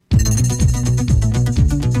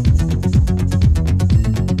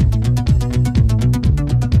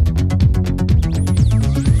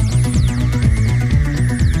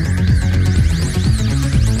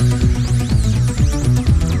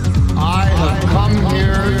come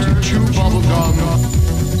here to chew bubblegum.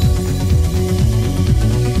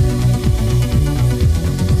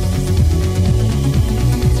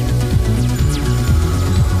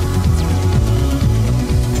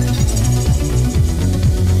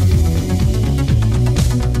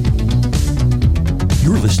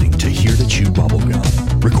 You're listening to Here to Chew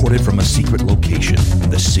Bubblegum, recorded from a secret location in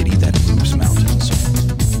the city that moves mountains.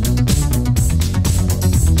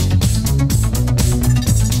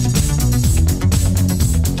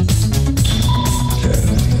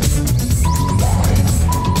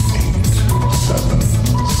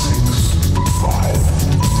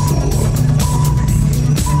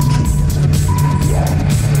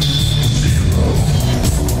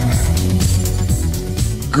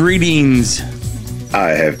 Greetings. I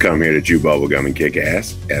have come here to chew bubblegum and kick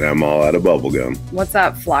ass, and I'm all out of bubblegum. What's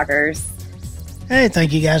up, flockers? Hey,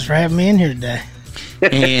 thank you guys for having me in here today.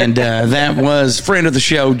 And that was friend of the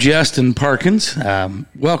show, Justin Perkins.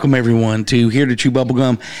 Welcome, everyone, to Here to Chew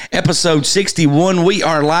Bubblegum, episode 61. We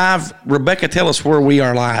are live. Rebecca, tell us where we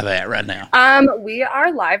are live at right now. We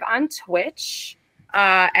are live on Twitch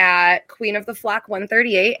at Queen of the Flock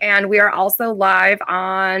 138, and we are also live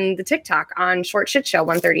on the TikTok on Short Shit Show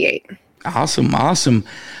 138. Awesome.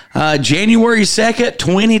 January 2nd,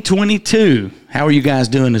 2022. How are you guys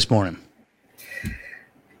doing this morning?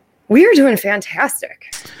 We are doing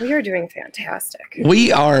fantastic.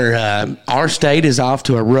 We are, our state is off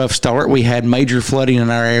to a rough start. We had major flooding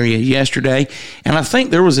in our area yesterday, and I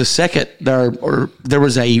think there was a second there, or there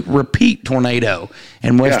was a repeat tornado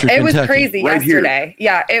in Western Kentucky. It was crazy right yesterday.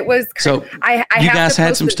 Yeah, it was crazy. So I you have guys to had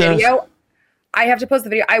post some the stuff? video. I have to post the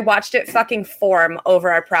video. I watched it fucking form over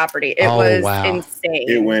our property. It was insane.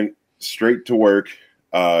 It went straight to work.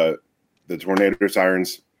 The tornado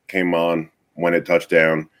sirens came on when it touched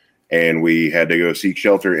down, and we had to go seek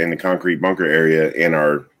shelter in the concrete bunker area in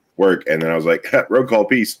our work. And then I was like, road call,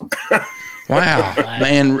 peace. Wow,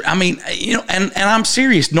 man. I mean, you know, and I'm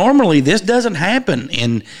serious. Normally, this doesn't happen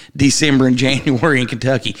in December and January in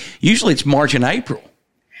Kentucky. Usually it's March and April.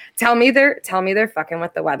 Tell me they're fucking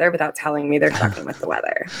with the weather without telling me they're fucking with the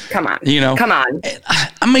weather. Come on. Come on.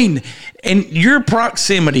 I mean, and your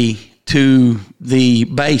proximity to the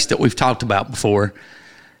base that we've talked about before,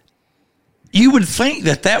 you would think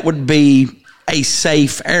that would be a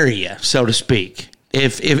safe area, so to speak,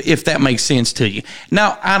 if that makes sense to you.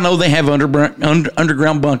 Now, I know they have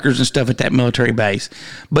underground bunkers and stuff at that military base,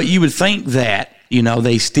 but you would think that, you know,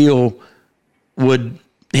 they still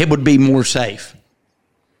it would be more safe.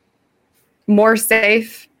 More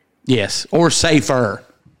safe? Yes, or safer.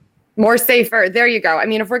 More safer. There you go. I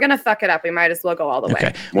mean, if we're gonna fuck it up, we might as well go all the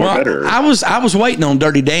way. Better. I was waiting on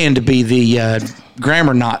Dirty Dan to be the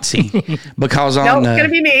grammar Nazi because it's gonna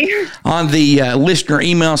be me on the listener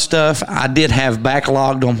email stuff. I did have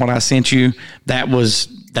backlogged on what I sent you. That was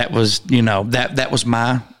you know that was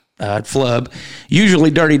my flub.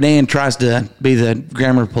 Usually, Dirty Dan tries to be the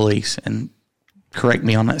grammar police and correct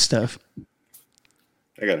me on that stuff.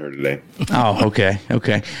 I got her today. Oh, okay.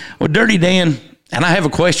 Well, Dirty Dan, and I have a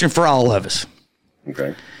question for all of us.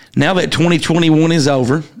 Okay. Now that 2021 is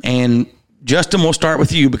over, and Justin, we'll start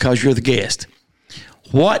with you because you're the guest.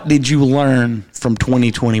 What did you learn from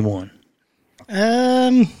 2021?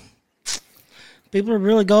 People are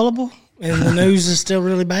really gullible, and the news is still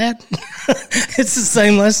really bad. It's the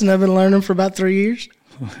same lesson I've been learning for about 3 years.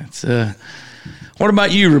 What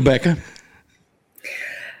about you, Rebecca?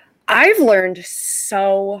 I've learned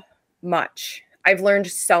so much.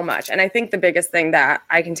 And I think the biggest thing that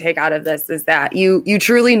I can take out of this is that you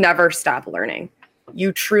truly never stop learning.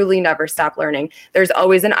 There's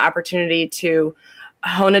always an opportunity to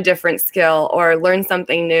hone a different skill or learn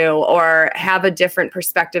something new or have a different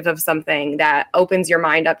perspective of something that opens your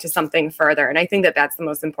mind up to something further. And I think that that's the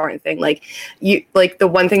most important thing. Like the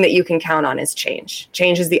one thing that you can count on is change.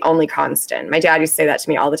 Change is the only constant. My dad used to say that to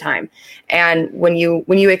me all the time. And when you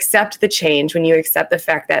accept the change, when you accept the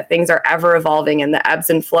fact that things are ever evolving and the ebbs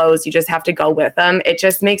and flows, you just have to go with them. It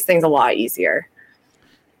just makes things a lot easier.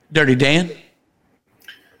 Dirty Dan?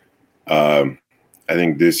 I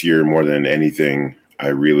think this year, more than anything, I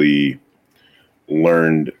really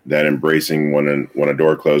learned that embracing when a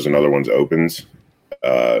door closes, another one opens,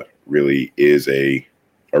 really is a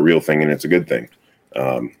real thing, and it's a good thing.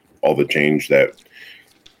 All the change that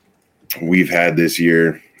we've had this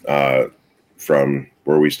year, from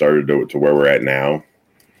where we started to where we're at now,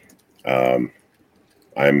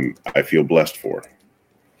 I feel blessed for.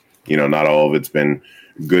 You know, not all of it's been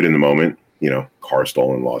good in the moment. You know, car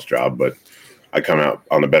stolen, lost job, but I come out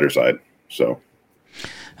on the better side. So.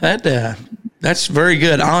 That's very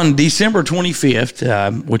good. On December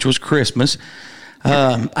 25th, which was Christmas,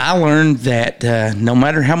 I learned that no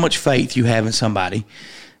matter how much faith you have in somebody,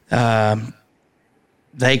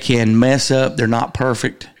 they can mess up. They're not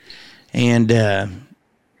perfect. And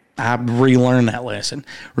I relearned that lesson.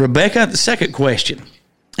 Rebecca, the second question.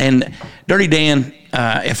 And Dirty Dan,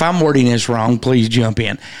 if I'm wording this wrong, please jump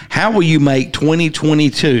in. How will you make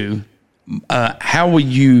 2022, how will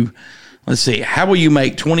you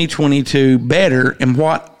make 2022 better, and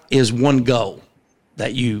what is one goal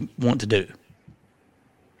that you want to do?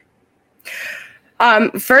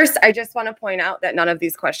 First, I just want to point out that none of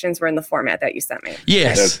these questions were in the format that you sent me.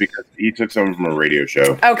 Yes. That's because he took some from a radio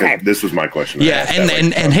show. Okay. This was my question. Yeah,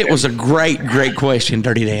 and it was a great question,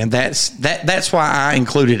 Dirty Dan. That's why I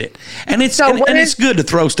included it. And it's it's good to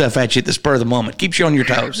throw stuff at you at the spur of the moment. Keeps you on your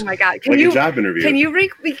toes. Oh my God! Like a job interview. Can you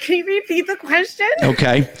repeat the question?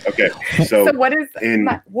 Okay. Okay. So what is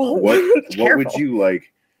what would you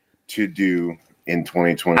like to do in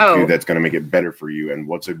 2022 that's going to make it better for you, and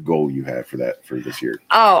what's a goal you have for this year?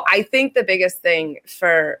 I think the biggest thing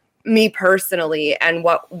for me personally and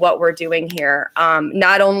what we're doing here,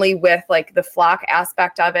 not only with like the flock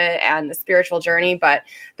aspect of it and the spiritual journey, but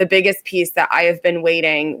the biggest piece that I have been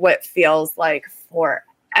waiting what feels like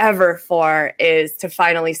forever for is to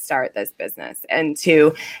finally start this business and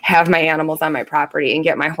to have my animals on my property and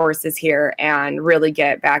get my horses here and really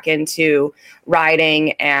get back into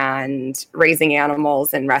riding and raising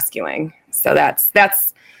animals and rescuing. So that's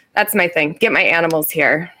my thing. Get my animals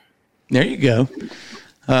here. There you go.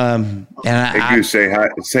 And hey, Goose, say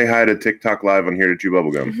hi to TikTok Live on Here to Chew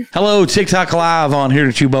Bubblegum. Hello, TikTok Live on Here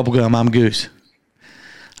to Chew Bubblegum. I'm Goose.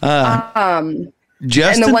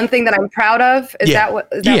 Justin? And the one thing that I'm proud of is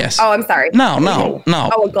yes. Oh, I'm sorry. No.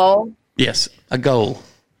 Oh, a goal? Yes, a goal.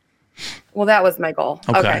 Well, that was my goal.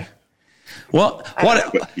 Okay. Well,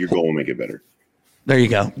 But your goal will make it better. There you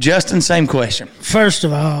go. Justin, same question. First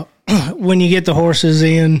of all, when you get the horses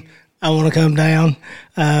in, I want to come down.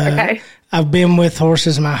 Okay. I've been with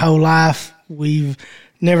horses my whole life. We've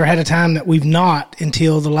never had a time that we've not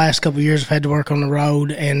until the last couple of years. I've had to work on the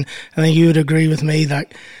road, and I think you would agree with me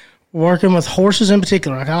that working with horses in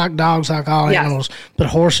particular, like I like dogs, like all animals, but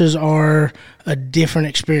horses are a different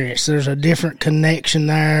experience. There's a different connection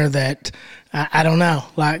there that I don't know.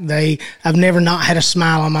 Like I've never not had a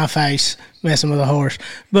smile on my face messing with a horse.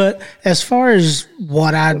 But as far as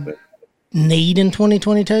what I need in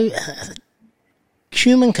 2022,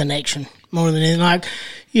 human connection more than anything. Like,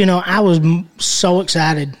 I was so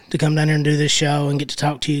excited to come down here and do this show and get to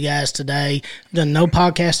talk to you guys today. I've done no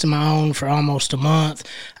podcast of my own for almost a month.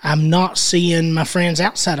 I'm not seeing my friends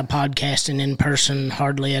outside of podcasting in person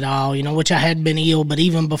hardly at all, which I had been ill. But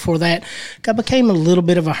even before that, I became a little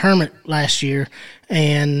bit of a hermit last year,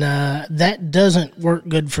 and that doesn't work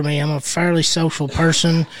good for me. I'm a fairly social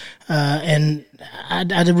person, and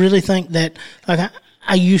I really think that, like,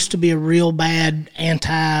 I used to be a real bad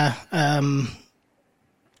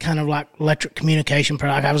kind of like electric communication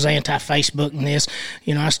product. I was anti-Facebook and this.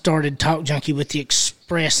 I started Talk Junkie with the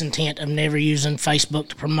express intent of never using Facebook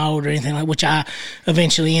to promote or anything like, which I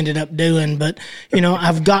eventually ended up doing. But,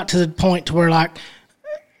 I've got to the point to where, like,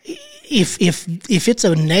 if it's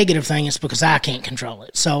a negative thing, it's because I can't control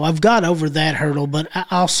it. So I've got over that hurdle, but I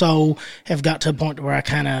also have got to a point where I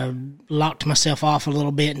kind of locked myself off a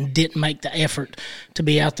little bit and didn't make the effort to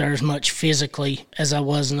be out there as much physically as I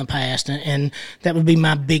was in the past. And that would be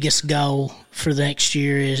my biggest goal for the next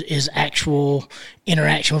year is actual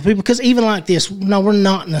interaction with people. Because even like this, no, we're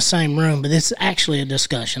not in the same room, but it's actually a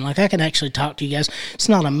discussion. Like, I can actually talk to you guys. It's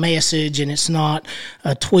not a message and it's not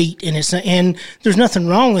a tweet, and there's nothing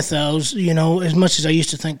wrong with those, as much as I used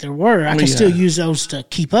to think there were. I can still use those to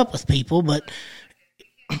keep up with people, but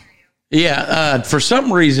yeah, for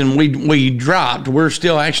some reason we dropped. We're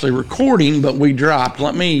still actually recording, but we dropped.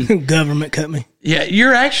 Let me government cut me. Yeah,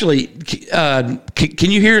 you're actually can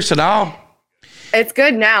you hear us at all? It's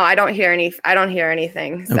good now. I don't hear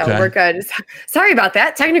anything. So We're good. Sorry about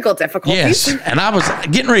that. Technical difficulties. Yes. And I was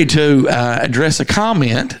getting ready to address a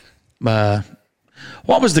comment. What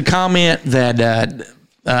was the comment that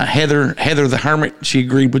Heather the Hermit, she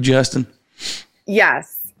agreed with Justin?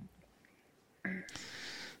 Yes.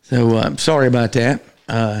 So I'm sorry about that.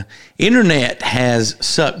 Internet has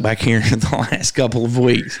sucked back here in the last couple of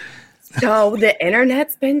weeks. So the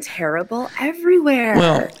internet's been terrible everywhere.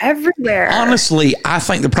 Well, everywhere. Honestly, I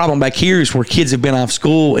think the problem back here is where kids have been off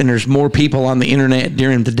school and there's more people on the internet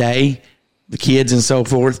during the day, the kids and so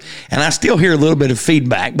forth. And I still hear a little bit of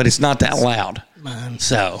feedback, but it's not that loud.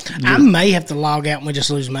 So I may have to log out and we just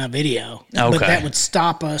lose my video. Okay. But that would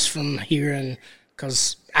stop us from hearing,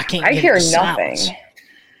 because I can't. I hear nothing. Silence.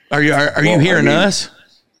 Are you hearing us?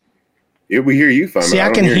 Yeah, we hear you fine. See, I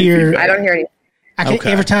can hear. I don't hear any.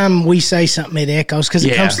 Every time we say something, it echoes because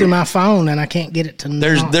it comes through my phone and I can't get it to.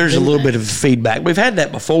 There's a little bit of feedback. We've had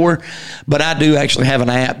that before, but I do actually have an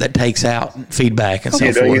app that takes out feedback and so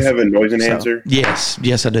forth. Don't you have a noise enhancer? Yes,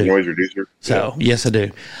 I do. Noise reducer. So yes, I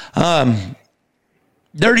do.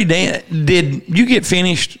 Dirty Dan, did you get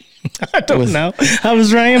finished? I don't know. I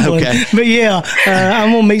was rambling. Okay. But yeah,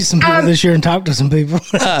 I'm going to meet some people this year and talk to some people.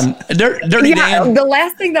 Dirty Dan. The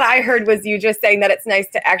last thing that I heard was you just saying that it's nice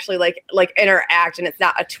to actually like interact, and it's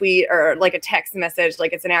not a tweet or like a text message,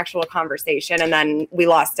 like it's an actual conversation. And then we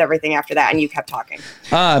lost everything after that and you kept talking.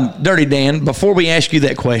 Dirty Dan, before we ask you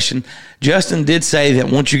that question, Justin did say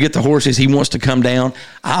that once you get the horses, he wants to come down.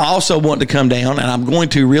 I also want to come down, and I'm going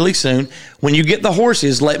to really soon. When you get the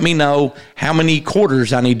horses, let me know how many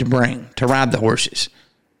quarters I need to bring to ride the horses.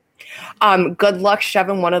 Good luck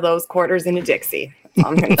shoving one of those quarters into Dixie.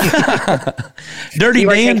 Dirty you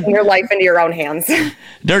are Dan, taking your life into your own hands.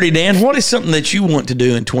 Dirty Dan, what is something that you want to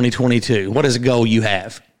do in 2022? What is a goal you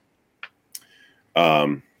have?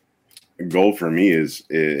 A goal for me is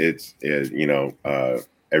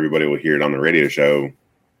everybody will hear it on the radio show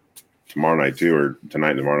tomorrow night too, or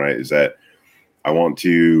tonight and tomorrow night, is that I want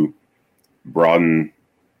to broaden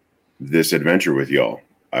this adventure with y'all.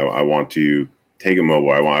 I want to take it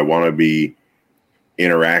mobile. I want to be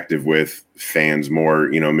interactive with fans more,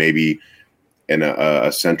 maybe in a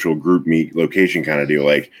central group meet location kind of deal,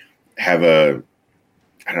 like have a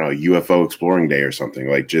UFO exploring day or something,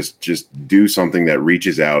 like just do something that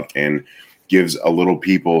reaches out and gives a little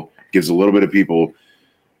bit of people,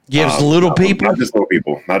 not just little people,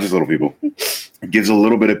 gives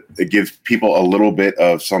it gives people a little bit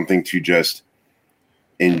of something to just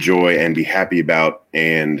enjoy and be happy about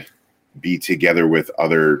and be together with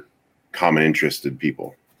other common interested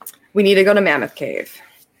people. We need to go to Mammoth Cave.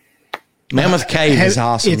 Mammoth Cave is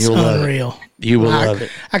awesome. It's unreal. You will love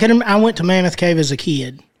it. I went to Mammoth Cave as a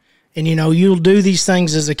kid, and you'll do these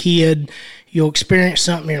things as a kid. You'll experience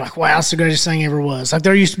something. You're like, wow, that's the greatest thing ever was. Like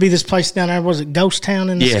there used to be this place down there. Was it Ghost Town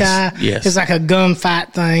in the sky? Yes. It's like a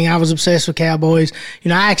gunfight thing. I was obsessed with cowboys. I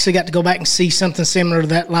actually got to go back and see something similar to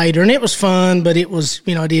that later, and it was fun. But it was,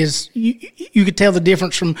 it is. You could tell the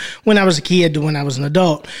difference from when I was a kid to when I was an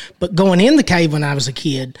adult. But going in the cave when I was a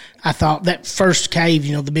kid, I thought that first cave,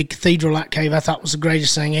 the big cathedral-like cave, I thought was the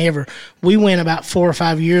greatest thing ever. We went about 4 or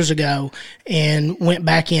 5 years ago and went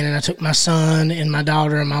back in, and I took my son and my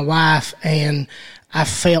daughter and my wife, and I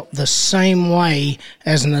felt the same way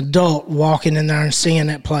as an adult walking in there and seeing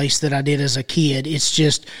that place that I did as a kid. It's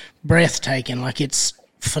just breathtaking. Like it's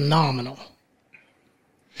phenomenal.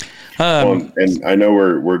 And I know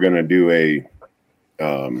we're going to do a,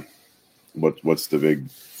 what's the big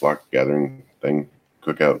flock gathering thing?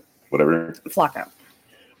 Cookout, whatever. Flock out.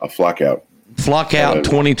 A flock out. Flock out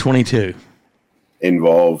 2022.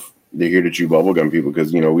 Involve the Here to Chew bubblegum people,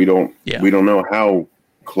 because we don't know how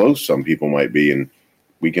close some people might be, and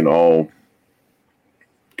we can all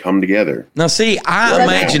come together. Now, see, I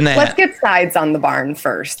imagine that. Let's get sides on the barn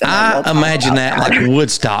first. I imagine that like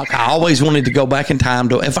Woodstock. I always wanted to go back in time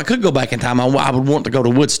to. If I could go back in time, I would want to go to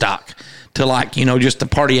Woodstock to just the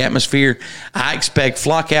party atmosphere. I expect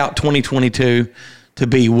Flock Out 2022 to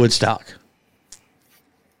be Woodstock.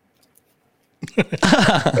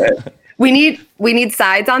 We need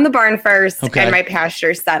sides on the barn first, okay, and my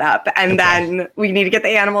pasture set up, and then we need to get the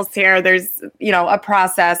animals here. There's a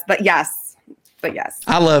process, but yes.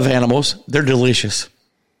 I love animals. They're delicious.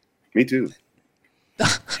 Me too.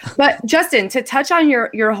 But Justin, to touch on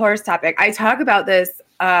your horse topic, I talk about this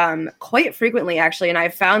quite frequently, actually, and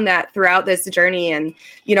I've found that throughout this journey, and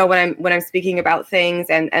when I'm speaking about things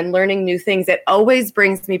and learning new things, it always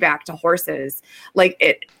brings me back to horses. Like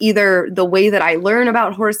it, either the way that I learn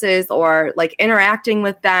about horses, or like interacting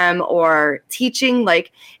with them, or teaching.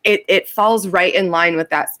 Like it falls right in line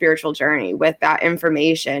with that spiritual journey, with that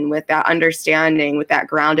information, with that understanding, with that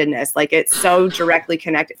groundedness. Like it's so directly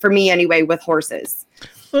connected for me, anyway, with horses.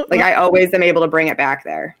 Like I always am able to bring it back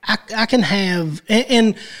there. I can have,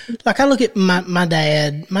 and like I look at my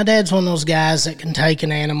dad. My dad's one of those guys that can take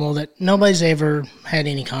an animal that nobody's ever had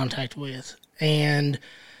any contact with, and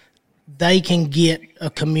they can get a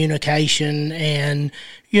communication, and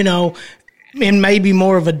and maybe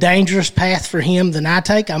more of a dangerous path for him than I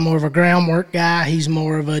take. I'm more of a groundwork guy. He's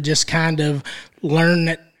more of a just kind of learn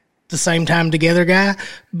at the same time together guy.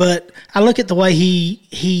 But I look at the way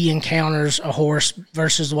he encounters a horse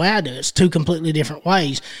versus the way I do. It's two completely different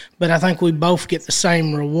ways, but I think we both get the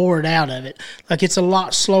same reward out of it. Like it's a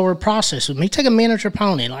lot slower process with me. Take a miniature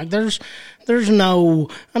pony. Like there's no,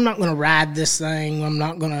 I'm not going to ride this thing. I'm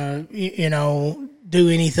not going to, do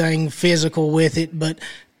anything physical with it, but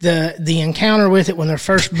the encounter with it when they're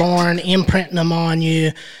first born, imprinting them on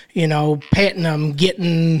you, petting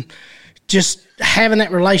them, just having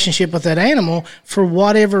that relationship with that animal for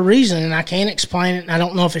whatever reason. And I can't explain it. And I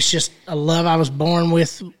don't know if it's just a love I was born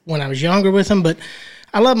with when I was younger with them, but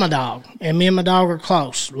I love my dog, and me and my dog are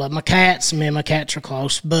close. Love my cats, and me and my cats are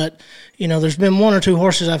close. But, there's been one or two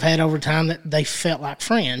horses I've had over time that they felt like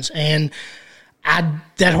friends. And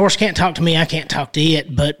that horse can't talk to me, I can't talk to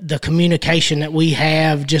it, but the communication that we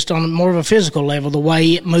have just on more of a physical level, the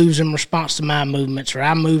way it moves in response to my movements or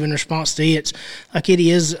I move in response to its, like it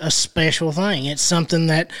is a special thing. It's something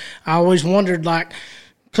that I always wondered,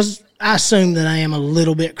 because I assume that I am a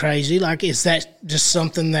little bit crazy. Is that just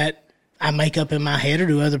something that I make up in my head, or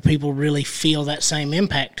do other people really feel that same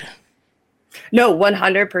impact? No,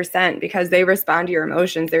 100%, because they respond to your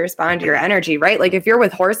emotions. They respond to your energy, right? Like if you're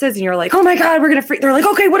with horses and you're like, oh my God, we're going to freak. They're like,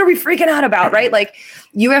 okay, what are we freaking out about? Right? Like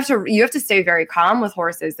you have to stay very calm with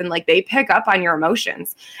horses, and like they pick up on your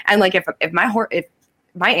emotions. And like if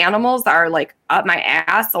my animals are like up my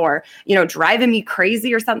ass or, driving me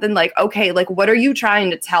crazy or something, like, okay, like what are you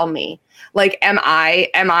trying to tell me? Like, am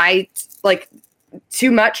I like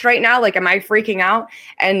too much right now? Like, am I freaking out?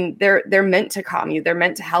 And they're meant to calm you. They're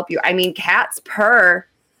meant to help you. I mean, cats purr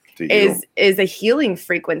is a healing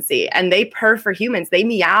frequency, and they purr for humans. They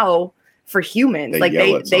meow for humans.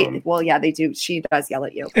 They do. She does yell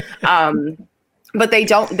at you. But they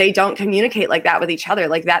don't communicate like that with each other.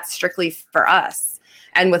 Like that's strictly for us.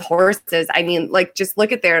 And with horses, I mean, like just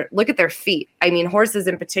look at their feet. I mean, horses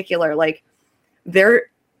in particular, like they're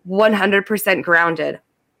 100% grounded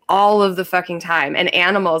all of the fucking time. And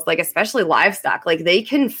animals, like especially livestock, like they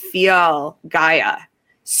can feel Gaia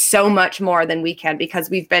so much more than we can, because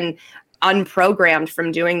we've been unprogrammed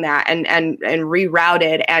from doing that and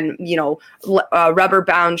rerouted and, rubber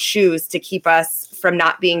bound shoes to keep us from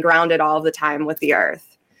not being grounded all the time with the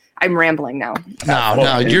earth. I'm rambling now.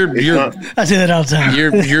 No, you're I do that all the time.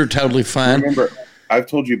 You're totally fine. Remember, I've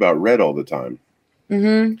told you about Red all the time.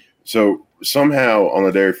 Mm-hmm. So somehow on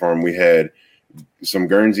the dairy farm, we had some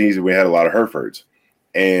Guernseys and we had a lot of Herefords,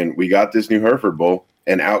 and we got this new Hereford bull,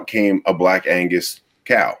 and out came a Black Angus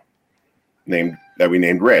cow that we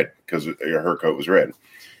named Red because her coat was red.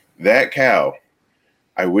 That cow,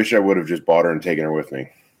 I wish I would have just bought her and taken her with me,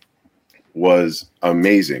 was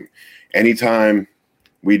amazing. Anytime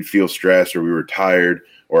we'd feel stressed or we were tired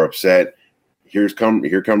or upset, here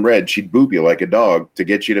come Red. She'd boop you like a dog to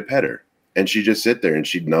get you to pet her, and she'd just sit there and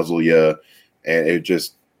she'd nuzzle you, and it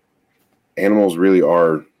just, animals really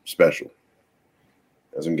are special.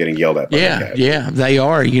 As I'm getting yelled at by my cat. Yeah, they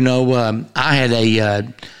are. I had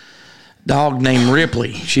a dog named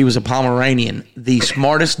Ripley. She was a Pomeranian, the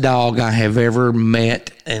smartest dog I have ever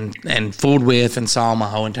met and fooled with and saw my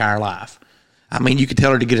whole entire life. I mean, you could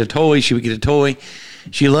tell her to get a toy, she would get a toy.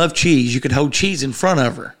 She loved cheese. You could hold cheese in front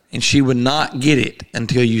of her, and she would not get it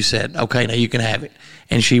until you said, okay, now you can have it.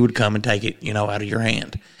 And she would come and take it, out of your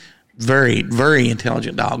hand. Very, very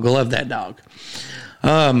intelligent dog. Love that dog.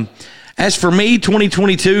 As for me,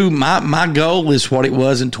 2022, my goal is what it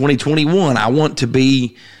was in 2021. I want to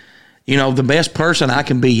be, the best person I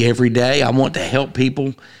can be every day. I want to help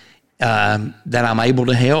people that I'm able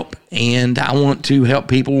to help, and I want to help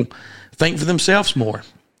people think for themselves more.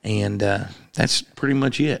 And that's pretty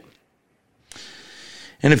much it.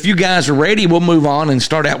 And if you guys are ready, we'll move on and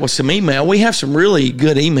start out with some email. We have some really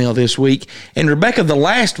good email this week. And Rebecca, the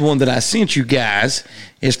last one that I sent you guys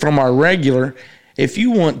is from our regular. If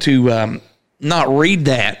you want to not read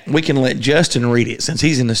that, we can let Justin read it since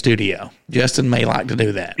he's in the studio. Justin may like to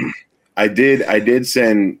do that. I did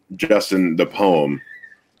send Justin the poem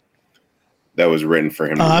that was written for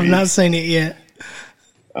him to read. I've not seen it yet.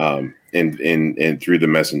 In through the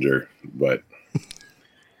messenger, but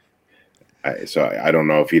I don't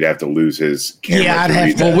know if he'd have to lose his camera. Yeah, I'd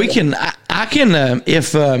have to. Well, we can. I can.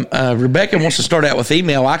 If Rebecca wants to start out with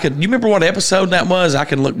email, I could. You remember what episode that was? I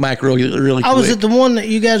can look back really quick. Oh, was it the one that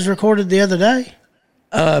you guys recorded the other day?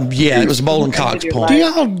 Yeah, it was Bowling Cox point. Do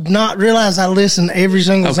y'all not realize I listen every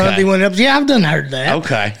single Sunday when it up? Yeah, I've done heard that.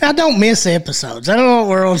 Okay. I don't miss episodes. I don't know what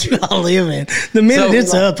world you all live in. The minute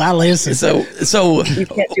it's up, I listen. So you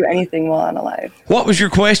can't do anything while on a live. What was your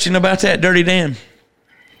question about that, Dirty Dan?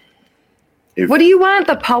 What do you want?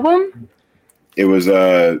 The poem? It was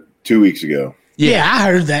 2 weeks ago. Yeah, I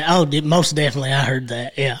heard that. Oh, most definitely, I heard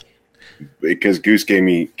that. Yeah. Because Goose gave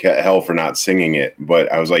me hell for not singing it,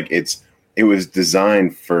 but I was like, it was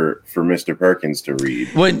designed for Mr. Perkins to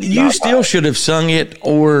read. Well, you still should have sung it,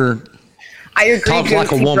 or I agree. Talk Goose,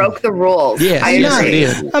 like a he woman. broke the rules. Yes, I yes, agree.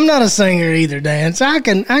 I did. I'm not a singer either, Dan. So I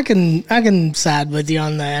can side with you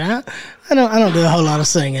on that. I don't do a whole lot of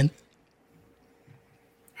singing.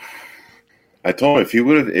 I told him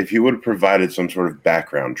if he would have provided some sort of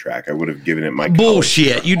background track, I would have given it my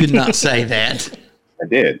bullshit. You did not say that. I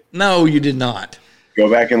did. No, you did not. Go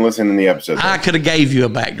back and listen in the episode. I could have gave you a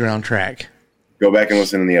background track. Go back and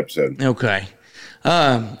listen in the episode. Okay.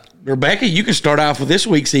 Rebecca, you can start off with this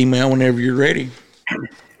week's email whenever you're ready.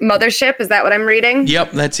 Mothership, is that what I'm reading?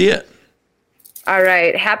 Yep, that's it. All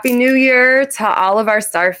right. Happy New Year to all of our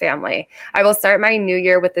Star family. I will start my new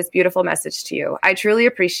year with this beautiful message to you. I truly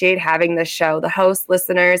appreciate having this show, the hosts,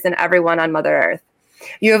 listeners, and everyone on Mother Earth.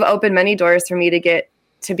 You have opened many doors for me to get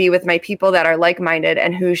to be with my people that are like-minded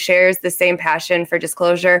and who shares the same passion for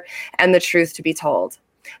disclosure and the truth to be told.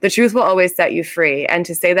 The truth will always set you free, and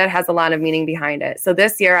to say that has a lot of meaning behind it. So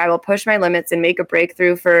this year, I will push my limits and make a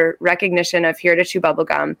breakthrough for recognition of Here to Chew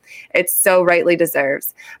Bubblegum. It so rightly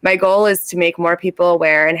deserves. My goal is to make more people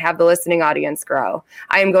aware and have the listening audience grow.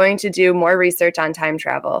 I am going to do more research on time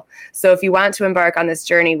travel. So if you want to embark on this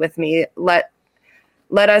journey with me, let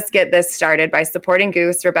us get this started by supporting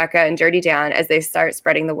Goose, Rebecca, and Dirty Dan as they start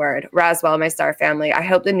spreading the word. Roswell, my Star family, I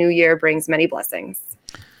hope the new year brings many blessings.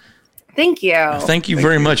 Thank you. Thank you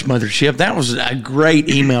very much, Mothership. That was a great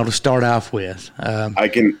email to start off with. I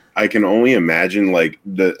can only imagine like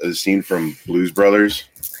the scene from Blues Brothers.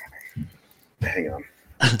 Hang on.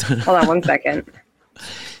 Hold on 1 second.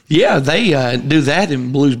 Yeah, they do that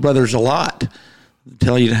in Blues Brothers a lot.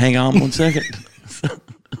 Tell you to hang on 1 second.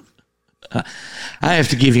 I have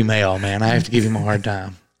to give him mail, man. I have to give him a hard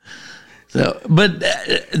time. So, but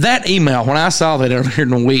that email, when I saw that earlier in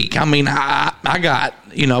the week, I mean, I got,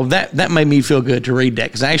 that made me feel good to read that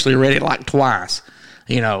because I actually read it like twice.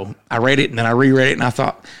 I read it and then I reread it and I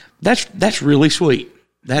thought, that's really sweet.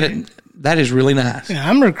 That is really nice. Yeah,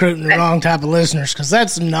 I'm recruiting the wrong type of listeners because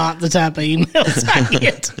that's not the type of emails I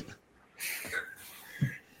get.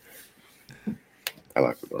 I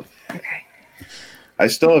like the one. Okay. I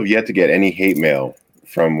still have yet to get any hate mail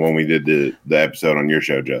from when we did the episode on your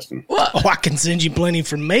show, Justin. Oh, I can send you plenty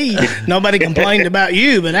from me. Nobody complained about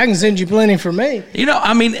you, but I can send you plenty from me.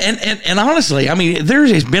 I mean, and honestly, I mean, there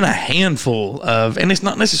has been a handful of, and it's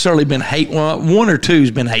not necessarily been hate. Well, one or two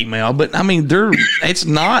has been hate mail, but I mean, it's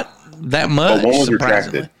not that much. But one was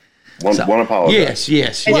retracted. One apologized.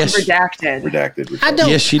 Yes. Redacted.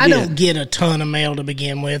 I don't get a ton of mail to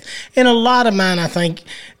begin with, and a lot of mine, I think,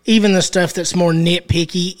 even the stuff that's more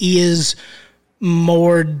nitpicky is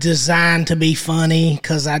more designed to be funny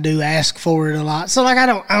because I do ask for it a lot. So like I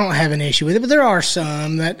don't have an issue with it, but there are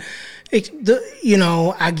some that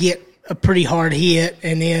I get a pretty hard hit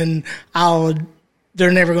and then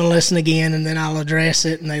they're never going to listen again, and then I'll address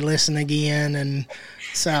it and they listen again, and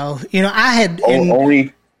so I had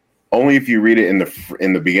only if you read it in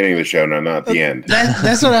the beginning of the show, not at the end.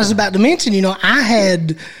 That's what I was about to mention. I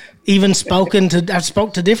had even I spoke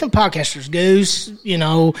to different podcasters, Goose,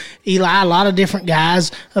 Eli, a lot of different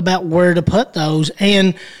guys about where to put those.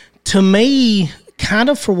 And to me, kind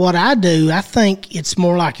of for what I do, I think it's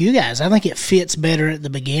more like you guys. I think it fits better at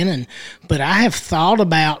the beginning, but I have thought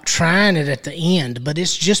about trying it at the end, but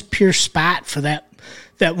it's just pure spite for that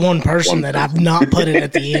one person that I've not put it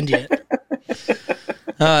at the end yet.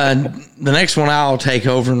 The next one I'll take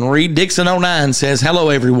over and read. Dixon09 says, hello,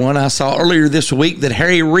 everyone. I saw earlier this week that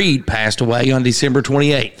Harry Reid passed away on December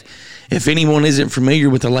 28th. If anyone isn't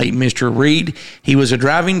familiar with the late Mr. Reid, he was a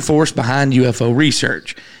driving force behind UFO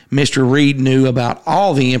research. Mr. Reid knew about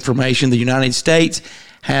all the information the United States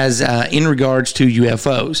has in regards to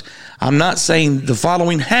UFOs. I'm not saying the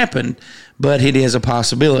following happened, but it is a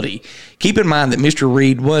possibility. Keep in mind that Mr.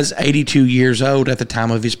 Reid was 82 years old at the time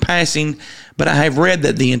of his passing, but I have read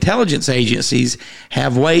that the intelligence agencies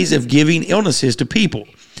have ways of giving illnesses to people.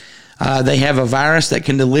 They have a virus that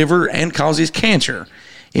can deliver and causes cancer.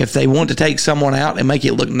 If they want to take someone out and make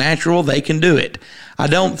it look natural, they can do it. I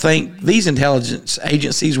don't think these intelligence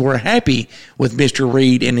agencies were happy with Mr.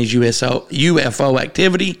 Reid and his UFO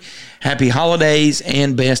activity. Happy holidays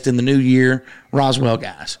and best in the new year, Roswell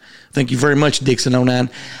guys. Thank you very much, Dixon09.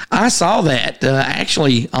 I saw that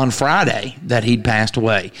actually on Friday that he'd passed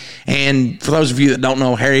away. And for those of you that don't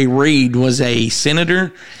know, Harry Reid was a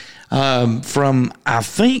senator from, I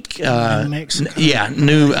think, New Mexico.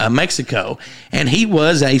 New Mexico. And he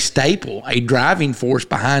was a staple, a driving force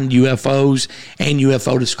behind UFOs and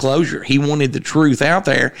UFO disclosure. He wanted the truth out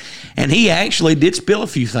there, and he actually did spill a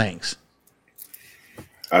few things.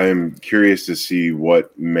 I am curious to see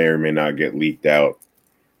what may or may not get leaked out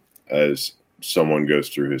as someone goes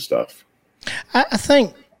through his stuff. I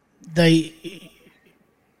think they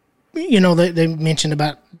mentioned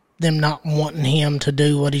about them not wanting him to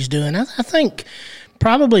do what he's doing. I think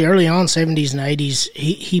probably early on, 70s and 80s,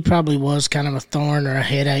 he probably was kind of a thorn or a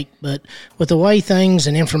headache. But with the way things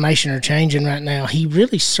and information are changing right now, he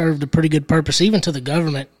really served a pretty good purpose, even to the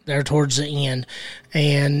government there towards the end.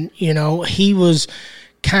 And, he was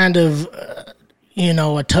kind of,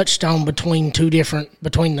 a touchstone between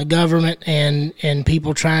between the government and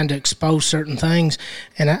people trying to expose certain things.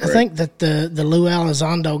 And I think that the Lou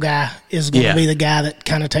Elizondo guy is going to be the guy that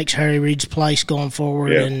kind of takes Harry Reid's place going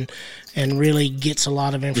forward and really gets a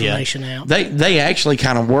lot of information out. They actually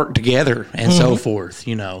kind of work together and so forth,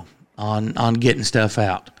 on getting stuff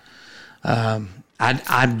out.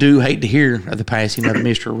 I do hate to hear of the passing of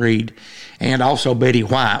Mr. Reid and also Betty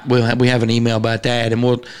White. We have an email about that, and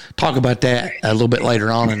we'll talk about that a little bit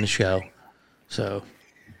later on in the show. So,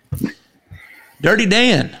 Dirty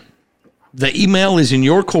Dan, the email is in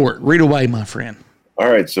your court. Read away, my friend. All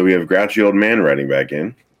right, so we have Grouchy Old Man writing back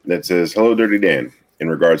in that says, "Hello, Dirty Dan. In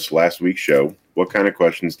regards to last week's show, what kind of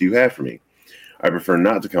questions do you have for me? I prefer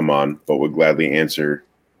not to come on, but would gladly answer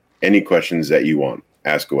any questions that you want.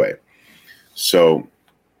 Ask away." So,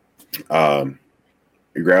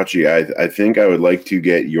 Grouchy, I think I would like to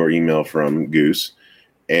get your email from Goose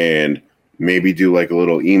and maybe do like a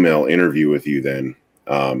little email interview with you then.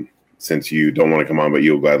 Since you don't want to come on, but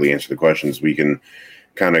you'll gladly answer the questions, we can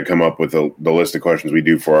kind of come up with the list of questions we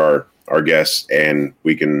do for our guests, and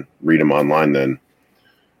we can read them online then.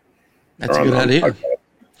 That's a good idea.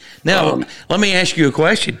 Now, let me ask you a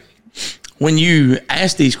question. When you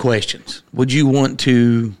ask these questions, do you want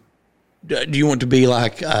to be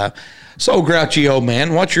like, so Grouchy Old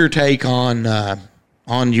Man, what's your take on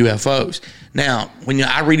UFOs? Now, when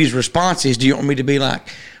I read his responses, do you want me to be like,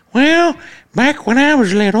 well, back when I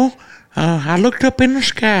was little, I looked up in the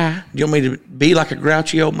sky. Do you want me to be like a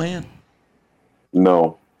Grouchy Old Man?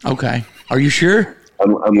 No. Okay. Are you sure?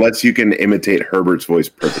 Unless you can imitate Herbert's voice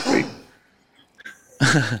perfectly.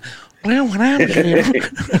 Well, when I was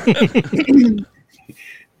little.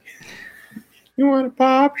 You want a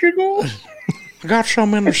popsicle? I got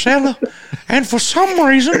some in the cellar, and for some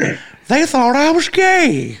reason, they thought I was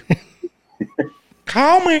gay.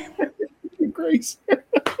 Call me. Grace.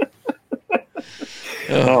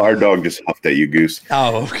 Our dog just huffed at you, Goose.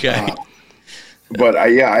 Oh, okay. But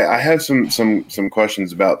I have some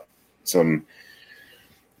questions about some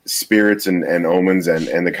spirits and omens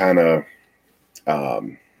and the kind of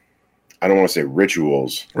I don't want to say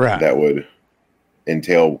rituals that would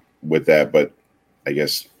entail with that, but I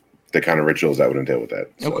guess the kind of rituals that would entail with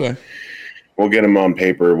that. So okay. We'll get them on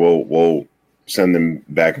paper. We'll send them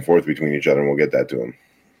back and forth between each other, and we'll get that to them.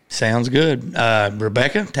 Sounds good.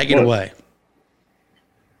 Rebecca, take it away.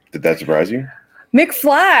 Did that surprise you?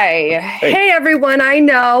 McFly. Hey, everyone. I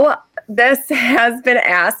know this has been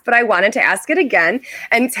asked, but I wanted to ask it again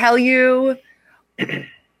and tell you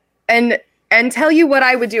and tell you what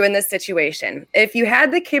I would do in this situation. If you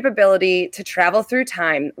had the capability to travel through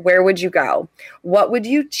time, where would you go? What would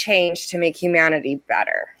you change to make humanity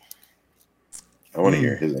better? I want to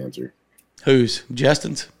hear his answer. Whose?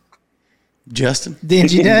 Justin's? Justin?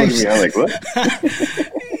 Dingy Dave's. Like, what?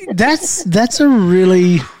 That's a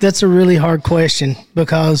really hard question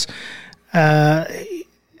because I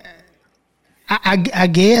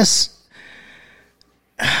guess.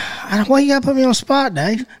 Why you gotta put me on the spot,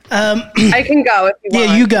 Dave? I can go if you want.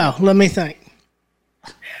 Yeah, you go. Let me think.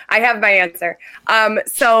 I have my answer.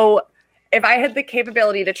 So if I had the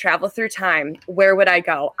capability to travel through time, where would I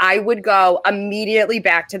go? I would go immediately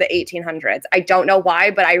back to the 1800s. I don't know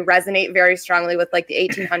why, but I resonate very strongly with like the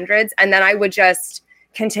 1800s. And then I would just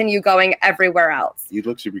continue going everywhere else. You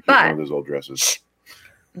look super cute in one of those old dresses.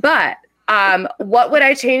 But what would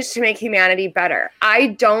I change to make humanity better?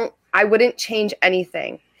 I wouldn't change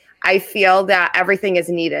anything. I feel that everything is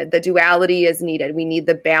needed. The duality is needed. We need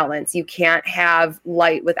the balance. You can't have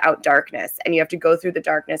light without darkness, and you have to go through the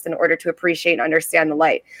darkness in order to appreciate and understand the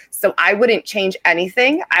light. So I wouldn't change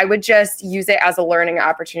anything. I would just use it as a learning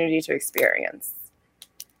opportunity to experience.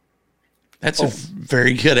 That's a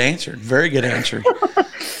very good answer. Very good answer.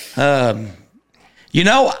 I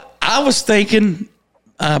was thinking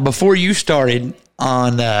before you started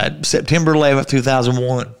on September 11th,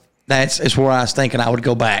 2001, that's where I was thinking I would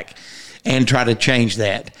go back and try to change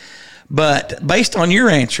that. But based on your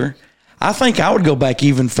answer, I think I would go back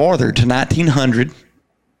even farther to 1900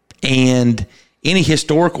 and any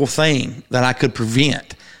historical thing that I could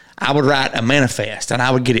prevent. I would write a manifest and I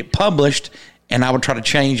would get it published and I would try to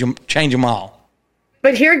change them all.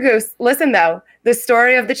 But here, Goose, listen though, the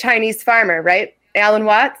story of the Chinese farmer, right? Alan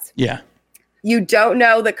Watts? Yeah. You don't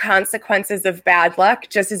know the consequences of bad luck,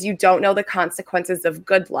 just as you don't know the consequences of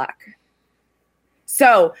good luck.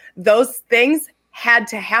 So those things had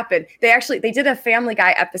to happen. They did a Family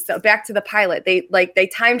Guy episode, back to the pilot. They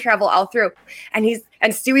time travel all through, and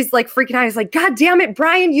Stewie's like freaking out. He's like, God damn it,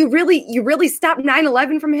 Brian, you really stopped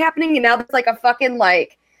 9/11 from happening, and now there's like a fucking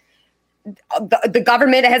like the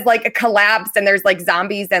government has like collapsed, and there's like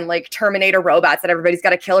zombies and like Terminator robots that everybody's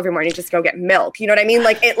got to kill every morning just go get milk. You know what I mean?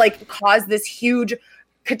 Like it like caused this huge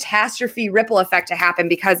catastrophe ripple effect to happen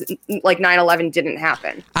because like 9/11 didn't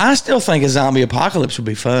happen. I still think a zombie apocalypse would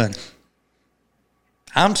be fun.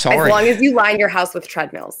 I'm sorry. As long as you line your house with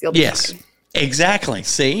treadmills, you'll be fine. Exactly.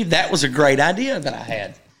 See, that was a great idea that I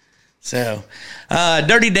had. So,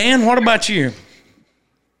 Dirty Dan, what about you?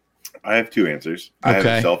 I have two answers. I have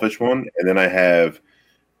a selfish one, and then I have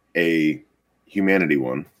a humanity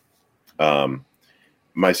one.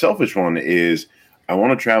 My selfish one is I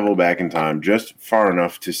want to travel back in time just far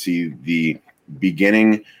enough to see the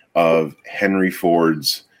beginning of Henry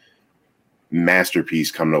Ford's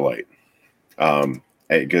masterpiece come to light.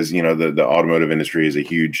 Because, you know, the automotive industry is a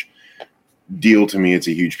huge deal to me. It's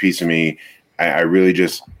a huge piece of me. I really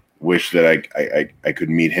just wish that I could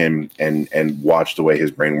meet him and watch the way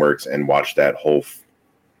his brain works and watch that whole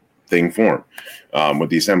thing form with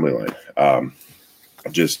the assembly line.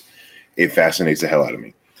 It fascinates the hell out of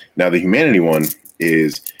me. Now, the humanity one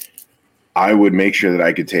is I would make sure that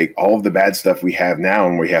I could take all of the bad stuff we have now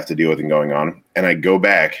and we have to deal with and going on, and I'd go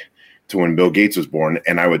back to when Bill Gates was born,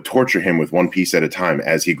 and I would torture him with one piece at a time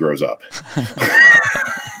as he grows up.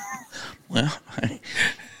 Well,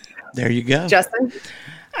 there you go. Justin?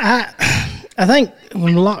 I think I'm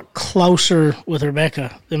a lot closer with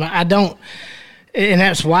Rebecca. I don't, and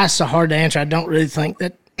that's why it's so hard to answer. I don't really think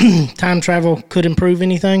that time travel could improve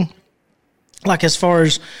anything. Like as far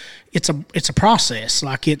as it's a process.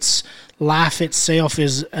 Like it's life itself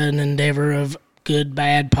is an endeavor of good,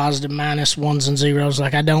 bad, positive, minus, ones and zeros.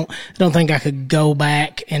 Like I don't think I could go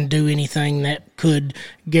back and do anything that could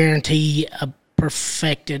guarantee a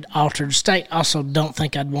perfected, altered state. Also don't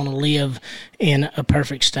think I'd want to live in a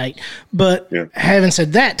perfect state. But having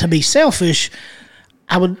said that, to be selfish,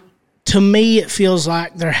 to me it feels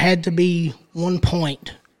like there had to be one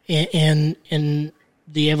point in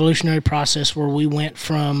the evolutionary process where we went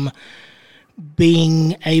from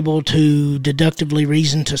being able to deductively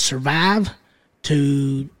reason to survive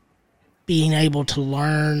to being able to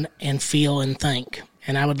learn and feel and think.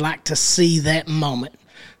 And I would like to see that moment,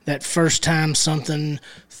 that first time something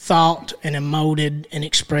thought and emoted and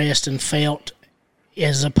expressed and felt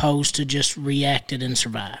as opposed to just reacted and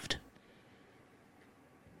survived.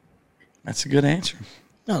 That's a good answer.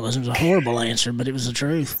 No, it wasn't a horrible answer, but it was the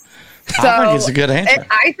truth. So, I think it's a good answer.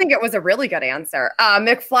 I think it was a really good answer.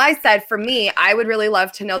 McFly said, for me, I would really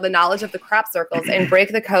love to know the knowledge of the crop circles and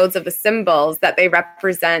break the codes of the symbols that they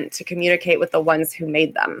represent to communicate with the ones who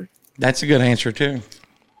made them. That's a good answer, too.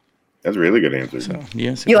 That's a really good answer. So,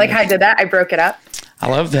 yes. You like how I did that? I broke it up. I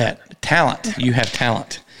love that. Talent. You have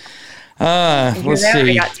talent. Let's see.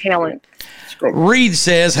 I got talent. Reed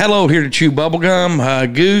says, hello, here to chew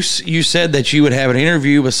bubblegum. Goose, you said that you would have an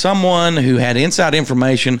interview with someone who had inside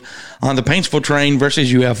information on the Paintsville train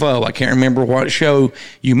versus UFO. I can't remember what show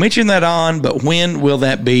you mentioned that on, but when will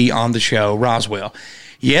that be on the show, Roswell?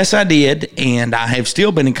 Yes, I did, and I have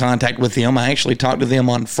still been in contact with them. I actually talked to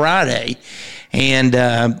them on Friday, and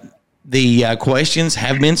the questions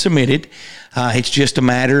have been submitted. It's just a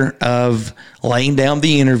matter of laying down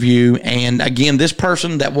the interview. And again, this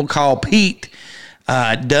person that we'll call Pete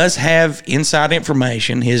does have inside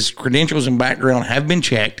information. His credentials and background have been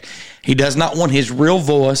checked. He does not want his real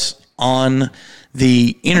voice on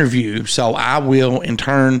the interview, so I will in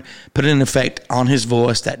turn put an effect on his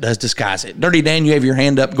voice that does disguise it. Dirty Dan, you have your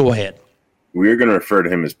hand up. Go ahead. We're going to refer to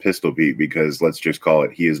him as Pistol Pete because let's just call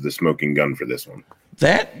it he is the smoking gun for this one.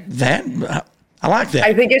 That I like that.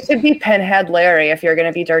 I think it should be Pinhead Larry if you're going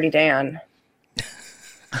to be Dirty Dan.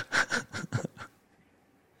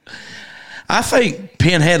 I think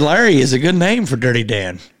Pinhead Larry is a good name for Dirty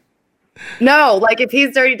Dan. No, like if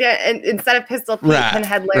he's Dirty Dan instead of Pistol Pete,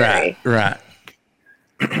 Pinhead Larry. Right.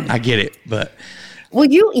 I get it, but well,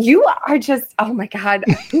 you are just, oh my God.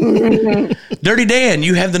 Dirty Dan,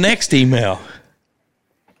 you have the next email.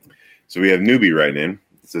 So we have Newbie writing in.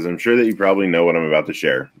 It says, I'm sure that you probably know what I'm about to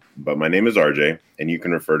share, but my name is RJ, and you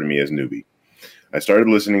can refer to me as Newbie. I started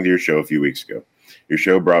listening to your show a few weeks ago. Your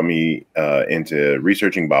show brought me into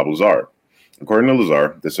researching Bob Lazar. According to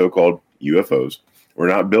Lazar, the so-called UFOs were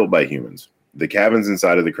not built by humans. The cabins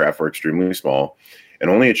inside of the craft were extremely small, and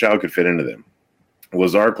only a child could fit into them.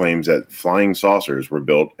 Lazar claims that flying saucers were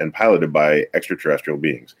built and piloted by extraterrestrial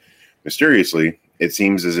beings. Mysteriously, it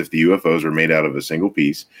seems as if the UFOs were made out of a single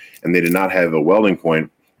piece, and they did not have a welding point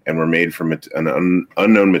and were made from an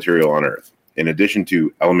unknown material on Earth. in addition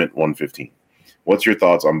to Element 115. What's your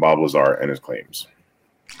thoughts on Bob Lazar and his claims?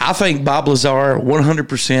 I think Bob Lazar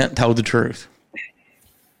 100% told the truth.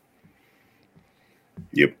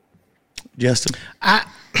 Yep. Justin?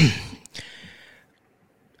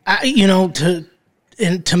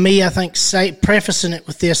 To me, I think prefacing it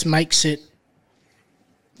with this makes it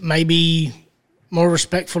maybe more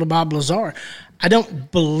respectful to Bob Lazar. I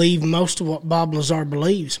don't believe most of what Bob Lazar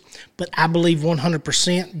believes, but I believe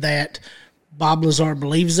 100% that Bob Lazar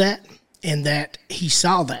believes that and that he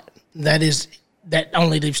saw that. That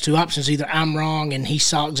only leaves two options. Either I'm wrong and he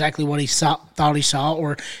saw exactly what he thought he saw,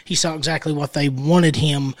 or he saw exactly what they wanted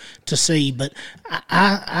him to see. But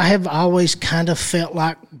I have always kind of felt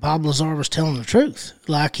like Bob Lazar was telling the truth.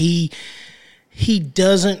 Like he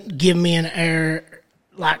doesn't give me an air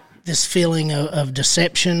like this feeling of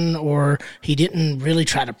deception, or he didn't really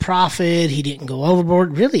try to profit. He didn't go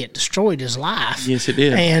overboard. Really, it destroyed his life. Yes, it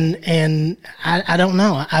did. And I don't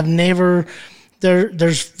know. I've never...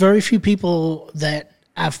 There's very few people that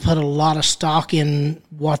I've put a lot of stock in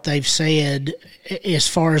what they've said as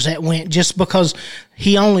far as that went, just because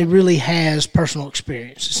he only really has personal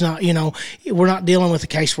experience. It's not, we're not dealing with a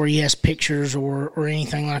case where he has pictures or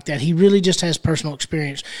anything like that. He really just has personal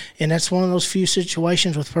experience. And that's one of those few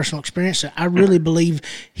situations with personal experience that I really believe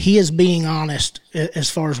he is being honest as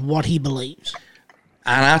far as what he believes.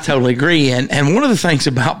 And I totally agree. And one of the things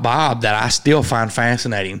about Bob that I still find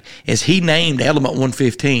fascinating is he named Element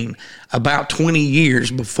 115 about 20 years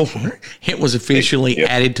before it was officially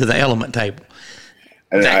added to the element table.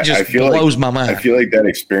 And that just blows my mind. I feel like that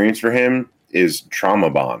experience for him is trauma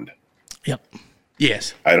bond. Yep.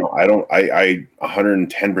 Yes. I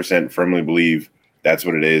 110% firmly believe that's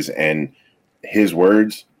what it is. And his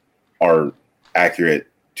words are accurate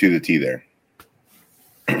to the T there.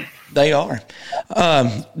 They are.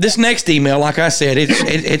 This next email, like I said,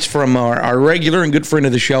 it's from our regular and good friend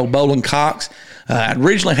of the show, Bolin Cox. I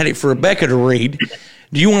originally had it for Rebecca to read.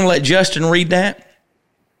 Do you want to let Justin read that?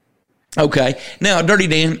 Okay. Now, Dirty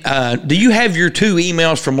Dan, do you have your 2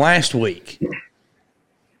 emails from last week?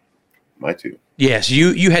 My 2. Yes,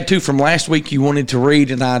 you had 2 from last week you wanted to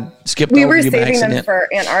read, and I skipped over you by accident. We were saving them for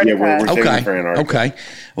Antarctica. Yeah, we're saving them for Antarctica. Okay.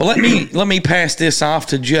 Well, let me pass this off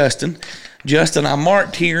to Justin. Justin, I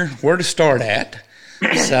marked here where to start at.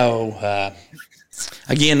 So,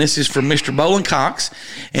 again, this is from Mr. Bolin Cox,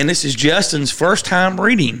 and this is Justin's first time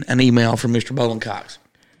reading an email from Mr. Bolin Cox.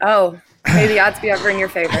 Oh, may the odds be ever in your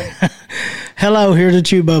favor. Hello, here to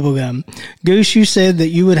chew bubblegum. Goose, you said that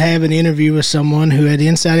you would have an interview with someone who had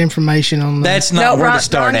inside information on the... That's not where to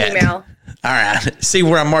start wrong at. Email. All right. See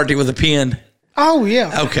where I marked it with a pen? Oh,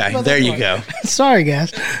 yeah. Okay, there you go. Sorry,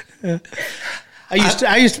 guys.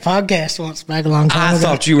 I used to podcast once back a long time ago. I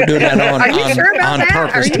thought you were doing that Are you sure about on that?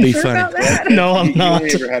 purpose Are to you be sure funny. about that? No, I'm not. He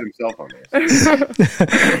never had himself on this.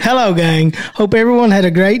 Hello, gang. Hope everyone had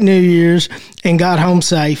a great New Year's and got home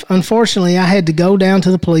safe. Unfortunately, I had to go down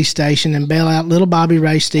to the police station and bail out little Bobby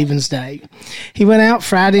Ray Stevens Day. He went out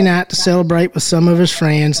Friday night to celebrate with some of his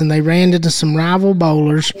friends, and they ran into some rival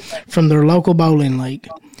bowlers from their local bowling league.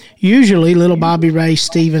 Usually, little Bobby Ray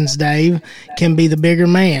Stevens Dave can be the bigger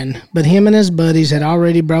man, but him and his buddies had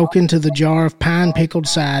already broken into the jar of pine pickled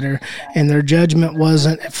cider, and their judgment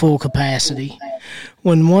wasn't at full capacity.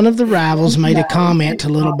 When one of the rivals made a comment to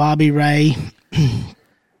little Bobby Ray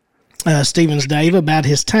Stevens Dave about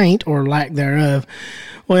his taint, or lack thereof,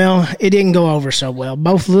 well, it didn't go over so well.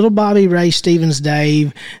 Both little Bobby Ray Stevens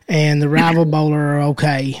Dave and the rival bowler are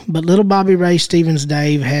okay, but little Bobby Ray Stevens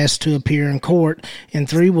Dave has to appear in court in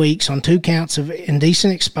 3 weeks on 2 counts of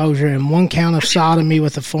indecent exposure and 1 count of sodomy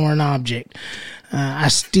with a foreign object. I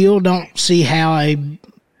still don't see how a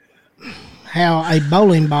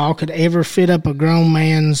bowling ball could ever fit up a grown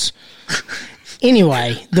man's...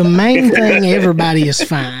 Anyway, the main thing, everybody is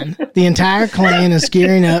fine. The entire clan is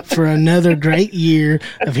gearing up for another great year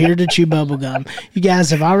of Here to Chew Bubblegum. You guys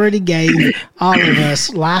have already gave all of us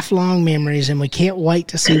lifelong memories, and we can't wait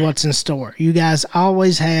to see what's in store. You guys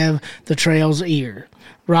always have the trail's ear.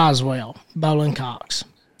 Roswell, Bolin Cox.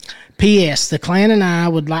 P.S. The clan and I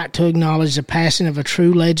would like to acknowledge the passing of a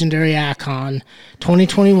true legendary icon.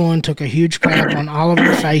 2021 took a huge crap on all of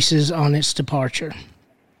our faces on its departure.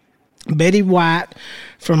 Betty White,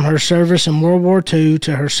 from her service in World War II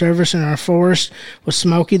to her service in our forest with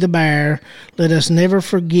Smokey the Bear, let us never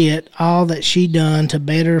forget all that she done to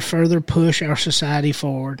better further push our society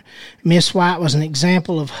forward. Miss White was an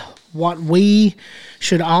example of what we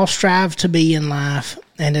should all strive to be in life,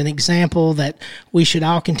 and an example that we should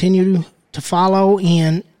all continue to follow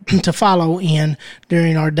in to follow in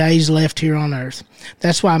during our days left here on Earth.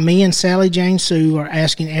 That's why me and Sally Jane Sue are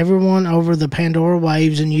asking everyone over the Pandora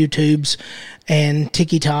Waves and YouTubes and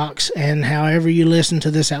TikToks and however you listen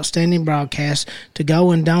to this outstanding broadcast to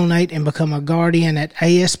go and donate and become a guardian at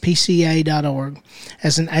ASPCA.org.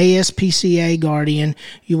 As an ASPCA guardian,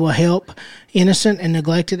 you will help innocent and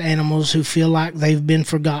neglected animals who feel like they've been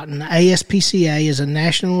forgotten. ASPCA is a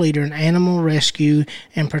national leader in animal rescue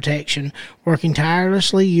and protection, working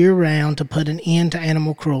tirelessly year-round to put an end to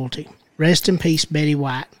animal cruelty. Rest in peace, Betty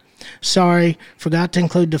White. Sorry, forgot to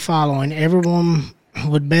include the following. Everyone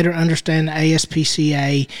would better understand the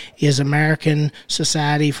ASPCA is American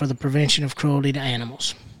Society for the Prevention of Cruelty to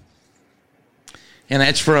Animals. And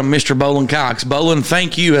that's from Mr. Bolin Cox. Bolin,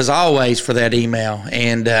 thank you as always for that email.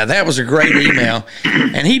 And that was a great email.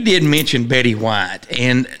 And he did mention Betty White.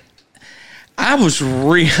 And I was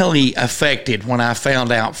really affected when I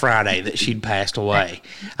found out Friday that she'd passed away.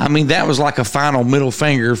 I mean, that was like a final middle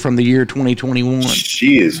finger from the year 2021.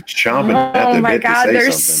 She is chomping at the bit. Oh my God, to say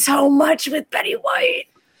there's something. so much with Betty White.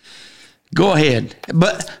 Go ahead.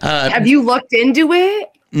 But Have you looked into it?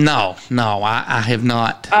 no, I have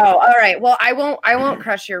not. Oh, all right. Well, I won't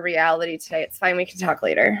crush your reality today. It's fine. We can talk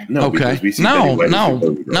later. No, Okay. because we see Betty White as a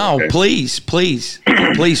movie girl, okay? Please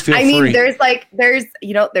feel I mean, free.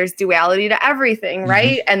 there's duality to everything,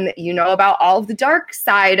 right? And you know about all of the dark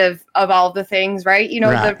side of all of the things, right? You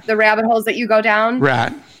know, Right. the rabbit holes that you go down.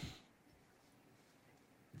 Right.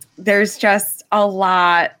 There's just a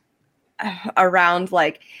lot around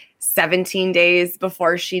like 17 days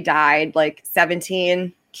before she died, like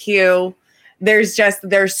 17 Q. There's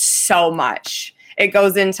so much. It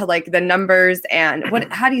goes into like the numbers and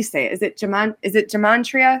how do you say it? Is it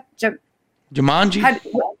Gematria? Jumanji?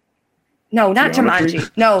 No, not Geometry?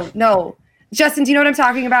 Jumanji. No. Justin, do you know what I'm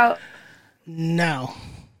talking about? No.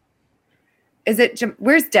 Is it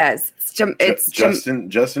where's Des?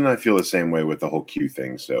 Justin, I feel the same way with the whole Q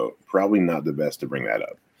thing, so probably not the best to bring that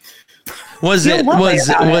up. Was Feel it what way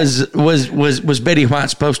about was Betty White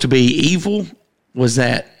supposed to be evil? Was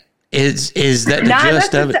that is that the Not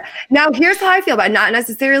gist of it? Now, here's how I feel about it. Not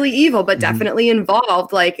necessarily evil, but definitely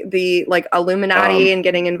involved, like the Illuminati and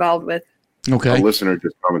getting involved with. Okay. A listener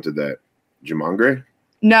just commented that Jumanji.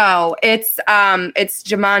 No, it's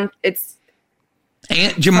it's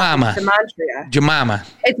Aunt Jemima. Gematria. Jemima.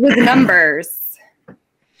 It's with numbers.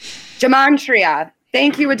 Gematria.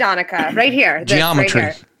 Thank you, Adonica. Right here. This, Geometry.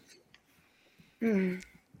 Right here.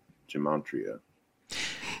 Gematria.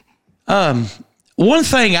 One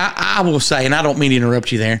thing I will say, and I don't mean to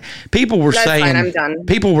interrupt you there. People were That's saying fine, I'm done.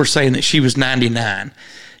 People were saying that she was 99.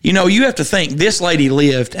 You know, you have to think this lady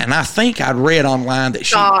lived, and I think I'd read online that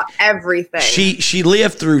Saw everything. she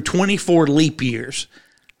lived through 24 leap years.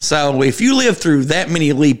 So if you live through that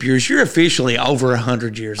many leap years, you're officially over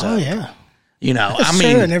 100 years Oh, old. yeah. You know, That's I true.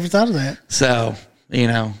 I mean, never thought of that. so, you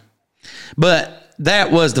know, but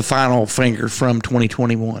that was the final finger from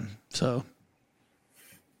 2021. So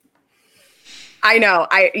I know.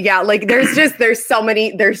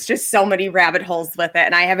 There's just so many rabbit holes with it,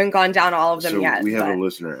 and I haven't gone down all of them So yet. we have but- a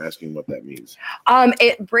listener asking what that means.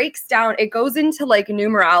 It breaks down, it goes into like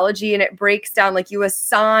numerology, and it breaks down like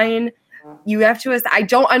I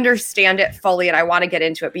don't understand it fully and I want to get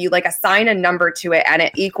into it, but you like assign a number to it and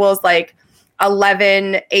it equals like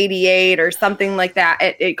 1188 or something like that.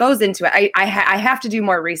 It goes into it. I have to do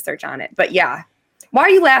more research on it, but yeah. Why are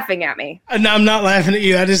you laughing at me? No, I'm not laughing at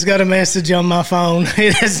you. I just got a message on my phone.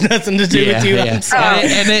 It has nothing to do with you. Yeah. I'm sorry.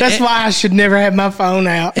 That's why I should never have my phone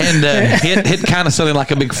out. And it kind of sounded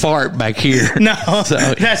like a big fart back here. No. So,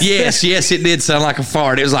 yes, it did sound like a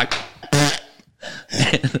fart. It was like,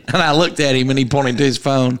 and I looked at him and he pointed to his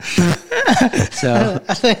phone. So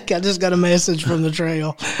I think I just got a message from the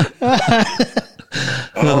trail.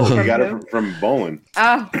 Oh, we got it from Bolin.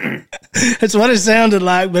 Oh, That's what it sounded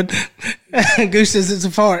like, but Goose says it's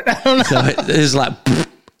a fart. I don't know. so it's like,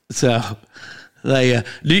 so they,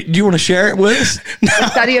 do you want to share it with us? the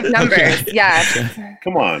study of numbers. Okay. Yeah.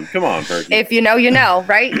 Come on, Perky. If you know, you know,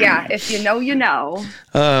 right? Yeah. If you know, you know.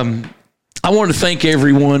 I want to thank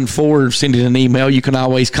everyone for sending an email. You can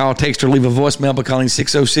always call, text, or leave a voicemail by calling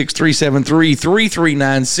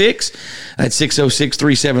 606-373-3396. That's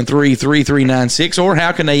 606-373-3396. Or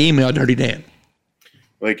how can they email Dirty Dan?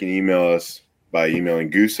 They can email us by emailing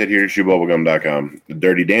goose@heretotchewbubblegum.com,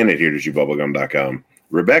 Dirty Dan @heretotchewbubblegum.com,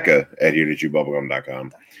 Rebecca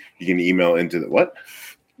 @heretotchewbubblegum.com. You can email into the what?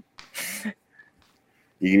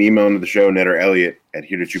 You can email into the show, Ned or Elliot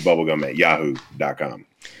 @heretotchewbubblegum@yahoo.com.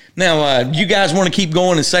 Now, do you guys want to keep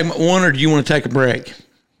going in segment one, or do you want to take a break?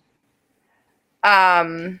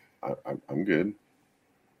 I'm good.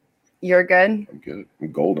 You're good? I'm good.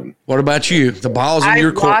 I'm golden. What about you? The ball's in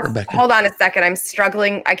your court, Rebecca. Hold on a second. I'm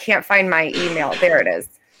struggling. I can't find my email. There it is.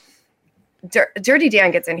 Dirty Dan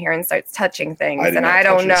gets in here and starts touching things, and I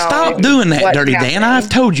don't know. Stop doing that, Dirty happening. Dan. I've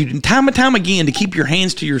told you time and time again to keep your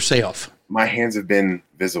hands to yourself. My hands have been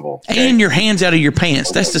visible. Okay? And your hands out of your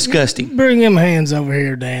pants. That's disgusting. Bring them hands over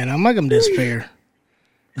here, Dan. I'll make them disappear.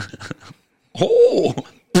 Oh.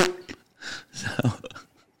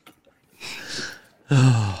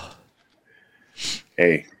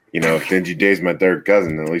 Hey, Dingy Day's my third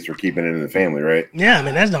cousin. At least we're keeping it in the family, right? Yeah, I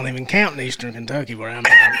mean, that don't even count in Eastern Kentucky where I'm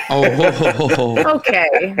at. Oh.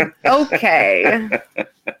 Okay.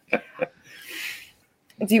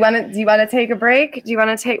 Do you want to take a break? Do you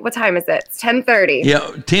want to take, what time is it? It's 10:30. Yeah,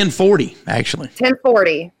 10:40 actually.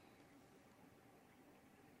 10:40.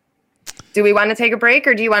 Do we want to take a break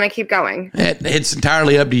or do you want to keep going? It's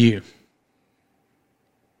entirely up to you.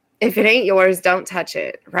 If it ain't yours, don't touch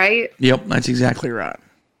it, right? Yep, that's exactly right.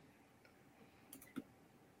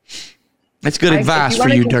 That's good advice for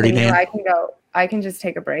you, Dirty Dan. I can go. I can just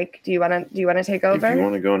take a break. Do you want to take over? If you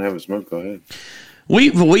want to go and have a smoke, go ahead.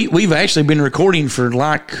 We've actually been recording for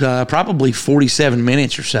probably 47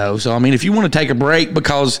 minutes or so. So, I mean, if you want to take a break,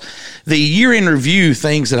 because the year in review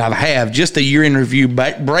things that I have, just the year in review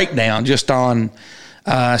breakdown just on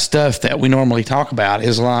stuff that we normally talk about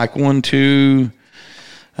is like 1, 2,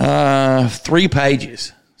 3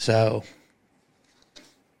 pages. So.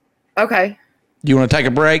 Okay. Do you want to take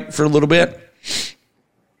a break for a little bit?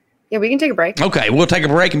 Yeah, we can take a break. Okay, we'll take a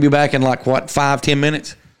break and be back in 5-10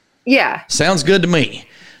 minutes? Yeah. Sounds good to me.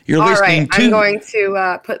 You're All listening right, I'm going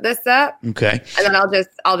to put this up. Okay. And then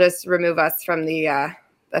I'll just remove us from the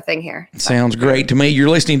thing here. Sounds great to me. You're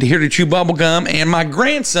listening to Here to Chew Bubblegum, and my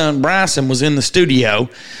grandson Bryson was in the studio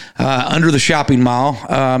under the shopping mall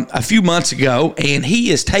a few months ago, and he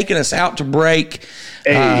has taken us out to break.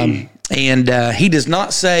 Hey. And he does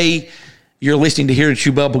not say you're listening to Here to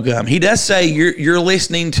Chew Bubblegum. He does say you're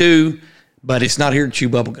listening to, but it's not Here to Chew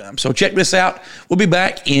Bubblegum. So check this out. We'll be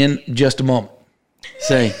back in just a moment.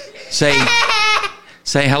 Say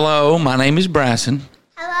hello. My name is Bryson.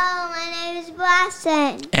 Hello, my name is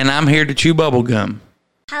Bryson. And I'm here to chew bubblegum.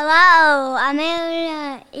 Hello, I'm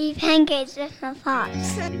here to eat pancakes with my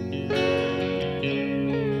pops.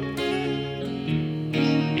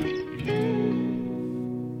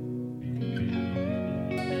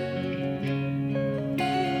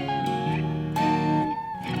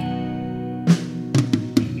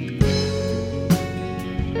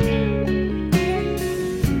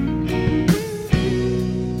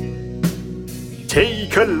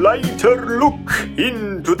 Take a lighter look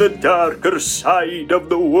into the darker side of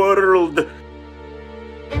the world.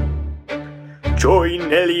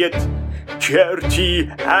 Join Elliot, Gertie,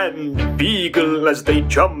 and Beagle as they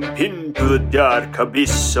jump into the dark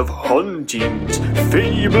abyss of hauntings,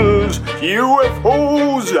 fables,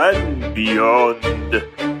 UFOs, and beyond.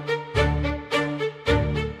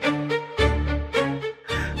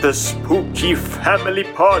 The Spooky Family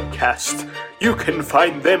Podcast. You can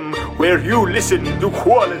find them where you listen to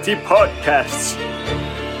quality podcasts.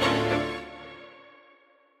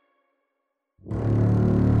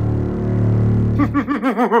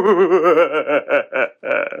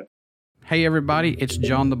 Hey everybody, it's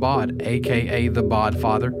John the Bod, aka the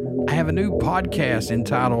Bodfather. I have a new podcast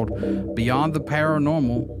entitled Beyond the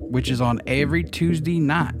Paranormal, which is on every Tuesday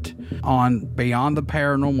night on Beyond the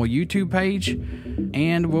Paranormal YouTube page,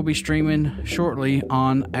 and we'll be streaming shortly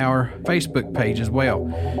on our Facebook page as well.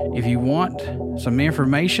 If you want some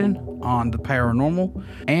information on the paranormal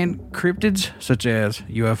and cryptids such as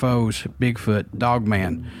UFOs, Bigfoot,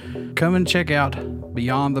 Dogman, come and check out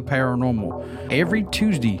Beyond the Paranormal every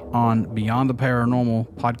Tuesday on Beyond the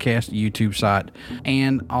Paranormal podcast YouTube site,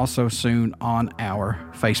 and also soon on our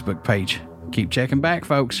Facebook page. Keep checking back,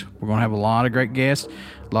 folks. We're going to have a lot of great guests,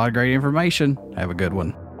 a lot of great information. Have a good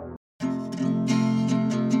one.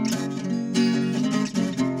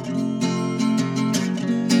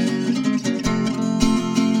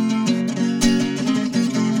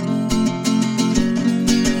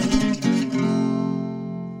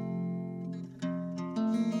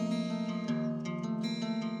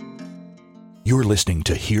 You're listening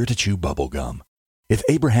to Here to Chew Bubblegum. If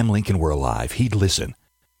Abraham Lincoln were alive, he'd listen,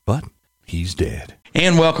 but he's dead.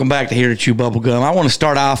 And welcome back to Here to Chew Bubblegum. I want to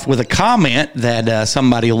start off with a comment that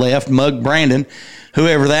somebody left, Mug Brandon,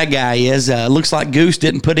 whoever that guy is. Looks like Goose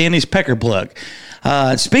didn't put in his pecker plug.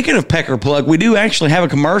 Speaking of pecker plug, we do actually have a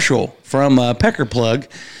commercial from Pecker Plug.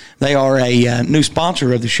 They are a new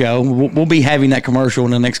sponsor of the show. We'll be having that commercial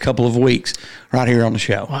in the next couple of weeks right here on the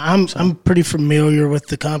show. Well, I'm pretty familiar with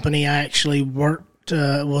the company. I actually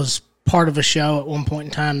was part of a show at one point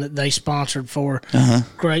in time that they sponsored for.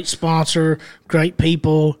 Great sponsor, great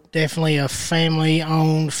people, definitely a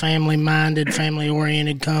family-owned, family-minded,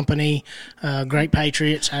 family-oriented company, great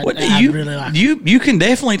patriots. I really like it. You can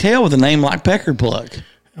definitely tell with a name like Pecker Plug.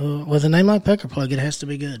 With a name like Pecker Plug, it has to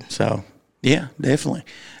be good. So, yeah, definitely.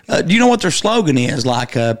 Do you know what their slogan is?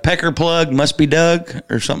 Like Pecker Plug must be Doug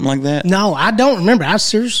or something like that? No, I don't remember. I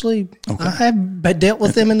seriously, I have dealt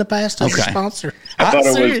with them in the past as a sponsor. I thought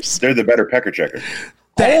it was they're the better pecker checker.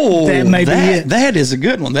 That may be it. That is a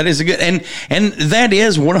good one. That is a good, and that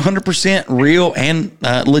is 100% real and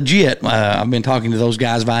legit. I've been talking to those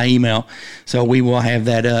guys via email, so we will have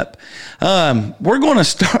that up. We're going to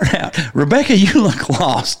start out. Rebecca, you look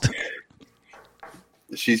lost.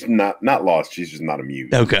 She's not lost. She's just not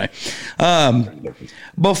amused. Okay.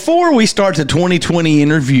 Before we start the 2020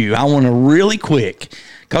 interview, I want to really quick,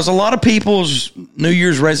 because a lot of people's New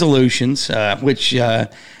Year's resolutions, which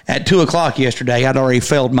at 2:00 yesterday, I'd already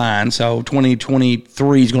failed mine, so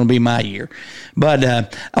 2023 is going to be my year. But a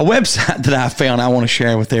website that I found I want to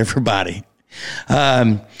share with everybody.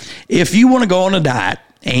 If you want to go on a diet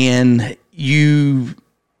and you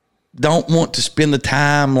don't want to spend the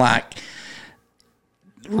time like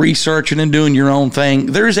researching and doing your own thing,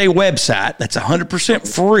 there's a website that's 100%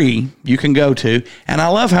 free you can go to. And I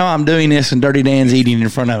love how I'm doing this and Dirty Dan's eating in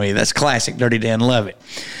front of me. That's classic Dirty Dan. Love it.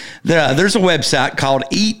 There's a website called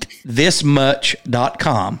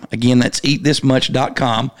eatthismuch.com. Again, that's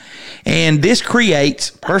eatthismuch.com. And this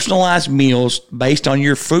creates personalized meals based on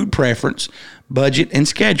your food preference, budget, and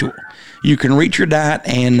schedule. You can reach your diet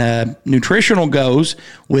and nutritional goals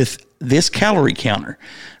with this calorie counter.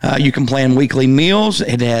 You can plan weekly meals.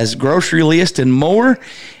 It has grocery list and more,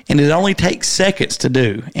 and it only takes seconds to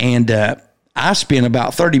do. And I spent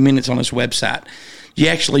about 30 minutes on this website.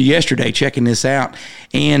 Yesterday checking this out,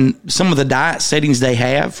 and some of the diet settings they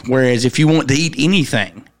have, whereas if you want to eat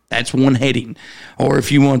anything, that's one heading. Or if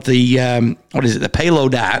you want the, the paleo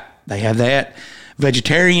diet, they have that.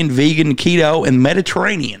 Vegetarian, vegan, keto, and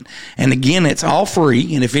Mediterranean. And again, it's all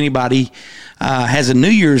free. And if anybody has a New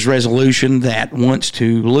Year's resolution that wants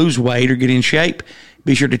to lose weight or get in shape,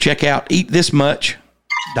 be sure to check out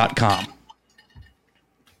eatthismuch.com.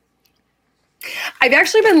 I've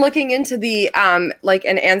actually been looking into the like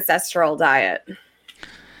an ancestral diet.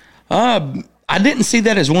 I didn't see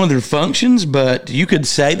that as one of their functions, but you could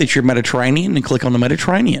say that you're Mediterranean and click on the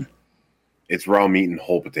Mediterranean. It's raw meat and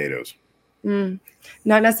whole potatoes.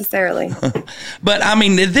 Not necessarily. But I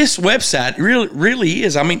mean, this website really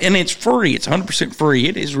is. I mean, and it's free. It's 100% free.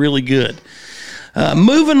 It is really good.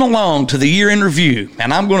 Moving along to the year in review,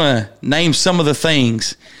 and I'm going to name some of the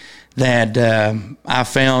things that I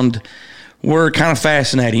found were kind of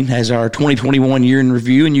fascinating as our 2021 year in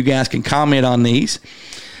review, and you guys can comment on these.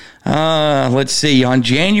 Let's see. On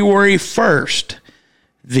January 1st,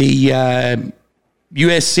 the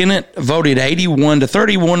U.S. Senate voted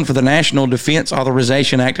 81-31 for the National Defense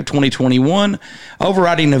Authorization Act of 2021,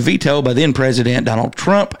 overriding a veto by then President Donald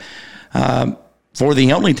Trump for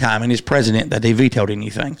the only time in his president that they vetoed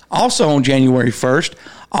anything. Also on January 1st,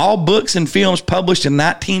 all books and films published in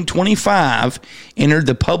 1925 entered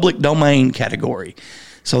the public domain category.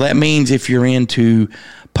 So that means if you're into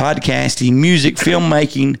podcasting, music,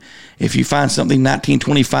 filmmaking, if you find something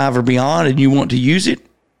 1925 or beyond and you want to use it,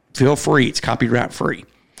 feel free. It's copyright free.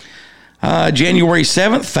 January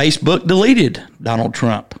 7th, Facebook deleted Donald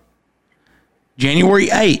Trump. January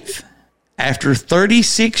 8th, after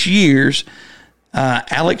 36 years,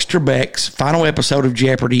 Alex Trebek's final episode of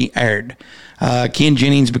Jeopardy aired. Ken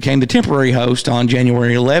Jennings became the temporary host on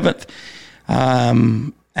January 11th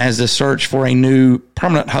as the search for a new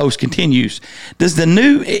permanent host continues. Is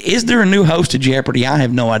there a new host to Jeopardy? I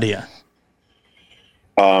have no idea.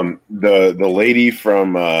 The lady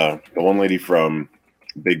from the one lady from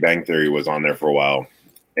Big Bang Theory was on there for a while,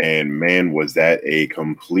 and man, was that a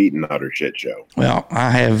complete and utter shit show. Well,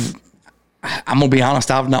 I'm gonna be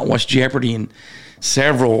honest, I've not watched Jeopardy in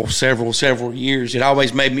several years. It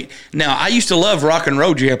always made me. Now, I used to love Rock and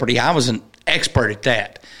Roll Jeopardy. I was an expert at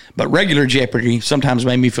that, but regular Jeopardy sometimes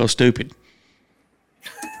made me feel stupid.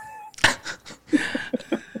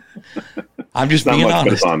 I'm just being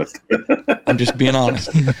honest. I'm just being honest.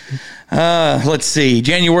 Let's see.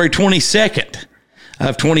 January 22nd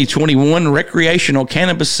of 2021, recreational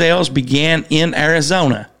cannabis sales began in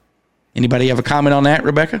Arizona. Anybody have a comment on that,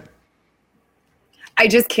 Rebecca? I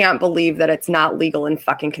just can't believe that it's not legal in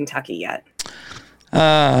fucking Kentucky yet.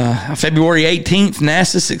 February 18th,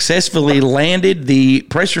 NASA successfully landed the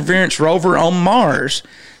Perseverance rover on Mars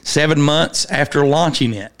 7 months after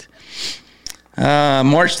launching it.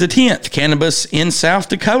 March the 10th, cannabis in South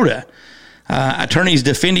Dakota. Attorneys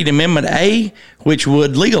defending Amendment A, which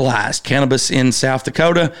would legalize cannabis in South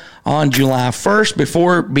Dakota on July 1st,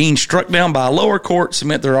 before being struck down by a lower court,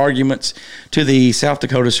 submit their arguments to the South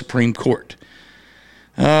Dakota Supreme Court.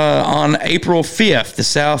 On April 5th,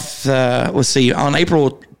 on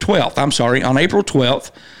April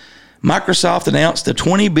 12th, Microsoft announced the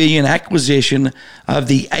 $20 billion acquisition of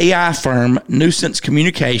the AI firm Nuance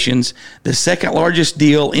Communications, the second largest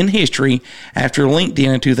deal in history after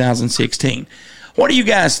LinkedIn in 2016. What do you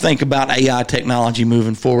guys think about AI technology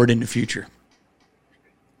moving forward in the future?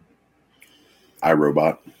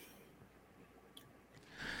 iRobot.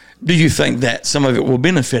 Do you think that some of it will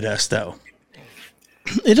benefit us, though?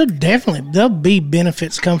 There'll be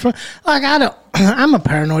benefits come from, like, I'm a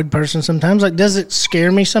paranoid person sometimes. Like, does it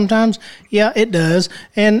scare me sometimes? Yeah, it does.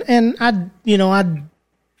 And I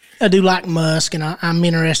do like Musk, and I'm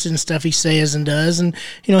interested in stuff he says and does. And,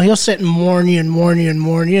 he'll sit and warn you,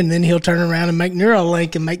 and then he'll turn around and make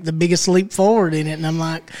Neuralink and make the biggest leap forward in it. And I'm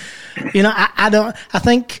like, I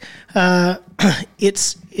think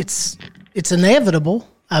it's inevitable,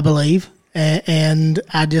 I believe. And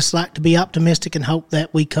I just like to be optimistic and hope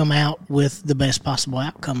that we come out with the best possible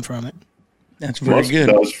outcome from it. That's very Musk good.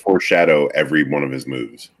 Does foreshadow every one of his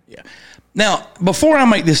moves. Yeah. Now, before I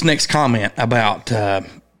make this next comment about,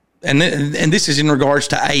 and this is in regards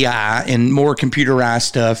to AI and more computerized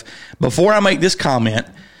stuff, before I make this comment,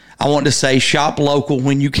 I want to say shop local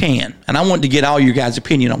when you can. And I want to get all your guys'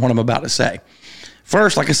 opinion on what I'm about to say.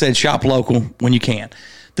 First, like I said, shop local when you can.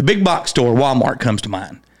 The big box store, Walmart, comes to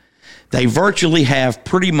mind. They virtually have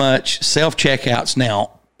pretty much self-checkouts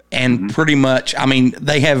now, and pretty much,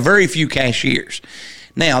 they have very few cashiers.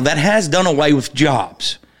 Now, that has done away with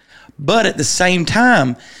jobs. But at the same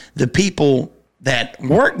time, the people that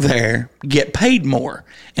work there get paid more,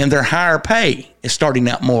 and their higher pay is starting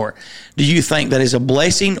out more. Do you think that is a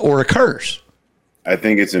blessing or a curse? I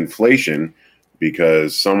think it's inflation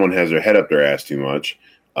because someone has their head up their ass too much,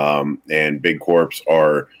 and big corps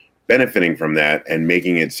are benefiting from that and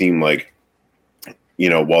making it seem like,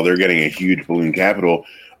 while they're getting a huge balloon capital,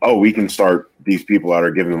 we can start these people out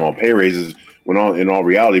or giving them all pay raises, when in all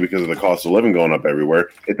reality, because of the cost of living going up everywhere,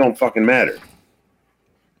 it don't fucking matter.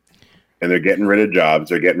 And they're getting rid of jobs,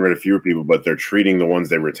 they're getting rid of fewer people, but they're treating the ones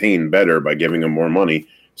they retain better by giving them more money,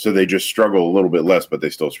 so they just struggle a little bit less, but they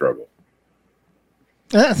still struggle.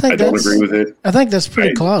 I don't agree with it. I think that's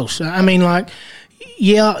pretty close.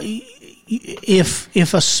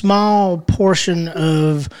 If a small portion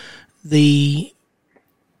of the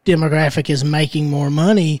demographic is making more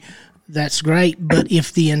money, that's great. But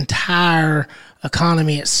if the entire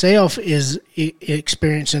economy itself is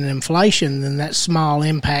experiencing inflation, then that small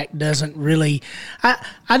impact doesn't really.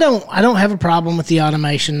 I don't have a problem with the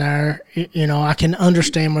automation there. I can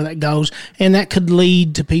understand where that goes, and that could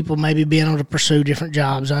lead to people maybe being able to pursue different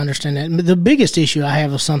jobs. I understand that. But the biggest issue I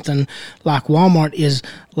have with something like Walmart is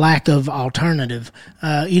lack of alternative.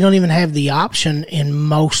 You don't even have the option in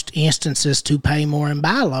most instances to pay more and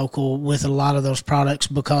buy local with a lot of those products,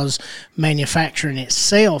 because manufacturing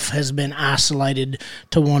itself has been isolated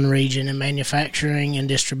to one region, and manufacturing and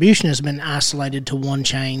distribution has been isolated to one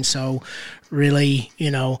chain. So really,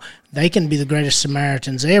 they can be the greatest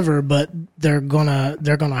Samaritans ever, but they're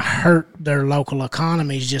gonna hurt their local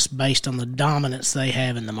economies just based on the dominance they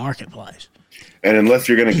have in the marketplace. And unless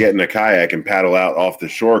you're going to get in a kayak and paddle out off the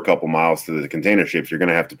shore a couple miles to the container ships, you're going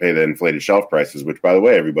to have to pay the inflated shelf prices, which, by the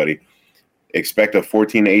way, everybody, expect a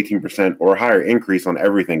 14 to 18% or higher increase on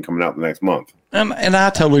everything coming out the next month. And I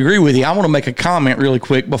totally agree with you. I want to make a comment really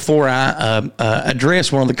quick before I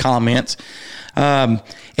address one of the comments.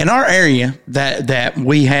 In our area that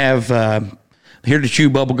we have here to Chew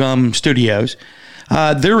Bubblegum Studios,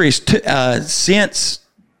 there is since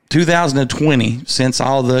 2020, since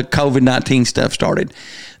all the COVID-19 stuff started,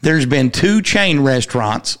 there's been 2 chain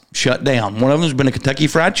restaurants shut down. One of them has been a Kentucky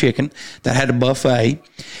Fried Chicken that had a buffet,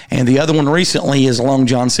 and the other one recently is Long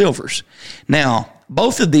John Silver's. Now,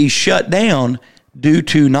 both of these shut down due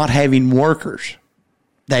to not having workers.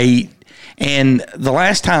 And the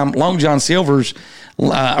last time Long John Silver's,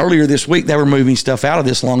 earlier this week, they were moving stuff out of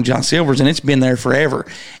this Long John Silver's, and it's been there forever.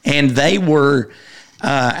 And they were,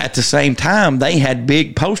 at the same time, they had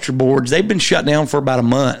big poster boards. They've been shut down for about a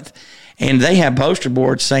month, and they have poster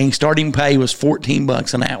boards saying starting pay was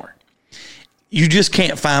 $14 an hour. You just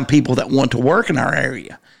can't find people that want to work in our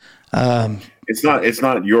area. It's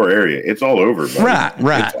not your area. It's all over, buddy.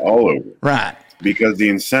 Right. It's all over. Right. Because the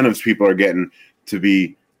incentives people are getting to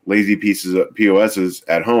be lazy pieces of POSs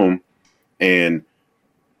at home and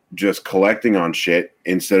just collecting on shit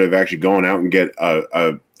instead of actually going out and get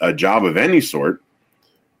a job of any sort,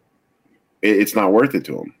 it's not worth it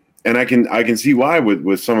to them. And I can see why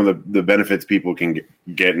with some of the benefits people can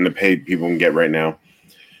get and the pay people can get right now.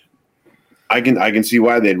 I can see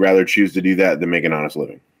why they'd rather choose to do that than make an honest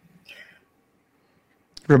living.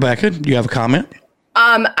 Rebecca, do you have a comment?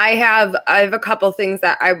 I have a couple things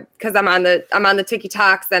that because I'm on the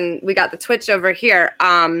TikToks and we got the Twitch over here.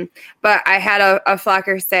 But I had a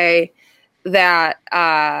flocker say that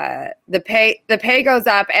the pay goes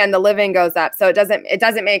up and the living goes up, so it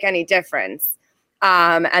doesn't make any difference.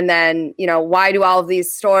 And then, why do all of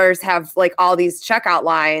these stores have like all these checkout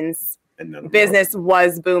lines? And business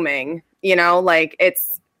was booming,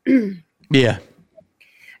 it's yeah.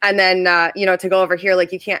 And then, to go over here,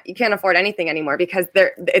 like you can't afford anything anymore because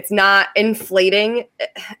it's not inflating.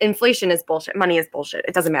 Inflation is bullshit. Money is bullshit.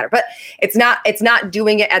 It doesn't matter, but it's not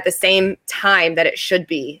doing it at the same time that it should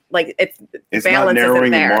be. Like it's not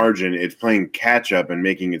narrowing the margin. It's playing catch up and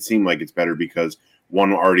making it seem like it's better because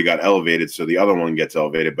one already got elevated, so the other one gets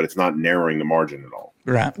elevated, but it's not narrowing the margin at all.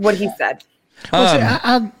 Right. What he said. Well,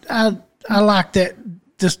 see, I like that.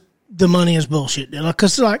 Just the money is bullshit,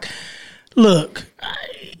 because look.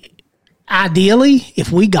 Ideally,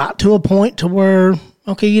 if we got to a point to where,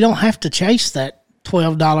 okay, you don't have to chase that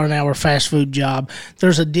 $12 an hour fast food job.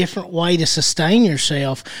 There's a different way to sustain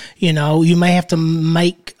yourself. You may have to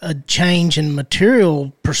make a change in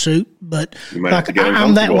material pursuit, but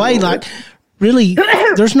I'm that way. Really,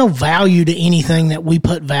 there's no value to anything that we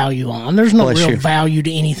put value on. There's no real value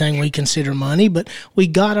to anything we consider money, but we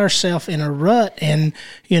got ourselves in a rut. And,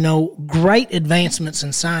 great advancements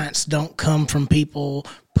in science don't come from people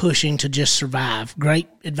pushing to just survive. Great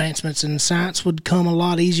advancements in science would come a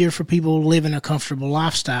lot easier for people living a comfortable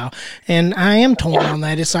lifestyle. And I am torn on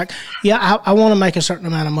that. It's like, I want to make a certain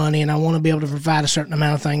amount of money and I want to be able to provide a certain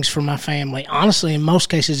amount of things for my family. Honestly, in most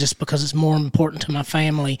cases, just because it's more important to my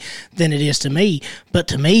family than it is to me. But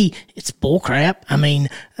to me, it's bullcrap. I mean,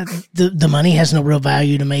 the money has no real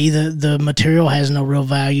value to me. The material has no real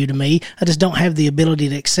value to me. I just don't have the ability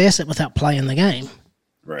to access it without playing the game.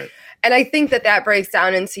 Right. And I think that breaks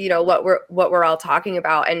down into, what we're all talking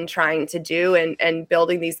about and trying to do and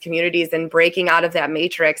building these communities and breaking out of that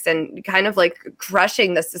matrix and kind of like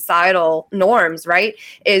crushing the societal norms, right?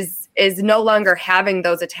 Is no longer having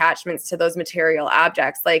those attachments to those material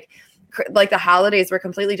objects. Like the holidays were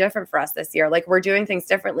completely different for us this year. Like we're doing things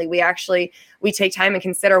differently. We take time and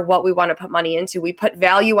consider what we want to put money into. We put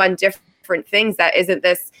value on different things that isn't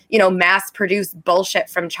this, mass produced bullshit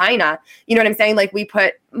from China. You know what I'm saying? Like we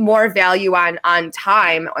put more value on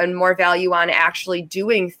time and more value on actually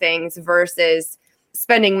doing things versus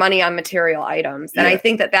spending money on material items. And I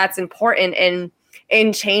think that that's important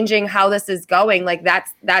in changing how this is going. Like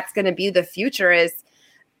that's going to be the future. Is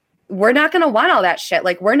we're not going to want all that shit.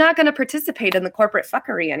 Like we're not going to participate in the corporate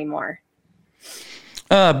fuckery anymore.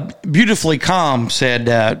 Beautifully Calm said,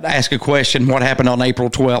 ask a question, what happened on April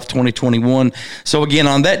 12th, 2021. So again,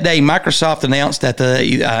 on that day, Microsoft announced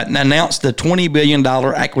the $20 billion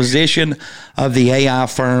acquisition of the AI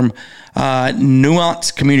firm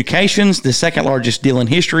Nuance Communications, the second largest deal in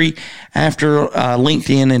history after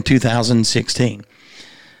LinkedIn in 2016.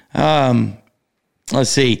 Let's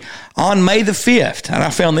see. On May the 5th, and I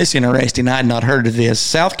found this interesting, I had not heard of this,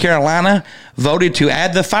 South Carolina voted to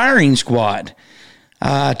add the firing squad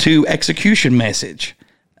to execution methods.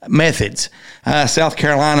 South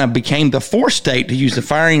Carolina became the fourth state to use the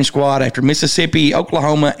firing squad after Mississippi,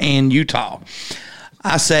 Oklahoma, and Utah.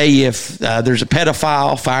 I say if there's a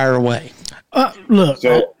pedophile, fire away. Look,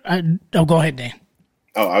 go ahead, Dan.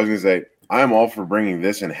 Oh, I was going to say, I'm all for bringing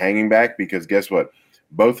this and hanging back because guess what?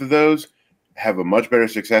 Both of those have a much better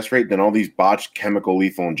success rate than all these botched chemical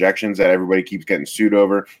lethal injections that everybody keeps getting sued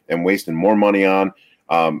over and wasting more money on.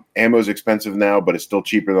 Ammo's expensive now, but it's still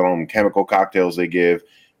cheaper than all them chemical cocktails they give.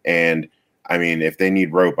 And I mean, if they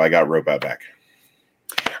need rope, I got rope out back.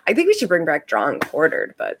 I think we should bring back drawn and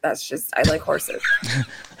quartered, but that's just, I like horses.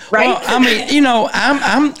 Right. Well, I mean,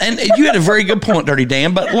 I'm, and you had a very good point, Dirty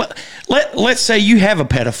Dan, but let's say you have a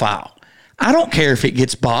pedophile. I don't care if it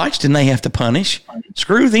gets botched and they have to punish.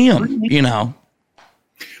 Screw them,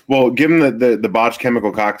 Well, give them the botched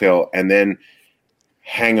chemical cocktail and then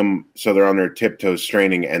hang them so they're on their tiptoes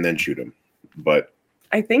straining and then shoot them. But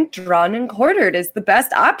I think drawn and quartered is the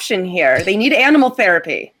best option here. They need animal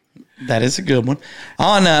therapy. That is a good one.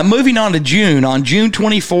 Moving on to June. On June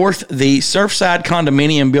 24th, the Surfside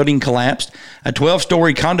condominium building collapsed, a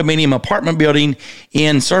 12-story condominium apartment building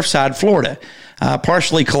in Surfside, Florida.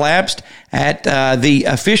 Partially collapsed at the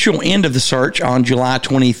official end of the search on July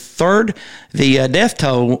 23rd. The death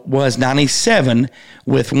toll was 97,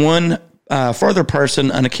 with one further person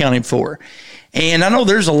unaccounted for. And I know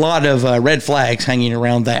there's a lot of red flags hanging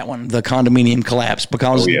around that one, the condominium collapse,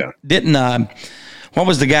 because didn't what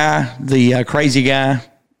was the guy, the crazy guy,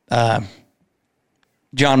 John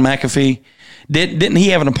McAfee? Didn't he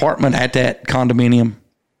have an apartment at that condominium?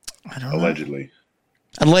 I don't know.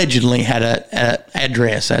 Allegedly had a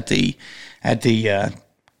address at the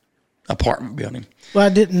apartment building. Well, I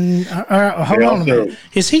didn't. Hold on a minute.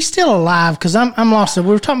 Is he still alive? Because I'm lost. We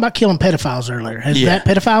were talking about killing pedophiles earlier. Has that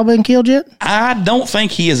pedophile been killed yet? I don't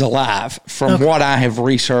think he is alive, from what I have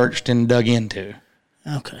researched and dug into.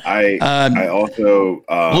 Okay. I also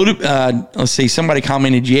let's see. Somebody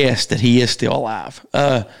commented yes that he is still alive.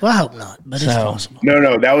 Well, I hope not, but it's possible.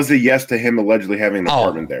 No, that was a yes to him allegedly having an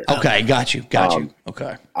apartment there. Okay, got you.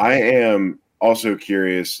 Okay. I am also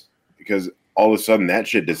curious because all of a sudden that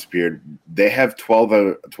shit disappeared. They have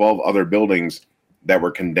 12 other buildings that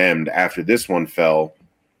were condemned after this one fell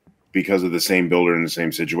because of the same builder in the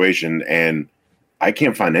same situation, and I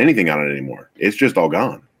can't find anything on it anymore. It's just all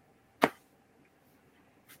gone.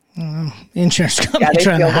 Insurance company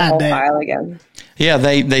trying to hide that. File again. Yeah,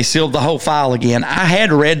 they sealed the whole file again. I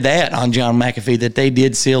had read that on John McAfee that they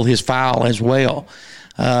did seal his file as well.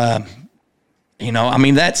 I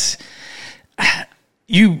mean, that's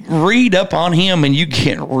you read up on him and you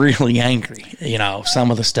get really angry.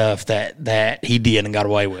 Some of the stuff that he did and got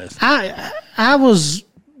away with. I was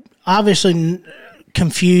obviously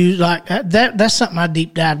confused. Like that's something I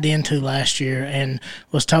deep dived into last year and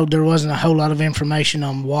was told there wasn't a whole lot of information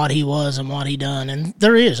on what he was and what he done. And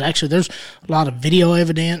there's a lot of video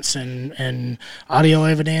evidence and audio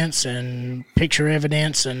evidence and picture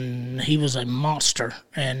evidence, and he was a monster.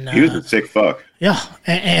 And he was a sick fuck. Yeah.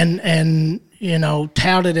 And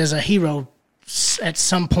touted as a hero at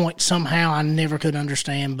some point somehow. I never could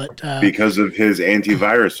understand, but because of his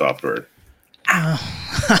antivirus software.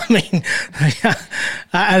 I mean,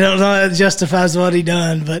 I don't know that justifies what he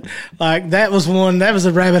done, but like that was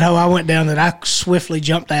a rabbit hole I went down that I swiftly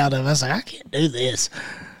jumped out of. I was like, I can't do this.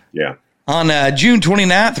 Yeah. On June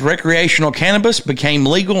 29th, recreational cannabis became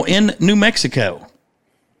legal in New Mexico.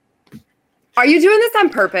 Are you doing this on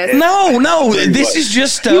purpose? No. This is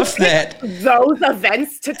just stuff that those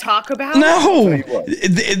events to talk about. No,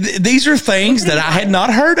 these are things that I had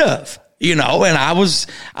not heard of. And I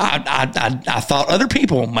thought other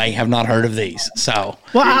people may have not heard of these. So,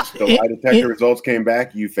 the lie detector results came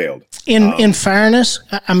back. You failed. In fairness,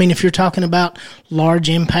 I mean, if you're talking about large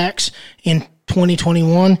impacts in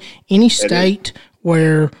 2021, any state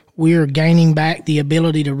where we are gaining back the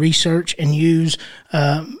ability to research and use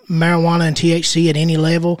marijuana and THC at any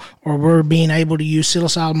level, or we're being able to use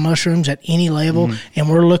psilocybin mushrooms at any level, and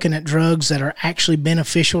we're looking at drugs that are actually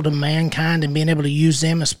beneficial to mankind and being able to use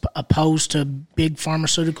them as opposed to big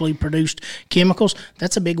pharmaceutically produced chemicals,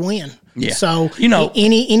 that's a big win. Yeah. So,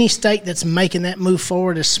 any state that's making that move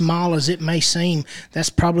forward, as small as it may seem,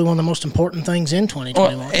 that's probably one of the most important things in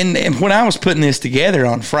 2021. Well, and when I was putting this together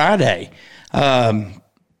on Friday,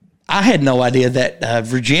 I had no idea that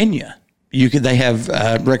Virginia, they have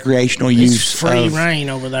recreational use free reign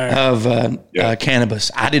over there of cannabis.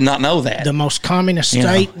 I did not know that. The most communist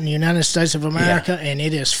state in the United States of America, and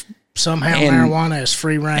it is somehow marijuana is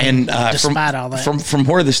free reign. And despite all that, from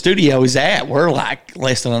where the studio is at, we're like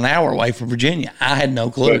less than an hour away from Virginia. I had no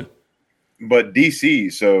clue. But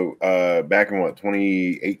DC, so back in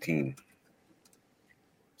 2018,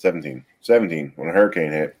 17, when a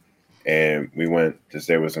hurricane hit. And we went to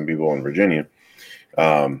stay with some people in Virginia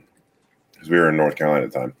because we were in North Carolina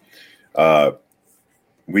at the time.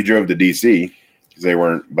 We drove to D.C. because they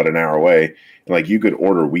weren't but an hour away. And, you could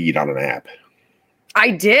order weed on an app. I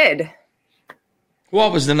did.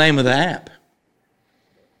 What was the name of the app?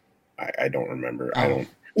 I don't remember. I don't.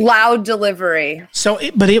 Loud Delivery. So,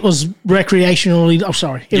 but it was recreationally. Oh,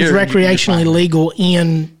 sorry. It was recreationally legal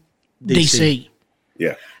in D.C.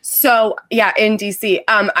 Yeah. So, in DC.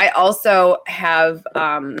 I also have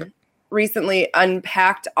recently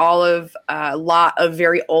unpacked a lot of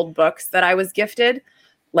very old books that I was gifted.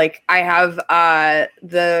 Like, I have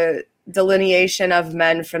the Delineation of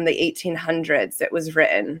Men from the 1800s. It was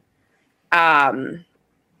written. And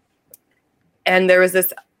there was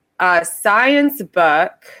this science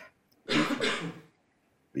book.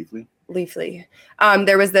 Leafly.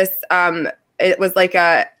 There was this, it was like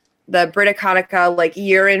the Britannica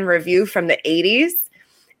year in review from the 80s,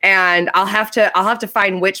 and I'll have to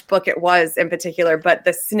find which book it was in particular, but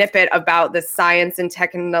the snippet about the science and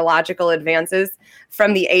technological advances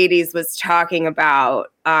from the 80s was talking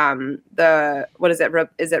about the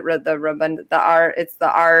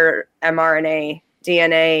rmRNA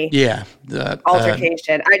DNA Yeah.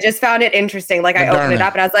 altercation. I just found it interesting. Like I opened it Moderna.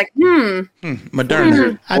 up and I was like,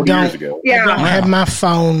 Moderna. I 40 don't. years ago. Yeah. I don't have my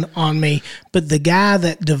phone on me, but the guy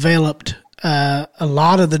that developed a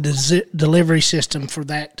lot of the delivery system for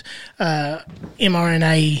that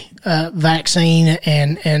mRNA vaccine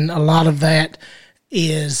and a lot of that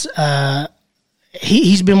is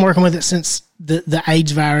he's been working with it since the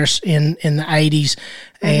AIDS virus in the 80s,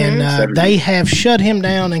 and they have shut him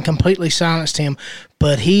down and completely silenced him.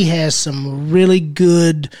 But he has some really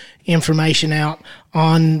good information out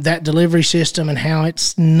on that delivery system and how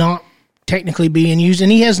it's not technically being used.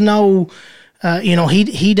 And he has no,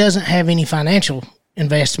 he doesn't have any financial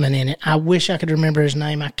investment in it. I wish I could remember his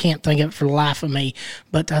name. I can't think of it for the life of me.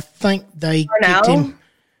 But I think they kicked him.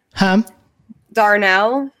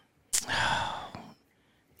 Darnell?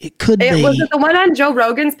 It could be. Was it the one on Joe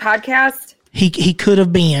Rogan's podcast? He could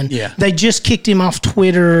have been. Yeah. They just kicked him off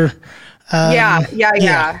Twitter.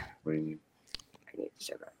 Yeah.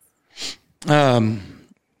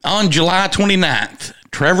 On July 29th,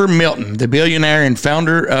 Trevor Milton, the billionaire and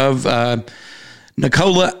founder of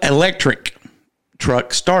Nikola Electric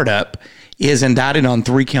Truck Startup, is indicted on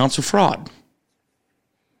 3 counts of fraud.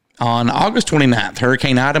 On August 29th,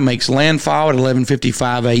 Hurricane Ida makes landfall at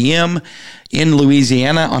 11:55 a.m. in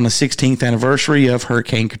Louisiana on the 16th anniversary of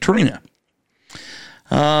Hurricane Katrina.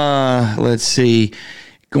 Let's see.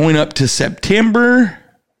 Going up to September,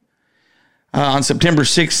 on September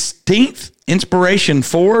 16th, Inspiration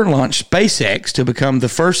 4 launched SpaceX to become the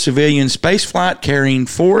first civilian spaceflight carrying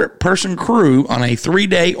 4-person crew on a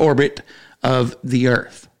 3-day orbit of the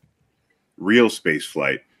Earth. Real space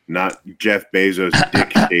flight, not Jeff Bezos'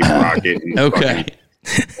 dick-shaped rocket. And Okay.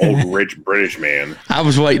 Old rich British man. I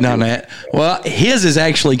was waiting on that. Well, his is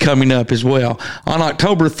actually coming up as well. On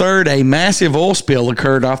October 3rd, a massive oil spill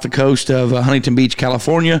occurred off the coast of Huntington Beach,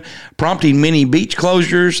 California, prompting many beach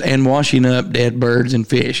closures and washing up dead birds and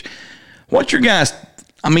fish. What's your guys?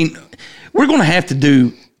 I mean, we're going to have to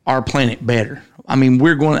do our planet better. I mean,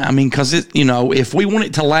 because if we want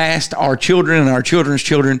it to last, our children and our children's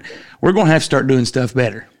children, we're going to have to start doing stuff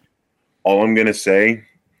better. All I'm going to say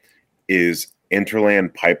is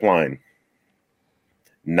Interland Pipeline,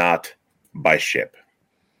 not by ship.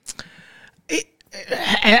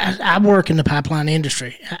 I work in the pipeline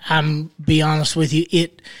industry. I'm be honest with you.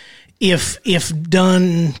 If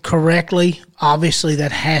done correctly, obviously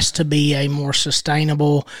that has to be a more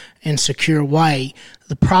sustainable and secure way.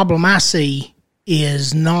 The problem I see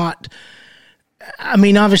is not. I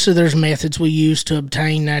mean, obviously there's methods we use to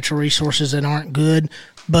obtain natural resources that aren't good,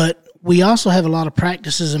 but we also have a lot of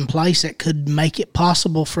practices in place that could make it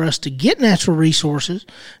possible for us to get natural resources,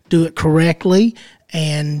 do it correctly,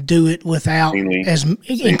 and do it without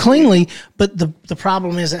cleanly. But the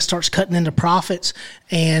problem is that starts cutting into profits.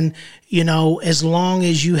 And, as long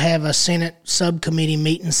as you have a Senate subcommittee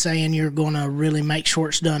meeting saying you're going to really make sure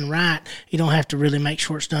it's done right, you don't have to really make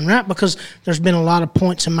sure it's done right, because there's been a lot of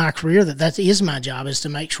points in my career that is my job, is to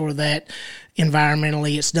make sure that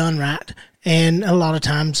environmentally it's done right. And a lot of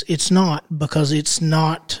times it's not, because it's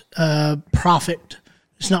not profit.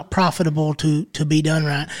 It's not profitable to be done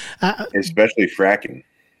right. Especially fracking.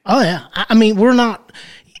 Oh yeah. I mean, we're not.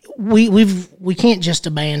 We can't just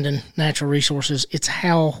abandon natural resources. It's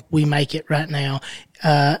how we make it right now.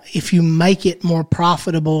 If you make it more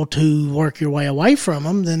profitable to work your way away from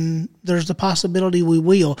them, then there's the possibility we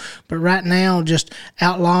will. But right now, just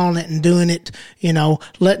outlawing it and doing it,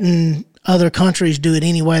 letting other countries do it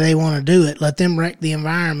any way they want to do it, let them wreck the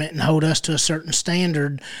environment and hold us to a certain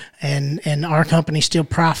standard, and our company still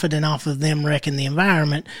profiting off of them wrecking the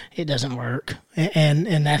environment, it doesn't work.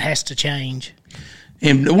 And that has to change.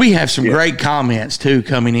 And we have some great comments, too,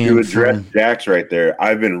 coming in. To address Jack's right there,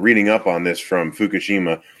 I've been reading up on this from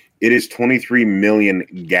Fukushima. It is 23 million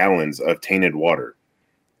gallons of tainted water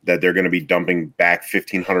that they're going to be dumping back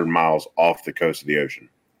 1,500 miles off the coast of the ocean.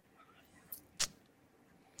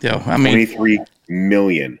 Yeah, I mean, 23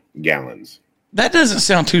 million gallons. That doesn't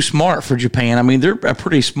sound too smart for Japan. I mean, they're a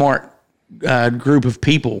pretty smart group of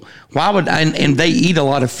people. Why would and they eat a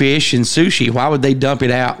lot of fish and sushi? Why would they dump it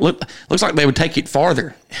out? Looks like they would take it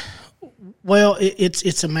farther. Well,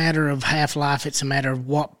 it's a matter of half-life. It's a matter of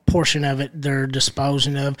what portion of it they're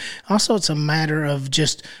disposing of. Also, it's a matter of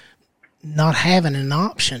just not having an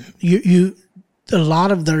option. A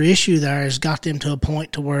lot of their issue there has got them to a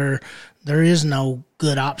point to where there is no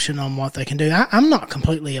good option on what they can do. I'm not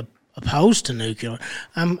completely opposed to nuclear.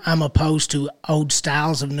 I'm opposed to old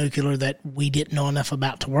styles of nuclear that we didn't know enough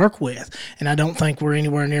about to work with. And I don't think we're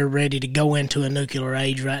anywhere near ready to go into a nuclear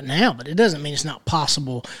age right now. But it doesn't mean it's not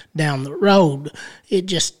possible down the road.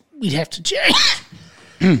 We'd have to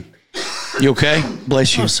change. You okay?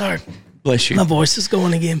 Bless you. Oh, sorry. Bless you. My voice is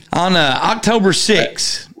going again. On October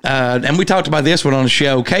 6th, and we talked about this one on the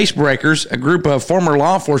show, Case Breakers, a group of former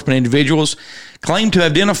law enforcement individuals, claimed to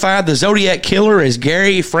have identified the Zodiac killer as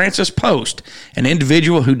Gary Francis Post, an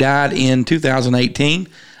individual who died in 2018.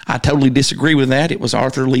 I totally disagree with that. It was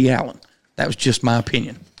Arthur Lee Allen. That was just my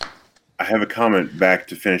opinion. I have a comment back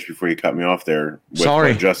to finish before you cut me off there with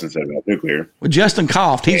Sorry. what Justin said about nuclear. Well, Justin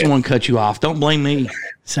coughed. He's the one who cut you off. Don't blame me.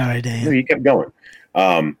 Sorry, Dan. No, you kept going.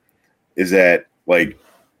 Is that like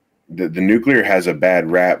the nuclear has a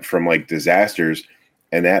bad rap from like disasters,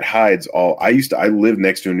 and that hides all. I lived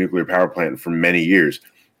next to a nuclear power plant for many years,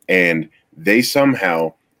 and they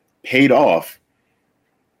somehow paid off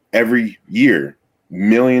every year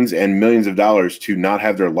millions and millions of dollars to not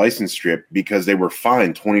have their license stripped because they were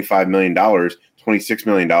fined $25 million, $26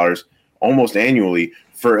 million almost annually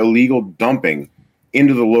for illegal dumping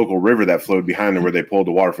into the local river that flowed behind them where they pulled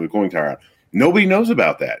the water for the cooling tower out. Nobody knows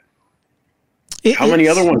about that. How many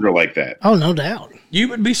other ones are like that? Oh, no doubt. You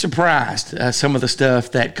would be surprised some of the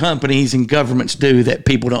stuff that companies and governments do that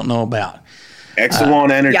people don't know about. Exelon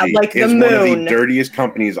Energy like is the one of the moon. dirtiest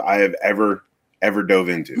companies I have ever dove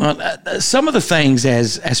into. Well, some of the things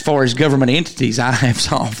as far as government entities I have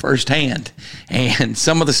saw firsthand, and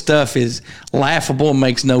some of the stuff is laughable and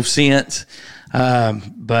makes no sense,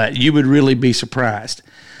 but you would really be surprised.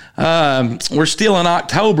 We're still in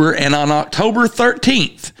October, and on October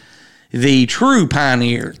 13th, the true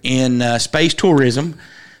pioneer in space tourism,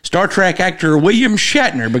 Star Trek actor William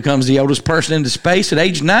Shatner becomes the oldest person into space at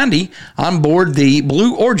age 90 on board the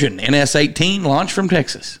Blue Origin NS-18 launched from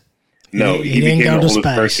Texas. No, he didn't became go the to oldest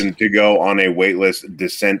space. person to go on a weightless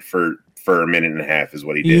descent for a minute and a half is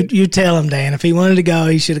what he did. You tell him, Dan. If he wanted to go,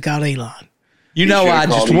 he should have called Elon. You know, I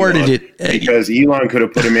just worded it. Because Elon could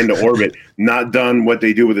have put him into orbit, not done what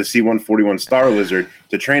they do with a C-141 Star Lizard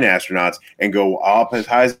to train astronauts and go up as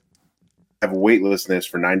high as have weightlessness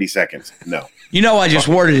for 90 seconds. No. You know, I just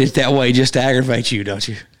worded it that way just to aggravate you, don't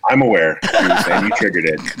you? I'm aware. And you triggered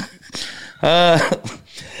it.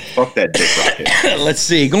 Fuck that dick rocket. Let's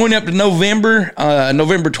see. Going up to November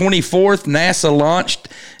 24th, NASA launched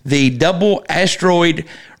the Double Asteroid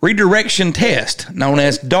Redirection Test, known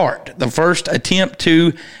as DART, the first attempt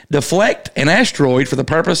to deflect an asteroid for the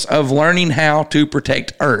purpose of learning how to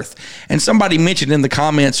protect Earth. And somebody mentioned in the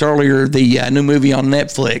comments earlier the new movie on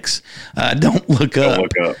Netflix, Don't Look Up. Don't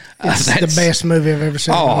Look Up. It's the best movie I've ever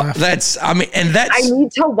seen in my life. I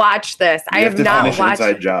need to watch this. I have not watched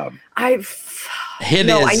Inside Job. I need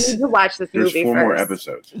to watch this There's movie 4 first. more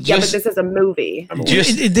episodes. Yeah, but this is a movie.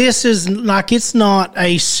 This is like, it's not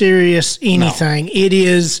a serious anything. No. It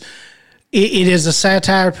is a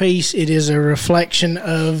satire piece. It is a reflection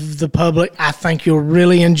of the public. I think you'll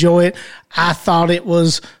really enjoy it. I thought it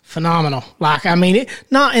was phenomenal. Like, I mean,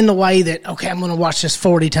 not in the way that, okay, I'm going to watch this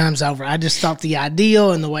 40 times over. I just thought the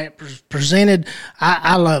ideal and the way it presented,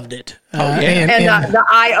 I loved it. And the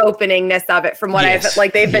eye-openingness of it from what Yes.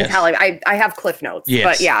 they've been telling. I have Cliff Notes,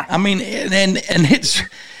 but yeah. I mean, and it's,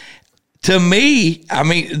 to me, I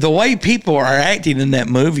mean, the way people are acting in that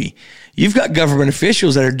movie, you've got government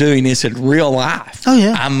officials that are doing this in real life. Oh,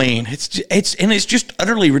 yeah. I mean, it's just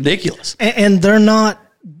utterly ridiculous. And they're not,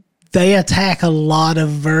 they attack a lot of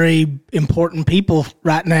very important people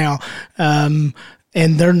right now. And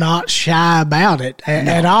they're not shy about it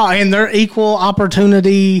at all. And they're equal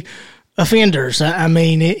opportunity offenders. I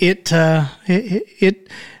mean, I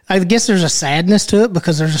guess there's a sadness to it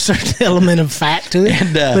because there's a certain element of fact to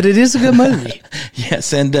it, but it is a good movie.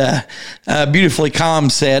 Yes, and Beautifully Calm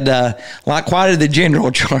said, like, why did the general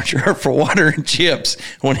charge her for water and chips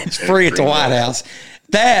when it's free at the White House?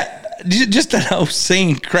 That, just that whole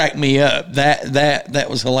scene cracked me up. That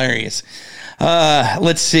was hilarious.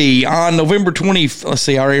 Let's see. On November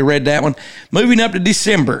 20th, I already read that one. Moving up to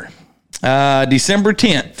December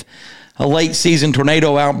 10th, a late season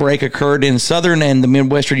tornado outbreak occurred in southern and the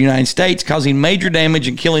Midwestern United States, causing major damage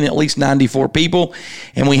and killing at least 94 people.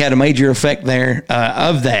 And we had a major effect there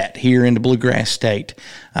of that here in the Bluegrass State,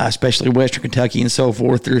 especially Western Kentucky and so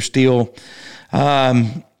forth. They're still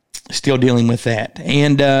dealing with that.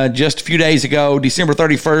 And just a few days ago, December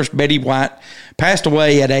 31st, Betty White passed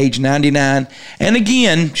away at age 99. And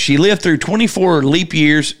again, she lived through 24 leap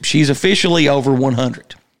years. She's officially over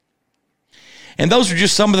 100. And those are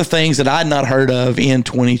just some of the things that I'd not heard of in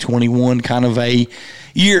 2021, kind of a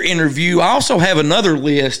year in review. I also have another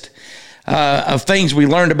list of things we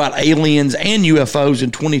learned about aliens and UFOs in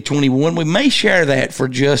 2021. We may share that for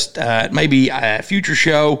just maybe a future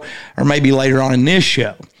show or maybe later on in this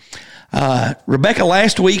show. Rebecca,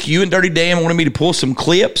 last week, you and Dirty Dan wanted me to pull some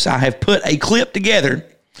clips. I have put a clip together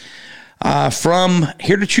from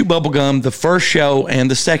Here to Chew Bubblegum, the first show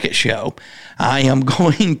and the second show. I am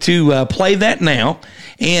going to play that now,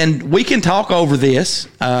 and we can talk over this.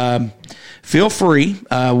 Feel free.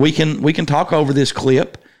 We can talk over this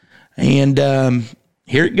clip, and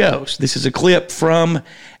here it goes. This is a clip from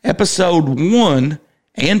episode 1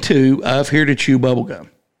 and 2 of Here to Chew Bubblegum.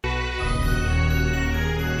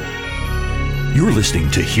 You're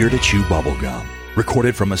listening to Here to Chew Bubblegum,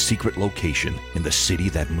 recorded from a secret location in the city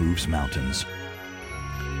that moves mountains.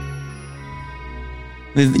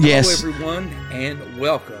 Yes. Hello, everyone, and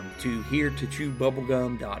welcome to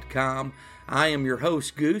HereToChewBubblegum.com. I am your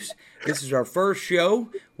host, Goose. This is our first show.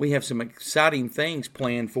 We have some exciting things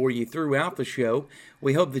planned for you throughout the show.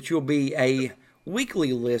 We hope that you'll be a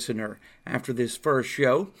weekly listener after this first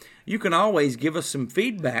show. You can always give us some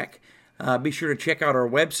feedback. Be sure to check out our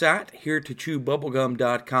website,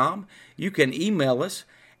 HereToChewBubblegum.com. You can email us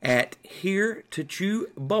at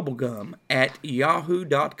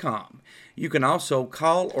HereToChewBubblegum@yahoo.com. You can also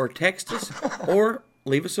call or text us or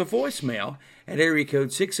leave us a voicemail at area code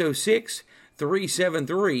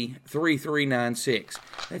 606-373-3396.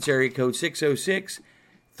 That's area code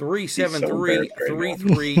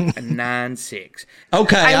 606-373-3396.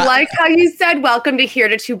 Okay. I like how you said welcome to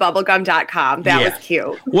HereToChewBubblegum.com. That was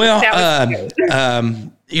cute. Well, That was cute.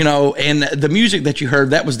 you know, and the music that you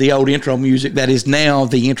heard, that was the old intro music. That is now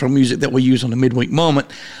the intro music that we use on the Midweek Moment.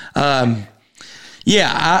 I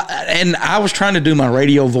was trying to do my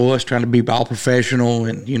radio voice, trying to be all professional,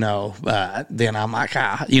 and, then I'm like,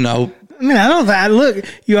 I don't think, look,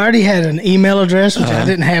 you already had an email address, which I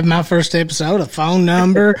didn't have my first episode, a phone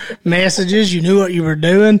number, messages, you knew what you were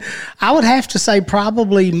doing. I would have to say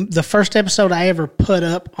probably the first episode I ever put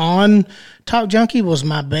up on Talk Junkie was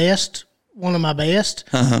one of my best,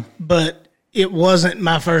 but it wasn't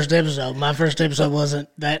my first episode. My first episode wasn't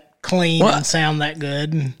that clean and sound that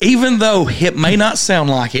good. Even though it may not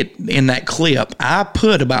sound like it in that clip, I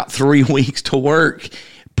put about 3 weeks to work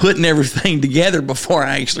putting everything together before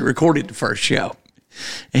I actually recorded the first show.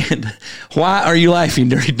 And why are you laughing,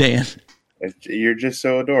 Dirty Dan? You're just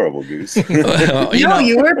so adorable, Goose. Well,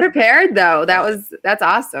 you were prepared though. That's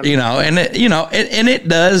awesome. It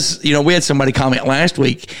does. We had somebody comment last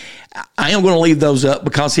week. I am going to leave those up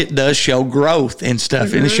because it does show growth and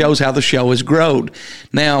stuff, and it shows how the show has grown.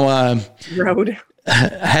 Now,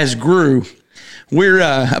 has grew. We're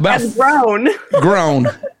about has grown. Grown.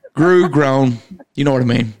 You know what I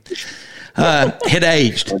mean? Had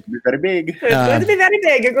aged. It's going to be very big. It's going to be very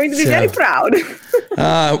big. You're going to be very proud.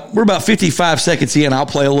 We're about 55 seconds in. I'll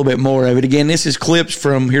play a little bit more of it. Again, this is clips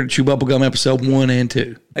from Here to Chew Bubblegum episode 1 and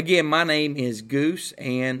 2. Again, my name is Goose,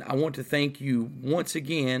 and I want to thank you once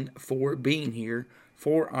again for being here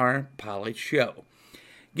for our pilot show.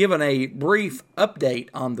 Given a brief update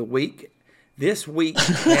on the week, this week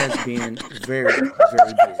has been very,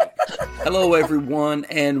 very busy. Hello, everyone,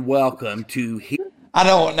 and welcome to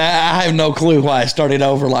I have no clue why it started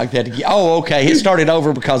over like that again. Oh, okay. It started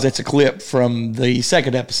over because it's a clip from the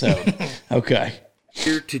second episode. Okay.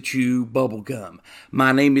 Here to Chew Bubblegum.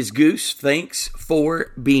 My name is Goose. Thanks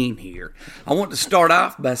for being here. I want to start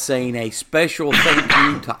off by saying a special thank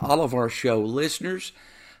you to all of our show listeners,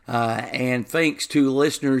 and thanks to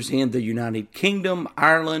listeners in the United Kingdom,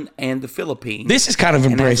 Ireland, and the Philippines. This is kind of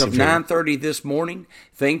impressive. And as of 9:30 this morning,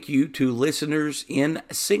 thank you to listeners in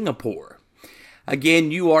Singapore. Again,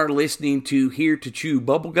 you are listening to Here to Chew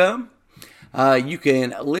Bubblegum. You can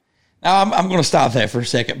listen. Now, I'm going to stop that for a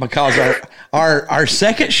second because our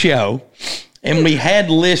second show, and we had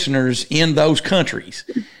listeners in those countries.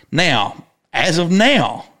 Now, as of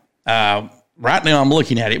now, right now I'm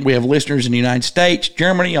looking at it, we have listeners in the United States,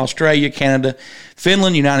 Germany, Australia, Canada,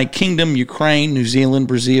 Finland, United Kingdom, Ukraine, New Zealand,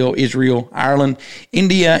 Brazil, Israel, Ireland,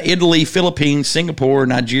 India, Italy, Philippines, Singapore,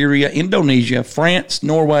 Nigeria, Indonesia, France,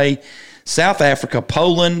 Norway, South Africa,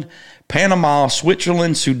 Poland, Panama,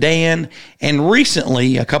 Switzerland, Sudan, and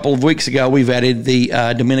recently, a couple of weeks ago, we've added the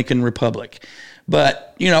Dominican Republic.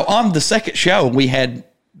 But, on the second show, we had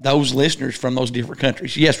those listeners from those different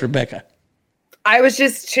countries. Yes, Rebecca. I was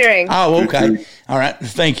just cheering. Oh, okay. All right.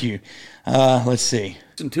 Thank you. Let's see.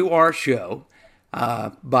 Listen to our show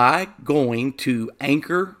by going to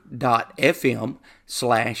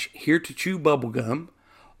anchor.fm/Here to Chew Bubblegum,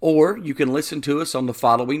 or you can listen to us on the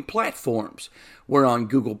following platforms. We're on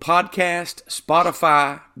Google Podcast,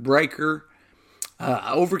 Spotify, Breaker,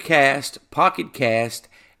 Overcast, Pocket Cast,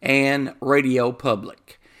 and Radio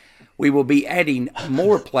Public. We will be adding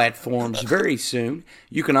more platforms very soon.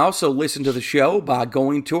 You can also listen to the show by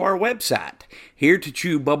going to our website,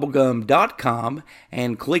 HereToChewBubblegum.com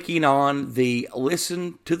and clicking on the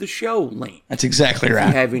Listen to the Show link. That's exactly If right.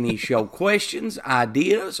 you have any show questions,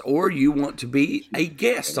 ideas, or you want to be a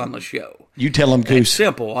guest on the show, You tell them, it's Goose.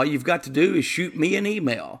 simple. All you've got to do is shoot me an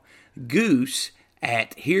email,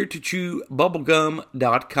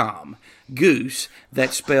 goose@HereToChewBubblegum.com. Goose,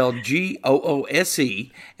 that's spelled GOOSE,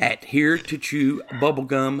 at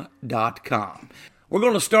HereToChewBubblegum.com. We're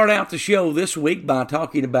going to start out the show this week by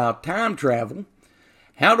talking about time travel.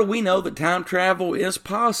 How do we know that time travel is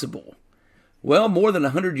possible? Well, more than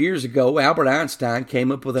 100 years ago, Albert Einstein came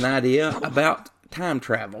up with an idea about time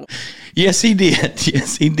travel. Yes, he did.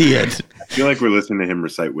 Yes, he did. I feel like we're listening to him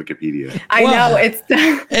recite Wikipedia. I know it's.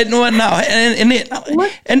 And like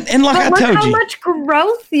I Look told how you, much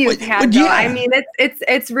growth you've had. yeah. Though. I mean,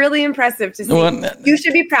 it's really impressive to see. Well, You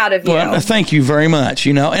should be proud of you. well, thank you very much.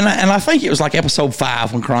 And I think it was like episode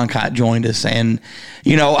 5 when Cronkite joined us, and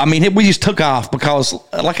I mean, we just took off because,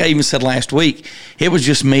 like I even said last week, it was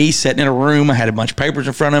just me sitting in a room. I had a bunch of papers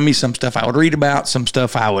in front of me, some stuff I would read about, some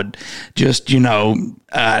stuff I would just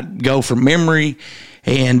go from memory.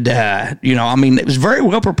 And, I mean, it was very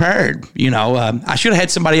well prepared. I should have had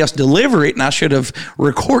somebody else deliver it, and I should have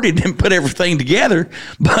recorded and put everything together.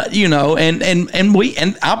 But,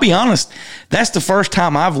 and I'll be honest, that's the first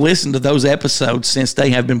time I've listened to those episodes since they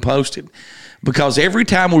have been posted. Because every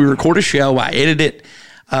time we record a show, I edit it,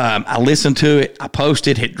 I listen to it, I post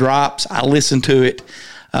it, it drops, I listen to it.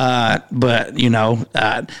 And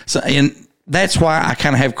that's why I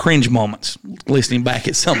kind of have cringe moments listening back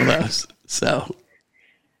at some of those. So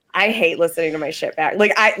I hate listening to my shit back.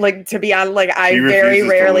 To be honest, I He very refuses to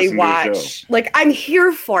rarely listen to the watch. I'm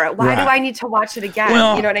here for it. Why do Right. I need to watch it again?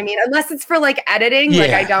 Well, you know what I mean? Unless it's for editing.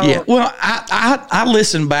 I don't. Yeah. Well, I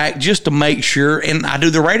listen back just to make sure, and I do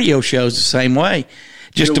the radio shows the same way,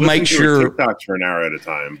 just to make sure. TikToks for an hour at a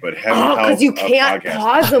time, but heaven Oh, help because you a can't podcast.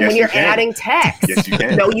 pause them Yes, when you you're can. adding text. Yes, you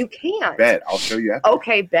can. No, you can't. Bet I'll show you. After.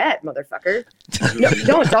 Okay, bet, motherfucker.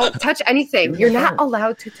 No, don't touch anything. You're not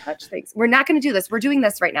allowed to touch things. We're not going to do this. We're doing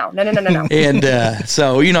this right now. No. And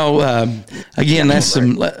so, again, that's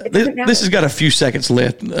some. This has got a few seconds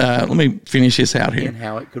left. Let me finish this out here. And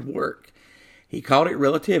how it could work. He called it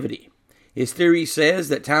relativity. His theory says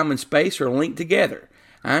that time and space are linked together.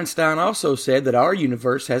 Einstein also said that our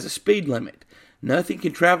universe has a speed limit. Nothing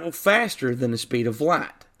can travel faster than the speed of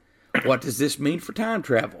light. What does this mean for time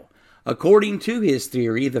travel? According to his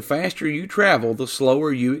theory, the faster you travel, the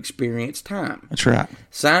slower you experience time. That's right.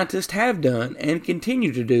 Scientists have done and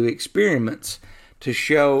continue to do experiments to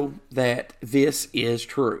show that this is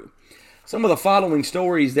true. Some of the following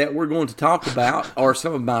stories that we're going to talk about are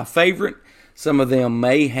some of my favorite. Some of them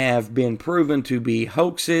may have been proven to be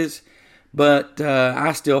hoaxes, but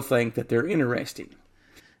I still think that they're interesting.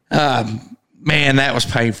 Man, that was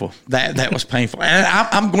painful. That was painful. And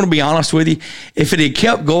I'm going to be honest with you. If it had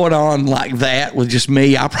kept going on like that with just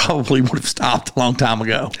me, I probably would have stopped a long time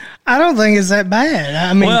ago. I don't think it's that bad.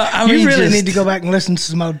 I mean, you really just need to go back and listen to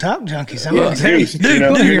some old Talk Junkies. I'm Well, going to tell you,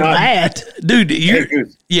 dude, you're not- bad. Dude, Hey,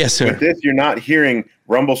 Goose, yes, sir. with this, you're not hearing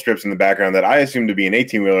rumble strips in the background that I assume to be an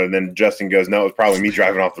 18-wheeler, and then Justin goes, no, it's probably me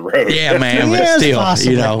driving off the road. Yeah, man, but Yeah, it's still,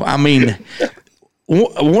 possible. I mean,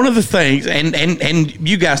 one of the things, and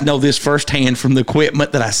you guys know this firsthand from the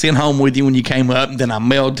equipment that I sent home with you when you came up, and then I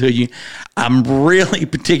mailed to you. I'm really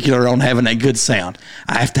particular on having that good sound.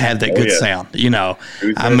 I have to have that good yeah. sound. Who's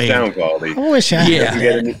I got mean, sound quality? I wish I yeah,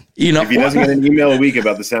 If he doesn't get an email a week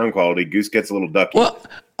about the sound quality, Goose gets a little ducky. Well,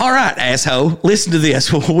 all right, asshole. Listen to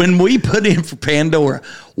this. When we put in for Pandora,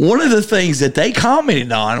 one of the things that they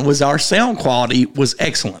commented on was our sound quality was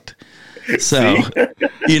excellent. So,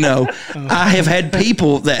 I have had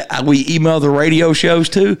people that we email the radio shows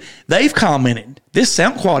to. They've commented, this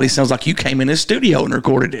sound quality sounds like you came in the studio and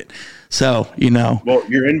recorded it. So, Well,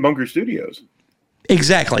 you're in Bunker Studios.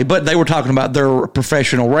 Exactly. But they were talking about their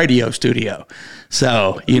professional radio studio.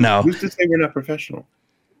 So, Who's to say we're not professional?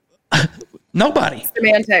 Nobody.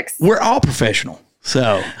 Semantics. We're all professional.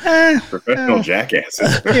 So, Professional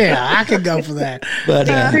jackasses. Yeah, I could go for that. but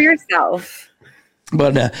For yourself.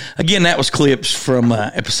 But again, that was clips from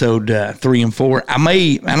episode 3 and 4.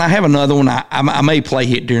 I have another one. I may play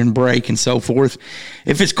it during break and so forth.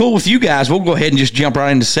 If it's cool with you guys, we'll go ahead and just jump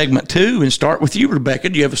right into segment 2 and start with you, Rebecca.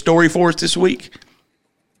 Do you have a story for us this week?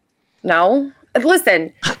 No.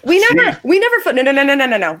 Listen, we never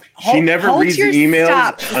no. She never Hold reads your the emails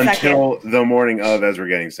stop a until the morning of as we're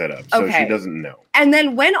getting set up. So Okay. she doesn't know. And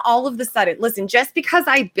then when all of the sudden, listen, just because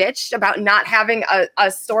I bitched about not having a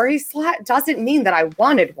story slot doesn't mean that I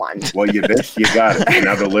wanted one. Well, you bitch, you got it. You're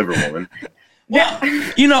now the liver woman. Well,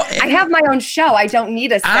 you know, I have my own show. I don't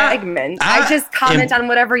need a segment. I just comment on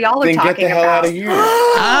whatever y'all are Then talking get the hell about. out of here.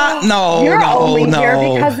 You're only here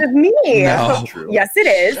because of me. No. True. Yes, it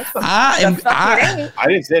is. I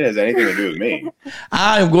didn't say it has anything to do with me.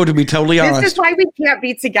 I am going to be totally honest. This is why we can't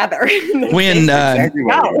be together. When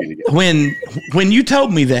you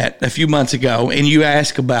told me that a few months ago, and you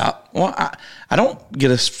asked about, well, I don't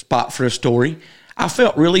get a spot for a story. I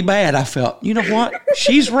felt really bad. I felt, you know what?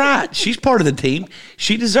 She's right. She's part of the team.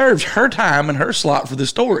 She deserves her time and her slot for the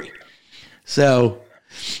story. So,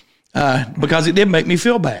 because it did make me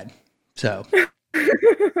feel bad. So,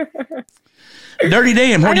 Dirty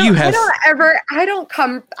Dan, what do you have?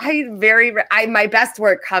 My best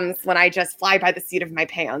work comes when I just fly by the seat of my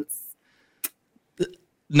pants.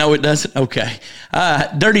 No, it doesn't. Okay.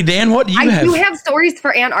 Dirty Dan, what do you have? I do have stories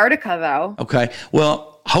for Antarctica, though. Okay. Well,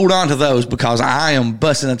 hold on to those because I am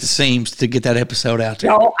busting at the seams to get that episode out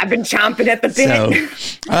there. No, I've been chomping at the bit.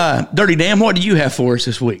 So, Dirty Dan, what do you have for us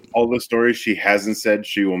this week? All the stories she hasn't said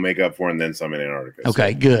she will make up for, and then some in Antarctica.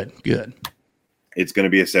 Okay, good. It's going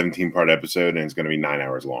to be a 17-part episode, and it's going to be 9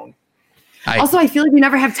 hours long. Also, I feel like we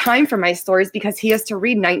never have time for my stories because he has to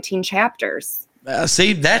read 19 chapters.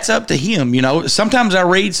 See, that's up to him. You know, sometimes I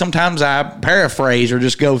read, sometimes I paraphrase or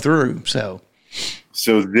just go through.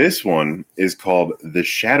 So this one is called The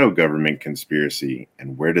Shadow Government Conspiracy,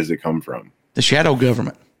 and where does it come from? The shadow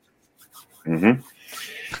government. Mm-hmm.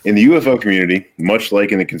 In the UFO community, much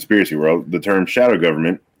like in the conspiracy world, the term shadow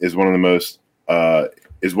government is one that most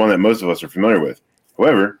of us are familiar with.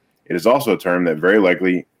 However, it is also a term that very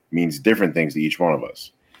likely means different things to each one of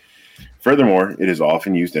us. Furthermore, it is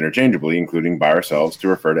often used interchangeably, including by ourselves, to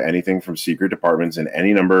refer to anything from secret departments in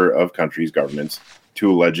any number of countries' governments to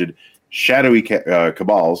alleged shadowy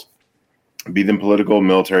cabals, be them political,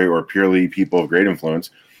 military, or purely people of great influence,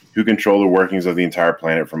 who control the workings of the entire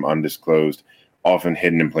planet from undisclosed, often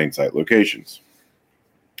hidden in plain sight locations.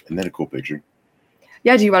 Isn't that a cool picture?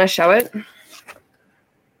 Yeah, do you want to show it?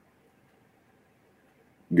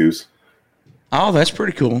 Goose. Oh, that's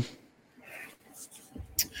pretty cool.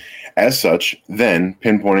 As such, then,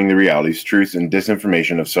 pinpointing the realities, truths, and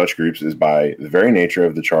disinformation of such groups is by the very nature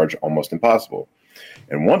of the charge almost impossible.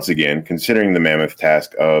 And once again, considering the mammoth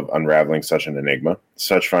task of unraveling such an enigma,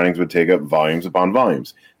 such findings would take up volumes upon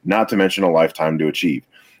volumes, not to mention a lifetime to achieve.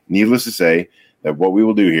 Needless to say that what we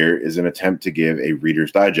will do here is an attempt to give a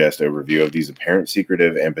Reader's Digest overview of these apparent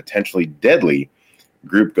secretive and potentially deadly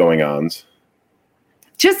group going-ons.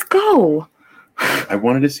 Just go. I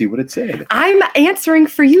wanted to see what it said. I'm answering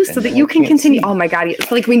for you so that you can continue. Oh my God.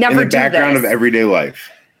 It's like we never do this. In the background of everyday life.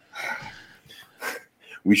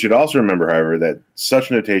 We should also remember, however, that such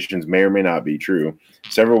notations may or may not be true.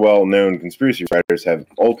 Several well-known conspiracy writers have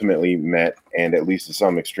ultimately met, and at least to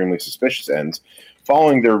some extremely suspicious ends,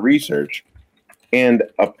 following their research and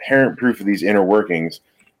apparent proof of these inner workings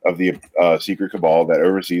of the secret cabal that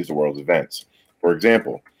oversees the world's events. For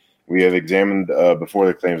example, we have examined before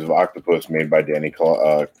the claims of octopus made by Danny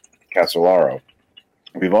Casolaro.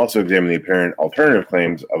 We've also examined the apparent alternative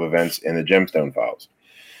claims of events in the Gemstone Files.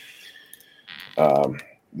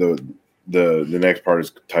 The next part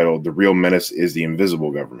is titled "The Real Menace is the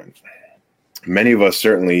Invisible Government." Many of us,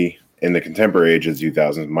 certainly in the contemporary age of the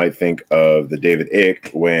 2000s, might think of the David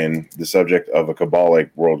Icke when the subject of a cabal-like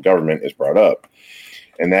world government is brought up,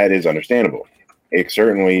 and that is understandable. Icke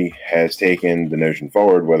certainly has taken the notion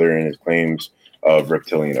forward, whether in his claims of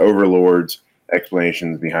reptilian overlords,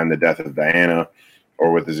 explanations behind the death of Diana,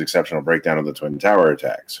 or with his exceptional breakdown of the Twin Tower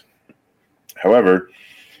attacks. However,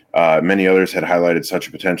 many others had highlighted such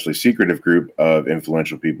a potentially secretive group of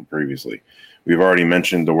influential people previously. We've already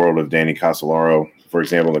mentioned the world of Danny Casolaro, for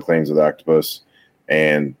example, the claims of the octopus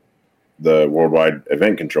and the worldwide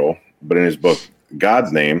event control. But in his book,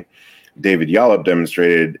 God's Name, David Yallop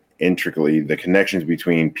demonstrated intricately the connections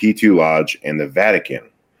between P2 Lodge and the Vatican.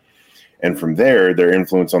 And from there, their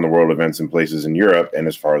influence on the world events in places in Europe and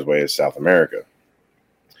as far away as South America.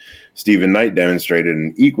 Stephen Knight demonstrated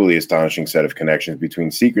an equally astonishing set of connections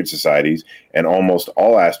between secret societies and almost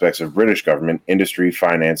all aspects of British government, industry,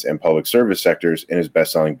 finance, and public service sectors in his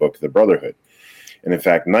best-selling book, The Brotherhood. And in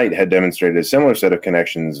fact, Knight had demonstrated a similar set of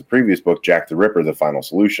connections in the previous book, Jack the Ripper, The Final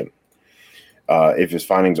Solution. If his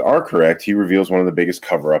findings are correct, he reveals one of the biggest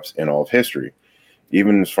cover-ups in all of history.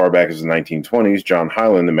 Even as far back as the 1920s, John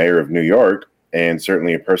Hyland, the mayor of New York, and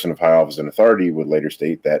certainly a person of high office and authority, would later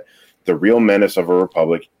state that the real menace of a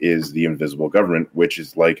republic is the invisible government, which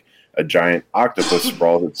is like a giant octopus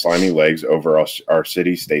sprawls its slimy legs over our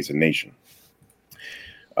city, states, and nation.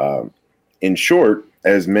 In short,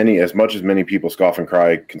 as much as many people scoff and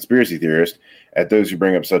cry conspiracy theorists at those who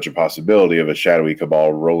bring up such a possibility of a shadowy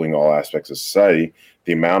cabal ruling all aspects of society,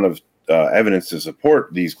 the amount of evidence to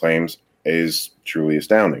support these claims is truly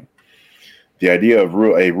astounding. The idea of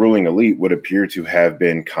a ruling elite would appear to have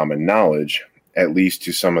been common knowledge, at least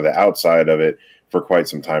to some of the outside of it, for quite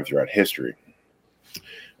some time throughout history.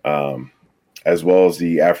 As well as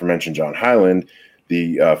the aforementioned John Hyland,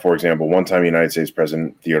 for example, one-time United States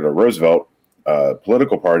President Theodore Roosevelt,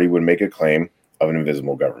 political party would make a claim of an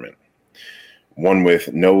invisible government, one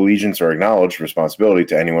with no allegiance or acknowledged responsibility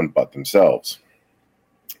to anyone but themselves.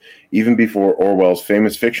 Even before Orwell's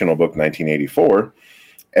famous fictional book 1984,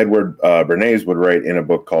 Edward Bernays would write in a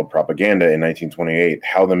book called Propaganda in 1928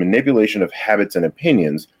 how the manipulation of habits and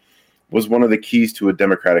opinions was one of the keys to a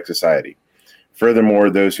democratic society. Furthermore,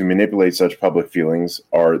 those who manipulate such public feelings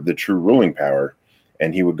are the true ruling power.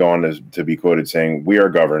 And he would go on to be quoted saying, "We are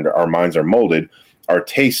governed, our minds are molded, our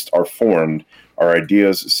tastes are formed, our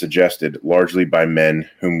ideas suggested largely by men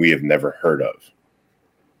whom we have never heard of."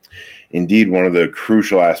 Indeed, one of the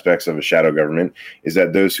crucial aspects of a shadow government is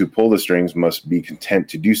that those who pull the strings must be content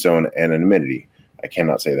to do so in anonymity. I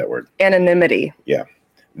cannot say that word. Anonymity. Yeah.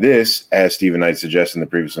 This, as Stephen Knight suggests in the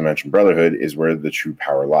previously mentioned Brotherhood, is where the true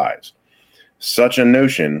power lies. Such a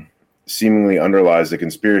notion seemingly underlies the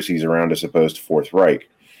conspiracies around a supposed Fourth Reich,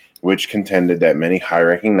 which contended that many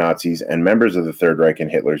high-ranking Nazis and members of the Third Reich in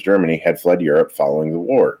Hitler's Germany had fled Europe following the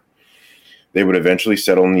war. They would eventually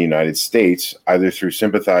settle in the United States, either through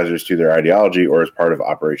sympathizers to their ideology or as part of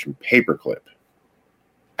Operation Paperclip.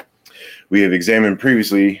 We have examined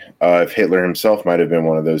previously if Hitler himself might have been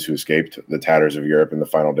one of those who escaped the tatters of Europe in the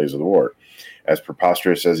final days of the war. As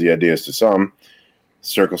preposterous as the idea is to some,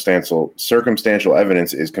 circumstantial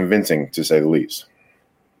evidence is convincing, to say the least.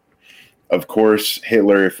 Of course,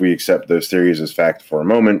 Hitler, if we accept those theories as fact for a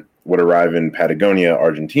moment, would arrive in Patagonia,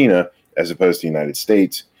 Argentina, as opposed to the United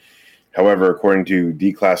States. However, according to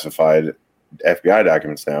declassified FBI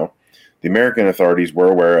documents now, the American authorities were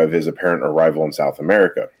aware of his apparent arrival in South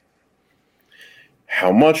America.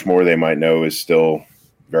 How much more they might know is still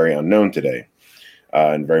very unknown today,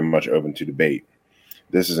 and very much open to debate.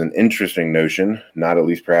 This is an interesting notion, not at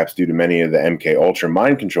least perhaps due to many of the MK Ultra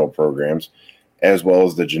mind control programs, as well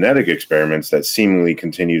as the genetic experiments that seemingly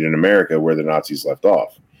continued in America where the Nazis left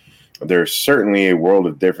off. There's certainly a world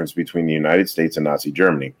of difference between the United States and Nazi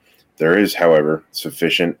Germany. There is, however,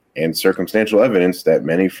 sufficient and circumstantial evidence that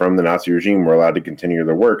many from the Nazi regime were allowed to continue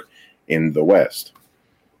their work in the West,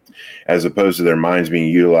 as opposed to their minds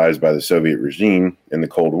being utilized by the Soviet regime in the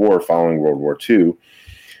Cold War following World War II.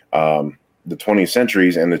 The 20th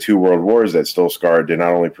centuries and the two world wars that still scarred did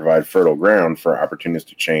not only provide fertile ground for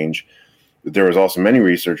opportunistic change, but there was also many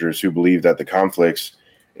researchers who believed that the conflicts,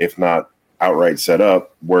 if not outright set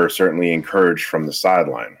up, were certainly encouraged from the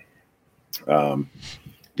sideline.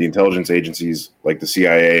 The intelligence agencies like the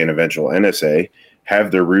CIA and eventual NSA have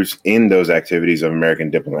their roots in those activities of American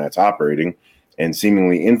diplomats operating and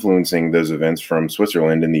seemingly influencing those events from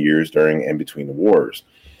Switzerland in the years during and between the wars.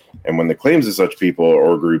 And when the claims of such people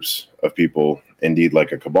or groups of people, indeed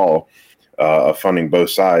like a cabal, of funding both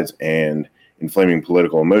sides and inflaming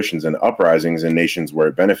political emotions and uprisings in nations where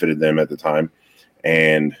it benefited them at the time,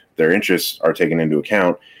 and their interests are taken into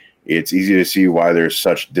account, it's easy to see why there's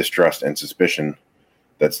such distrust and suspicion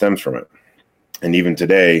that stems from it. And even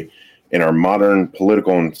today, in our modern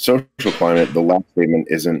political and social climate, the last statement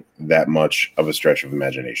isn't that much of a stretch of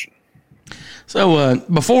imagination. So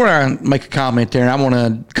before I make a comment there, I want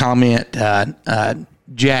to comment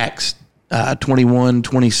Jack's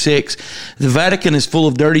 2126. The Vatican is full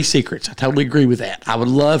of dirty secrets. I totally agree with that. I would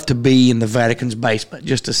love to be in the Vatican's basement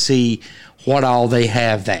just to see what all they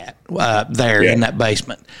have there in that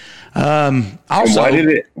basement. Also,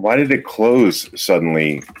 why did it close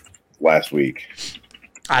suddenly last week?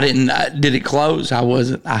 I didn't. Did it close? I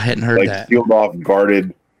hadn't heard that. Sealed off,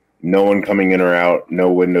 guarded, no one coming in or out, no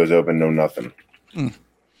windows open, no nothing.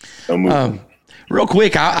 No movement. Real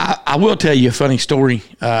quick, I will tell you a funny story.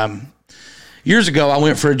 Years ago, I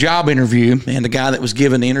went for a job interview, and the guy that was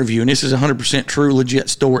giving the interview, and this is 100% true, legit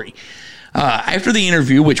story. After the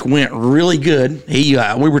interview, which went really good, we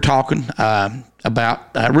were talking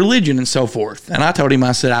about religion and so forth. And I told him,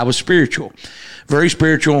 I said I was spiritual, very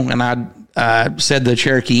spiritual, and I said the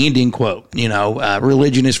Cherokee Indian quote,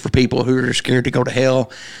 religion is for people who are scared to go to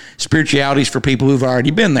hell. Spirituality is for people who've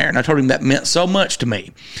already been there. And I told him that meant so much to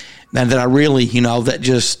me. And that I really,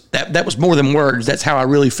 that was more than words. That's how I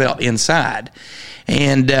really felt inside.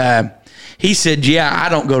 And he said, yeah, I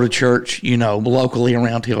don't go to church, locally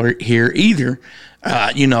around here either,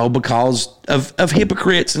 because of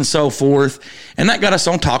hypocrites and so forth. And that got us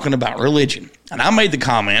on talking about religion. And I made the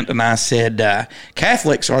comment, and I said,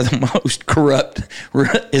 Catholics are the most corrupt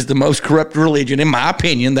religion, in my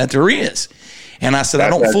opinion, that there is. And I said, I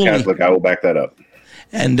don't fully. Catholic, I will back that up.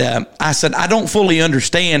 And I said, I don't fully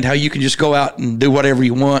understand how you can just go out and do whatever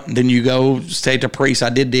you want, and then you go say to the priest, I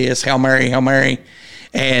did this, Hail Mary, Hail Mary,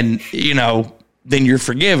 and, then you're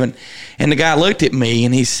forgiven. And the guy looked at me,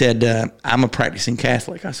 and he said, I'm a practicing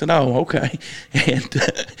Catholic. I said, oh, okay. And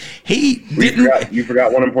You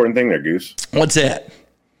forgot one important thing there, Goose. What's that?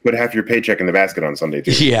 Put half your paycheck in the basket on Sunday,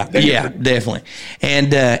 too. Yeah, definitely.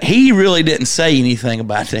 And he really didn't say anything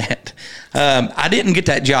about that. I didn't get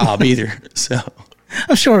that job either, so...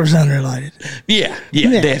 I'm sure it was unrelated. Yeah,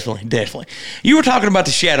 definitely. You were talking about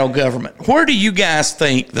the shadow government. Where do you guys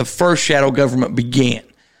think the first shadow government began?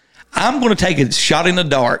 I'm going to take a shot in the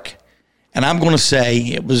dark, and I'm going to say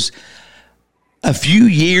it was a few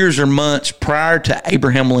years or months prior to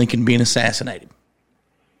Abraham Lincoln being assassinated.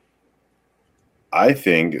 I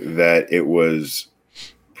think that it was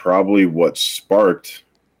probably what sparked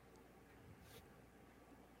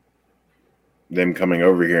them coming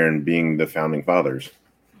over here and being the founding fathers.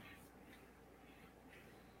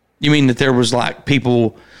 You mean that there was like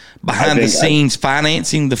people behind the scenes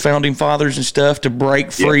financing the founding fathers and stuff to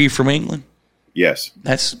break free from England? Yes.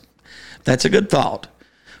 That's a good thought.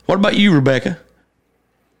 What about you, Rebecca?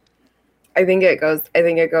 I think it goes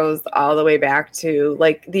all the way back to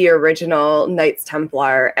like the original Knights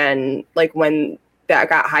Templar, and like when that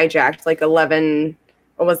got hijacked, like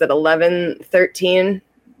 1113?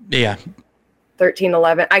 Yeah.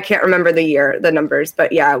 1311. I can't remember the numbers,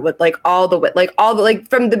 but yeah, with all the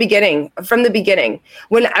from the beginning,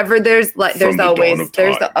 whenever there's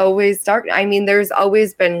always dark. I mean, there's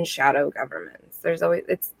always been shadow governments.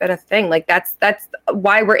 It's been a thing. Like that's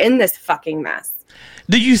why we're in this fucking mess.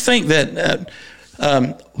 Do you think that,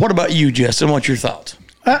 what about you, Justin? What's your thoughts?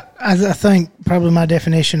 I think probably my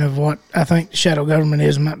definition of what I think shadow government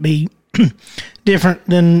is might be different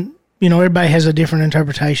than, everybody has a different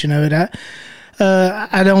interpretation of it.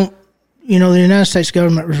 I don't, the United States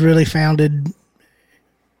government was really founded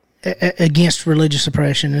against religious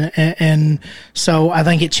oppression. And so I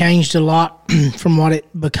think it changed a lot from what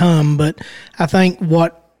it become. But I think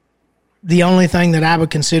the only thing that I would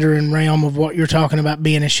consider in realm of what you're talking about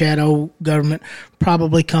being a shadow government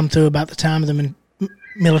probably come through about the time of the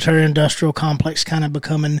military industrial complex kind of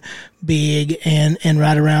becoming big and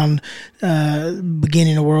right around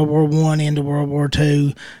beginning of World War I into World War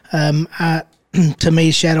II. To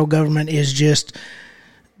me, shadow government is just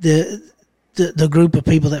the group of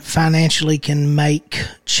people that financially can make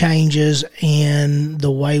changes in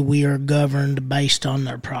the way we are governed based on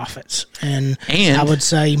their profits. And I would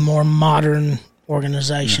say more modern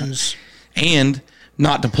organizations. And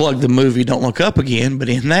not to plug the movie Don't Look Up Again, but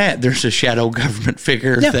in that, there's a shadow government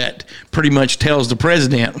figure that pretty much tells the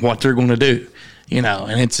president what they're going to do,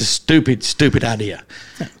 and it's a stupid, stupid idea.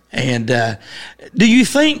 Yeah. And do you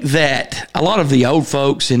think that a lot of the old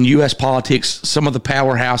folks in U.S. politics, some of the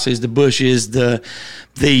powerhouses, the Bushes, the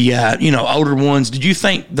older ones, did you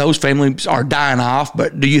think those families are dying off?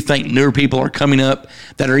 But do you think newer people are coming up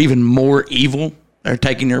that are even more evil, that are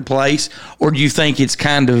taking their place? Or do you think it's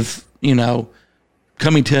kind of,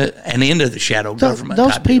 coming to an end of the shadow government?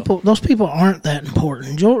 Those people aren't that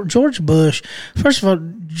important. George Bush, first of all,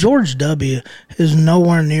 George W. is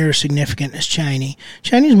nowhere near as significant as Cheney.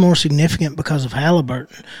 Cheney's more significant because of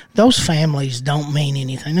Halliburton. Those families don't mean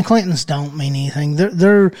anything. The Clintons don't mean anything.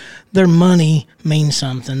 Their money means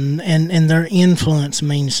something, and their influence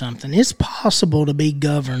means something. It's possible to be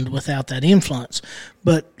governed without that influence,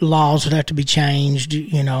 but laws would have to be changed.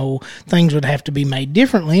 Things would have to be made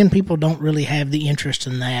differently, and people don't really have the interest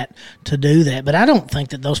in that to do that. But I don't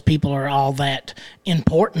think that those people are all that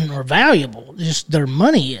important or valuable. Just their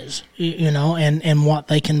money is, and what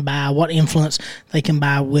they can buy, what influence they can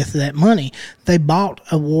buy with that money. They bought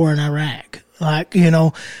a war in Iraq.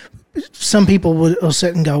 Some people will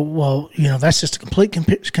sit and go, well, that's just a complete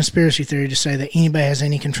conspiracy theory to say that anybody has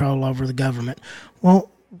any control over the government.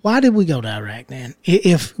 Well, why did we go to Iraq then?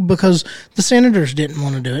 Because the senators didn't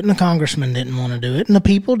want to do it, and the congressmen didn't want to do it, and the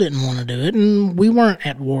people didn't want to do it, and we weren't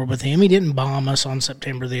at war with him. He didn't bomb us on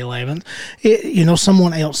September the 11th.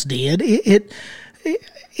 Someone else did.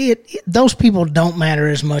 Those people don't matter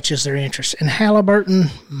as much as their interests. And Halliburton,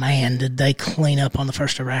 man, did they clean up on the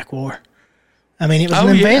first Iraq War. I mean, it was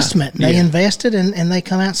an investment. They invested, and they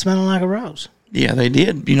come out smelling like a rose. Yeah, they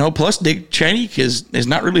did. Plus Dick Cheney is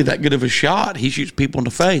not really that good of a shot. He shoots people in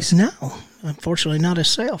the face. No, Unfortunately, not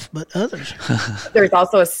himself, but others. There's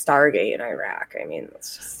also a Stargate in Iraq. I mean,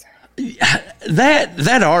 it's just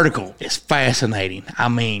that article is fascinating. I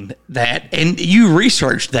mean and you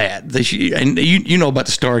researched that and you know about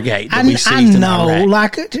the Stargate. That I know,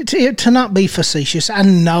 like to not be facetious. I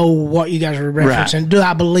know what you guys are referencing. Right. Do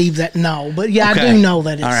I believe that? No, but yeah, okay. I do know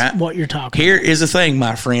that it's what you're talking. Here about. is the thing,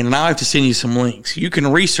 my friend, and I'll have to send you some links. You can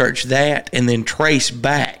research that and then trace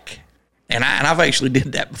back, and I've actually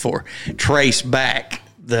did that before. Trace back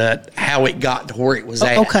how it got to where it was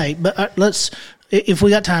at. Okay, but let's. If we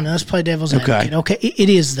got time, let's play devil's advocate. Okay, it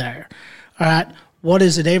is there. All right. What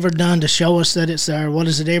has it ever done to show us that it's there? What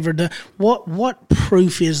has it ever done? What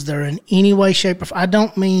proof is there in any way, shape, or form? I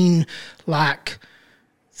don't mean like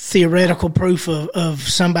theoretical proof of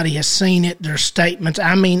somebody has seen it, their statements.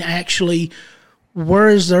 I mean actually, where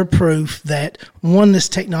is there proof that, one, this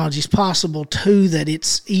technology is possible, two, that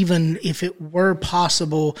it's even if it were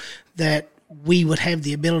possible that we would have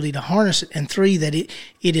the ability to harness it, and three, that it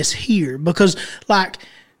is here. Because, like,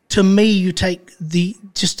 to me, you take the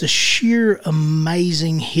sheer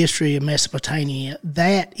amazing history of Mesopotamia,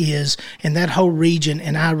 that is, and that whole region,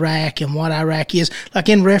 and Iraq, and what Iraq is, like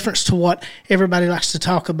in reference to what everybody likes to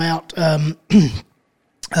talk about,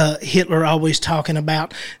 Hitler always talking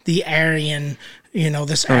about the Aryan,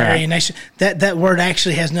 this Aryan nation. That word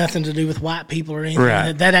actually has nothing to do with white people or anything.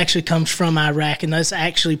 Right. That actually comes from Iraq, and that's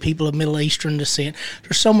actually people of Middle Eastern descent.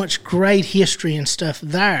 There's so much great history and stuff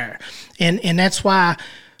there. And that's why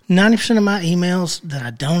 90% of my emails that I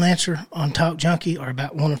don't answer on Talk Junkie are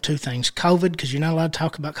about one of two things. COVID, because you're not allowed to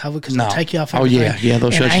talk about COVID because they'll take you off everything. Oh, yeah,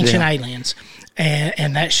 they'll shut you down. And Ancient Aliens.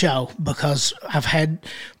 And that show, because I've had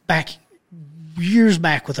years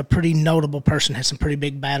back with a pretty notable person, had some pretty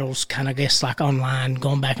big battles, kind of guess like online,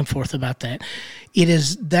 going back and forth about that. It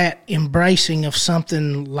is that embracing of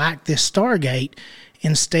something like this Stargate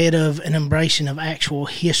instead of an embracing of actual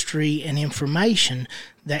history and information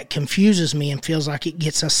that confuses me and feels like it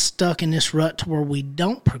gets us stuck in this rut to where we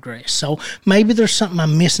don't progress. So maybe there's something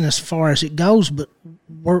I'm missing as far as it goes, but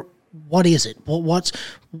what is it?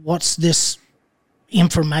 What's this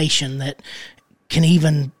information that can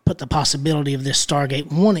even put the possibility of this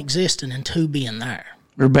Stargate, one, existing, and two, being there?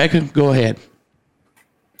 Rebecca, go ahead.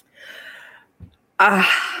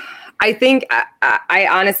 I think, I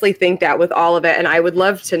honestly think that with all of it, and I would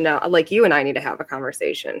love to know, like, you and I need to have a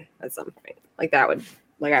conversation at some point. I would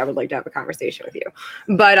like to have a conversation with you.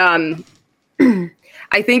 But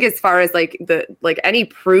I think as far as any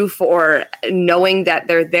proof or knowing that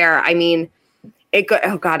they're there, I mean, it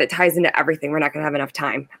ties into everything. We're not going to have enough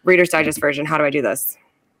time. Reader's Digest version. How do I do this?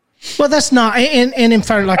 Well, that's not, and in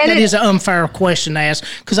fact, that is an unfair question to ask,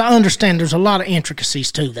 because I understand there's a lot of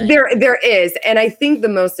intricacies to that. There is, and I think the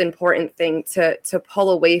most important thing to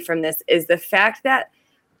pull away from this is the fact that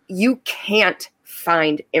you can't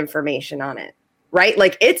find information on it, right?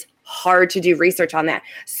 Like, it's hard to do research on that.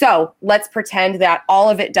 So let's pretend that all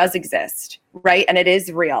of it does exist, right? And it is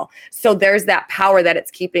real. So there's that power that it's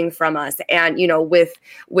keeping from us. And,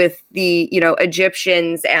 with the,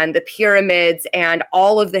 Egyptians and the pyramids and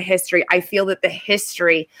all of the history, I feel that the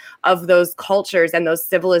history of those cultures and those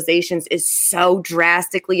civilizations is so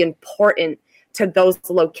drastically important to those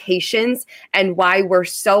locations, and why we're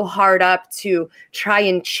so hard up to try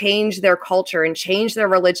and change their culture and change their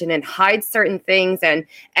religion and hide certain things and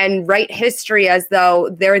write history as though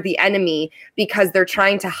they're the enemy, because they're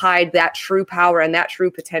trying to hide that true power and that true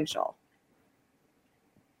potential.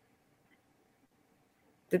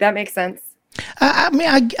 Did that make sense? I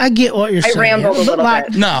mean, I get what you're saying. I rambled a little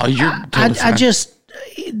bit. No, you're totally fine. I just,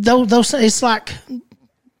 those, it's like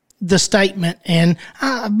the statement, and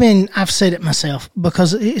I've said it myself,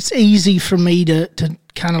 because it's easy for me to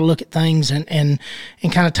kind of look at things and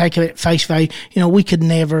kind of take it at face value. We could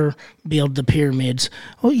never build the pyramids.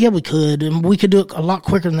 Well, yeah, we could, and we could do it a lot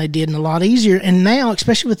quicker than they did and a lot easier. And now,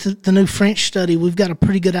 especially with the new French study, we've got a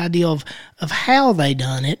pretty good idea of how they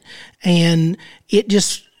done it, and it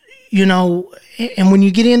just, and when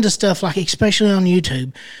you get into stuff like, especially on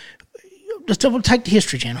YouTube, let's take the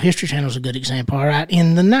History Channel. History Channel is a good example, all right?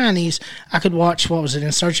 In the 90s, I could watch,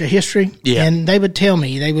 In Search of History? Yeah. And they would tell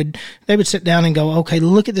me, they would sit down and go, okay,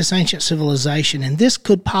 look at this ancient civilization, and this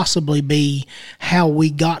could possibly be how we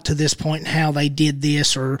got to this point and how they did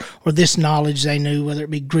this, or this knowledge they knew, whether it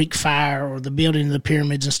be Greek fire or the building of the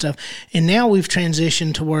pyramids and stuff. And now we've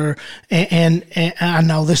transitioned to where, and I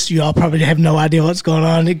know this, you all probably have no idea what's going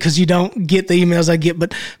on because you don't get the emails I get,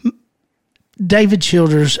 but David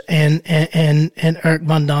Childers and Eric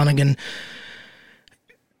Von Däniken,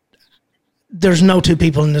 there's no two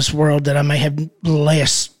people in this world that I may have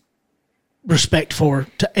less respect for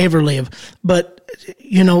to ever live. But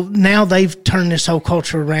now they've turned this whole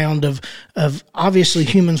culture around of obviously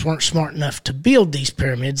humans weren't smart enough to build these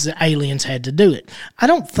pyramids. The aliens had to do it. I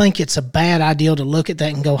don't think it's a bad idea to look at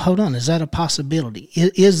that and go, hold on, is that a possibility?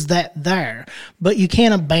 Is that there? But you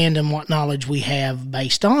can't abandon what knowledge we have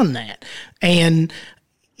based on that. And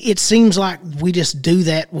it seems like we just do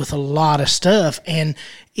that with a lot of stuff. And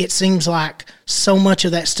it seems like so much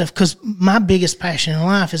of that stuff, because my biggest passion in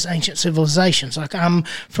life is ancient civilizations. Like I'm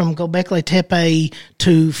from Göbekli Tepe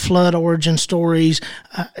to flood origin stories.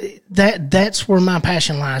 That's where my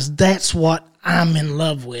passion lies. That's what I'm in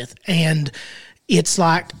love with. And it's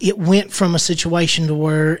like it went from a situation to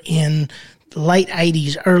where in the late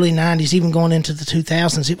 80s, early 90s, even going into the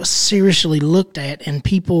 2000s, it was seriously looked at, and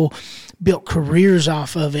people built careers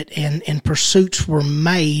off of it, and pursuits were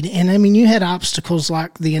made. And I mean, you had obstacles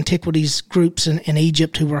like the antiquities groups in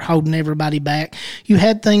Egypt who were holding everybody back. You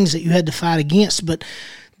had things that you had to fight against, but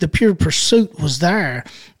the pure pursuit was there.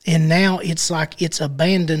 And now it's like it's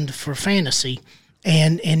abandoned for fantasy.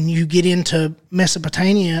 And you get into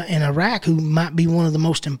Mesopotamia and Iraq, who might be one of the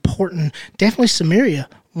most important, definitely Sumeria,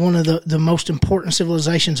 one of the most important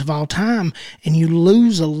civilizations of all time, and you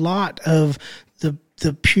lose a lot of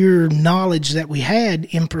the pure knowledge that we had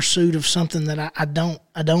in pursuit of something that I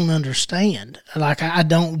don't understand. Like I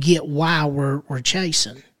don't get why we're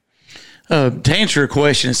chasing. To answer a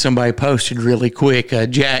question somebody posted really quick,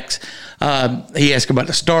 Jax, he asked about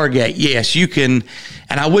the Stargate. Yes, you can,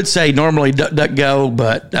 and I would say normally DuckDuckGo,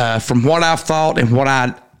 but from what I've thought and what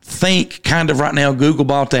I think kind of right now, Google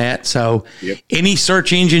bought that. So any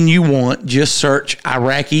search engine you want, just search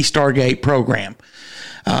Iraqi Stargate program.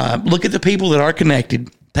 Look at the people that are connected,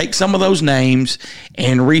 take some of those names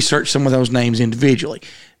and research some of those names individually.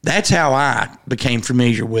 That's how I became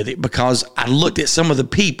familiar with it, because I looked at some of the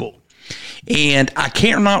people. And I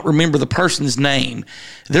cannot remember the person's name.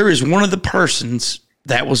 There is one of the persons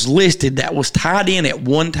that was listed that was tied in at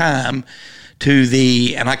one time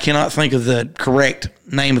to and I cannot think of the correct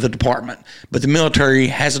name of the department, but the military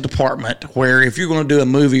has a department where if you're going to do a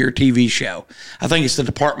movie or TV show, I think it's the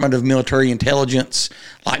Department of Military Intelligence,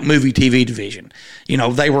 like movie TV division.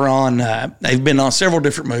 They were they've been on several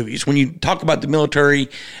different movies. When you talk about the military,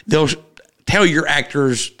 they'll tell your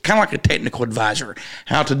actors, kind of like a technical advisor,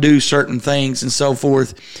 how to do certain things and so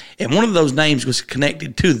forth. And one of those names was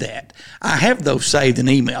connected to that. I have those saved in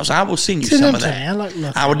emails. I will send you some of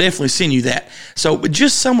that. I will definitely send you that. So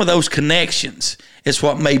just some of those connections is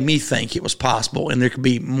what made me think it was possible, and there could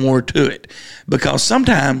be more to it. Because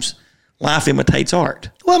sometimes life imitates art.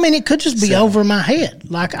 Well, I mean, it could just be over my head.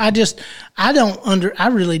 Like I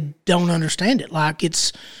really don't understand it. Like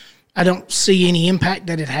I don't see any impact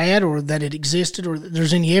that it had or that it existed or that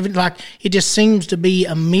there's any evidence. Like it just seems to be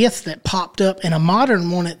a myth that popped up, and a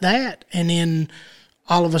modern one at that. And then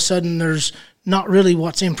all of a sudden there's not really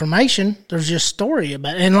what's information. There's just story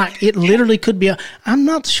about it. And like it literally could be I'm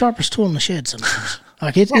not the sharpest tool in the shed sometimes.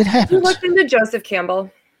 Like it happens. You looked into Joseph Campbell.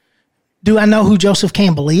 Do I know who Joseph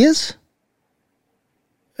Campbell is?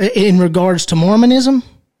 In regards to Mormonism?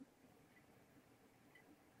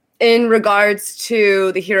 In regards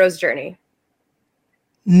to the hero's journey?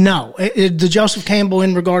 No. The Joseph Campbell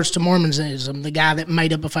in regards to Mormonism, the guy that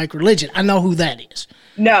made up a fake religion. I know who that is.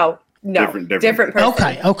 No. Different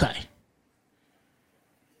person. Okay.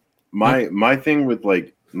 My thing with,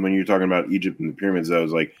 like, when you're talking about Egypt and the pyramids, though,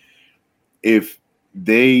 is like, if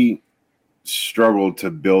they struggled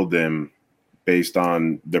to build them based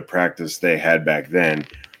on the practice they had back then,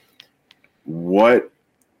 what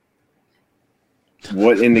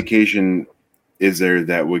indication is there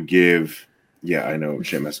that would give? Yeah, I know,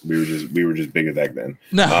 Seamus. We were just bigger back then.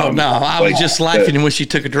 No. I was just laughing, and when she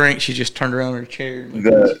took a drink, she just turned around in her chair.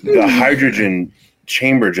 The hydrogen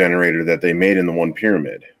chamber generator that they made in the one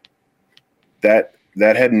pyramid, that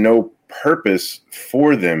had no purpose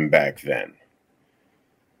for them back then.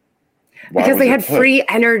 Because they had free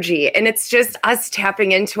energy, and it's just us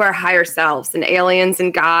tapping into our higher selves and aliens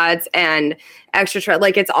and gods and extra.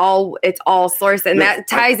 Like it's all source, and that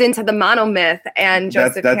ties into the monomyth and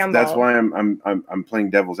Joseph Campbell. That's why I'm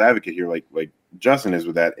playing devil's advocate here, like Justin is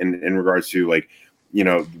with that in regards to, like,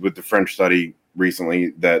 with the French study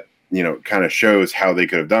recently that kind of shows how they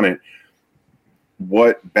could have done it.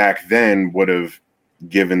 What back then would have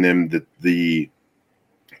given them the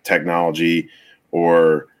technology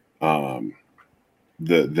or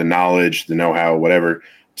the knowledge, the know-how, whatever,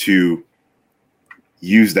 to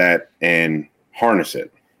use that and harness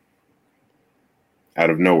it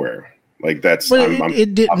out of nowhere. Like that's. But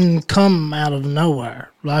it didn't come out of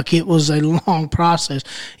nowhere. Like it was a long process.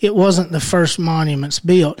 It wasn't the first monuments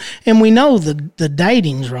built, and we know the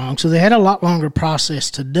dating's wrong. So they had a lot longer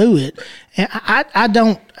process to do it. And I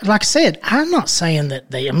don't, like I said, I'm not saying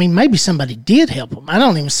that they. I mean, maybe somebody did help them. I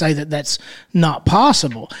don't even say that that's not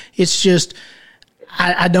possible. It's just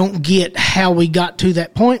I don't get how we got to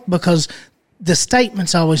that point, because the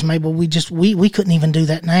statement's always made, well, we couldn't even do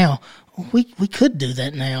that now. We could do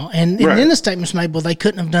that now. And then the statement's made, well, they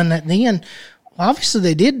couldn't have done that then. Well, obviously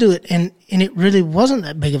they did do it, and it really wasn't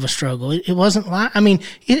that big of a struggle. It wasn't like, I mean,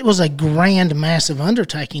 it was a grand, massive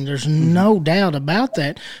undertaking. There's no doubt about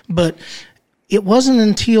that. But it wasn't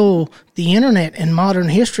until the internet and modern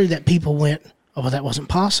history that people went, oh, well, that wasn't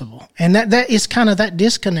possible. And that is kind of that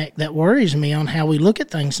disconnect that worries me on how we look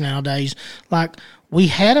at things nowadays. Like, we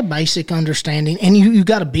had a basic understanding, and you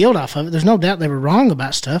got to build off of it. There's no doubt they were wrong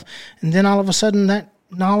about stuff. And then all of a sudden that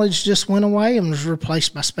knowledge just went away and was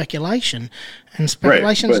replaced by speculation. And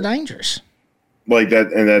speculation is dangerous. Like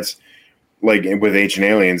that, and that's like with Ancient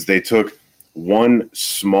Aliens, they took one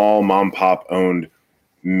small mom-pop owned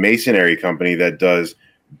masonry company that does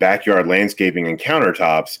backyard landscaping and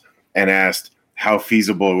countertops and asked how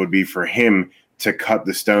feasible it would be for him to cut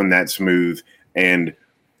the stone that smooth and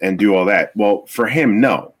do all that. Well, for him,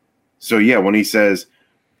 no. So yeah, when he says,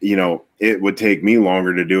 you know, it would take me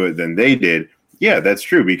longer to do it than they did. Yeah, that's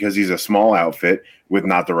true, because he's a small outfit with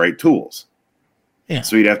not the right tools. Yeah.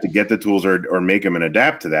 So you'd have to get the tools or make them and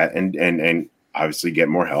adapt to that and obviously get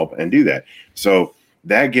more help and do that. So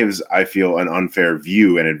that gives, I feel, an unfair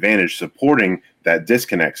view and advantage supporting that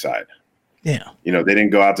disconnect side. Yeah. You know, they didn't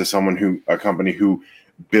go out to a company who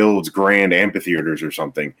builds grand amphitheaters or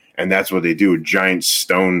something, and that's what they do, giant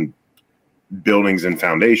stone buildings and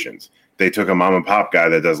foundations. They took a mom and pop guy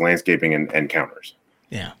that does landscaping and counters.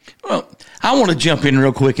 Yeah. Well, I want to jump in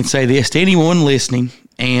real quick and say this to anyone listening,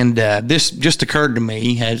 and this just occurred to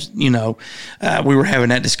me as, you know, we were having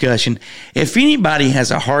that discussion. If anybody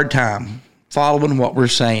has a hard time following what we're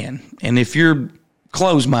saying, and if you're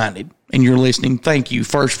closed-minded and you're listening, thank you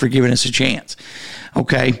first for giving us a chance.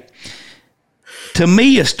 Okay. To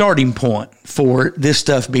me, a starting point for this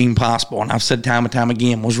stuff being possible, and I've said time and time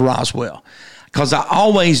again, was Roswell. Because I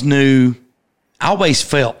always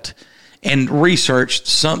felt and researched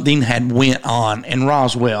something had went on in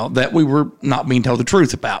Roswell that we were not being told the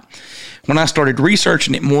truth about. When I started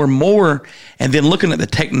researching it more and more, and then looking at the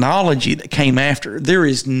technology that came after, there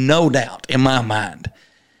is no doubt in my mind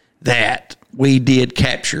that we did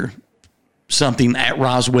capture something at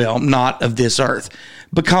Roswell, not of this earth,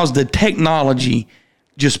 because the technology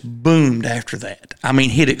just boomed after that. I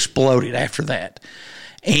mean, it exploded after that.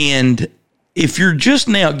 And if you're just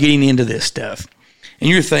now getting into this stuff and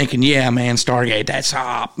you're thinking, yeah, man, Stargate, that's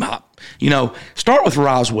you know, start with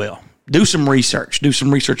Roswell. Do some research. Do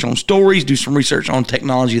some research on stories. Do some research on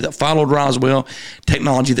technology that followed Roswell,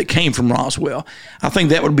 technology that came from Roswell. I think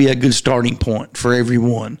that would be a good starting point for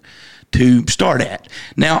everyone to start at.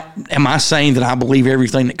 Now, am I saying that I believe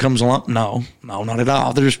everything that comes along? No, not at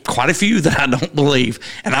all. There's quite a few that I don't believe.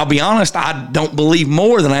 And I'll be honest, I don't believe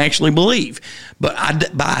more than I actually believe. But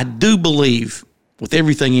I do believe with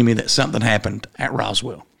everything in me that something happened at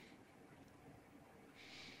Roswell.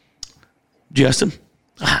 Justin?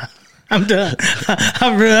 I'm done.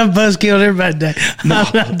 I've buzzkilled everybody today. No.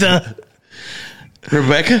 I'm done.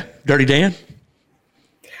 Rebecca? Dirty Dan?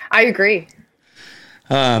 I agree.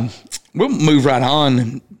 We'll move right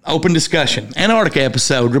on. Open discussion. Antarctica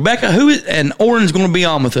episode. Rebecca, and Oren's going to be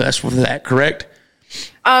on with us for that, correct?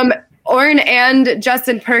 Oren and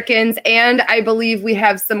Justin Perkins, and I believe we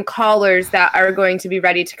have some callers that are going to be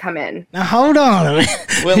ready to come in. Now, hold on a minute.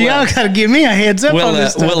 Well, y'all got to give me a heads up on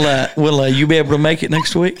this stuff. Will you be able to make it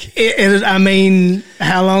next week? I mean,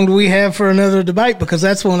 how long do we have for another debate? Because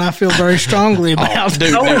that's one I feel very strongly about.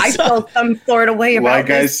 I feel some sort of way about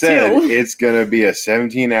this, too. Like I said, it's going to be a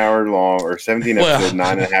 17-hour long or 17 episode,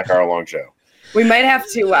 9.5 hour long show. We might have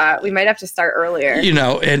to start earlier. You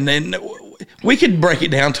know, and then we could break it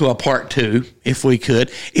down to a part 2 if we could.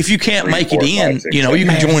 If you can't make it in, you know, you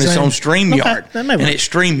can join us on StreamYard. Okay, and it's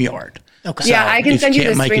StreamYard. Okay. Yeah, I can send you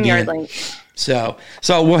the StreamYard link. So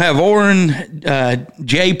we'll have Oren,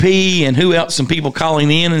 JP, and who else? Some people calling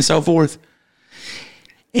in and so forth.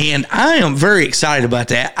 And I am very excited about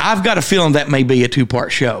that. I've got a feeling that may be a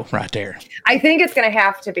 2-part show right there. I think it's going to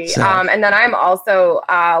have to be. So. And then I'm also,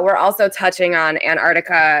 we're also touching on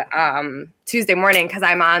Antarctica Tuesday morning because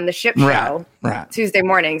I'm on the ship show Tuesday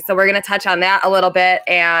morning. So we're going to touch on that a little bit.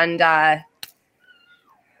 And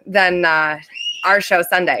then our show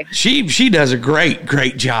Sunday. She does a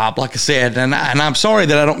great job, like I said, and I'm sorry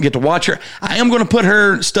that I don't get to watch her. I am going to put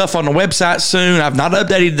her stuff on the website soon. I've not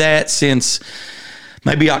updated that since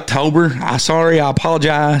maybe October. I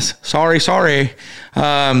apologize. Sorry.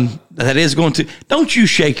 That is going to, don't you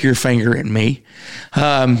shake your finger at me.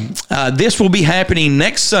 This will be happening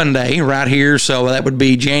next Sunday right here. So that would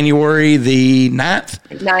be January the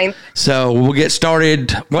 9th. So we'll get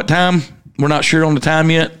started. What time? We're not sure on the time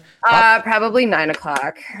yet. Probably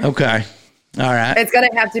 9:00. Okay. All right. It's going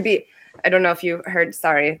to have to be, I don't know if you heard,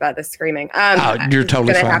 sorry about the screaming. You're totally fine. It's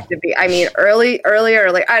going to have to be, I mean, early.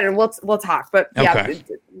 I don't know, we'll talk, but yeah, okay.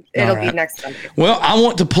 It'll be next Sunday. Well, I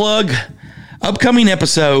want to plug upcoming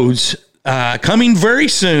episodes coming very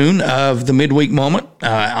soon of the Midweek Moment.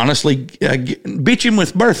 Honestly, bitching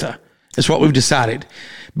with Bertha is what we've decided.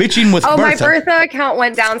 Bitching with Bertha. My Bertha account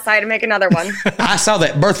went down, so I had to make another one. I saw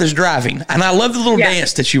that. Bertha's driving. And I love the little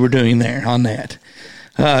dance that you were doing there on that.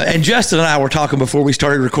 And Justin and I were talking before we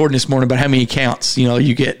started recording this morning about how many accounts,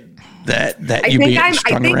 you get that you be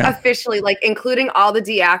strung around. Officially, like, including all the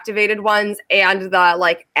deactivated ones and the,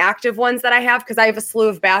 like, active ones that I have, because I have a slew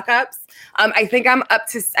of backups. I think I'm up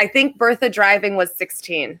to, Bertha driving was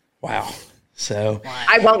 16. Wow. So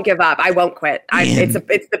I won't give up. I won't quit. It's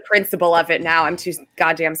the principle of it now. I'm too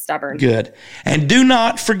goddamn stubborn. Good. And do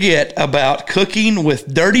not forget about Cooking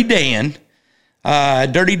with Dirty Dan.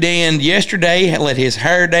 Dirty Dan yesterday let his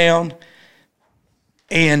hair down,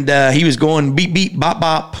 and he was going beep, beep, bop,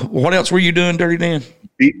 bop. What else were you doing, Dirty Dan?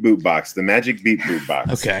 Beat Boot Box, the magic Beat Boot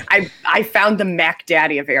Box. Okay. I found the Mac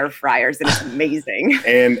Daddy of air fryers, and it's amazing.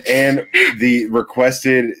 and the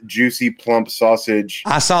requested juicy plump sausage.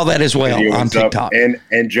 I saw that as well on TikTok.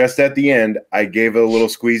 And just at the end, I gave it a little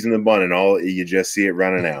squeeze in the bun, and you just see it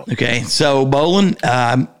running out. Okay. So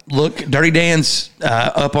Bolin, look, Dirty Dan's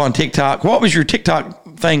up on TikTok. What was your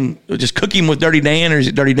TikTok thing? Just Cooking with Dirty Dan, or is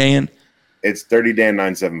it Dirty Dan? It's Dirty Dan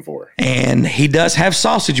 974. And he does have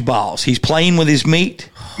sausage balls. He's playing with his meat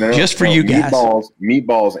just for you guys.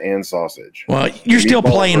 Meatballs and sausage. Well, you're still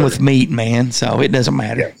playing with meat, man, so it doesn't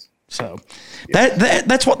matter. Yes. So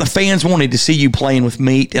that's what the fans wanted, to see you playing with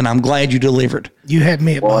meat, and I'm glad you delivered. You had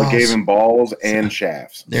me at balls. Well, I gave him balls and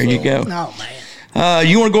shafts. There you go. Oh, man.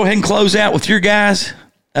 You want to go ahead and close out with your guys?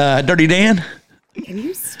 Dirty Dan? Can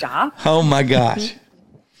you stop? Oh, my gosh.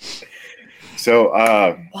 So,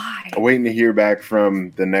 why? Waiting to hear back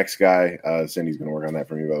from the next guy. Cindy's going to work on that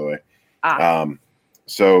for me, by the way.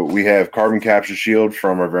 So we have Carbon Capture Shield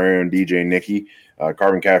from our very own DJ Nikki.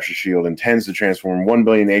 Carbon Capture Shield intends to transform 1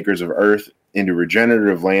 billion acres of Earth into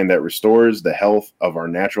regenerative land that restores the health of our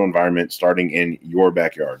natural environment, starting in your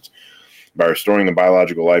backyards. By restoring the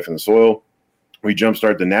biological life in the soil, we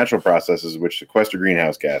jumpstart the natural processes which sequester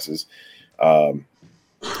greenhouse gases,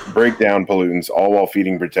 break down pollutants, all while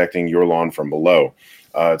protecting your lawn from below.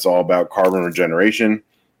 It's all about carbon regeneration.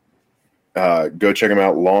 Go check them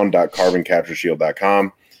out,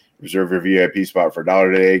 lawn.carboncaptureshield.com. Reserve your VIP spot for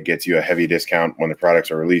 $1 today. Gets you a heavy discount when the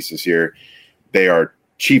products are released this year. They are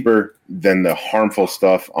cheaper than the harmful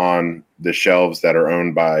stuff on the shelves that are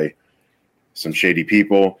owned by some shady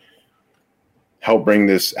people. Help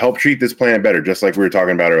treat this plant better, just like we were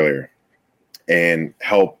talking about earlier, and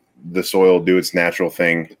help the soil do its natural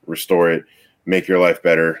thing, restore it, make your life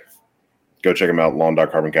better. Go check them out,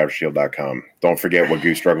 lawn.carboncaptureshield.com. Don't forget what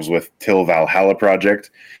Goose struggles with, Till Valhalla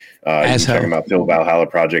Project. You can check them out,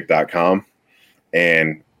 tillvalhallaproject.com.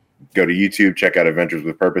 And go to YouTube, check out Adventures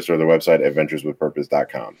with Purpose, or their website,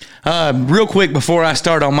 adventureswithpurpose.com. Real quick, before I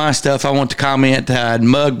start on my stuff, I want to comment.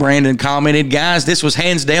 Mug Brandon commented, guys, this was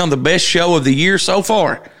hands down the best show of the year so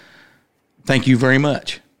far. Thank you very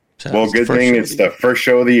much. So well, good thing it's the first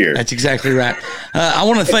show of the year. That's exactly right. I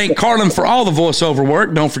want to thank Carlin for all the voiceover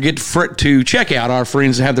work. Don't forget to check out our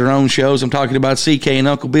friends that have their own shows. I'm talking about CK and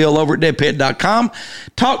Uncle Bill over at deadpit.com.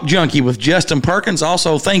 Talk Junkie with Justin Perkins.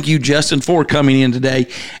 Also, thank you, Justin, for coming in today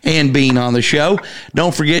and being on the show.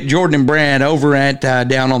 Don't forget Jordan and Brad over at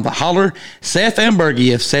Down on the Holler. Seth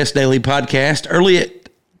Ambergy of Seth's Daily Podcast.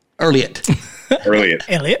 Elliot.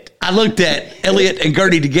 I looked at Elliot and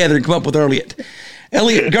Gertie together and come up with Elliot.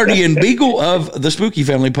 Elliot, Gertie, and Beagle of the Spooky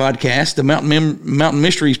Family Podcast, the Mountain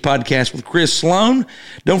Mysteries Podcast with Chris Sloan.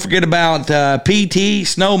 Don't forget about PT,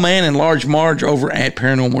 Snowman, and Large Marge over at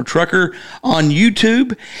Paranormal Trucker on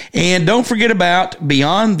YouTube. And don't forget about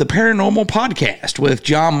Beyond the Paranormal Podcast with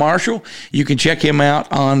John Marshall. You can check him out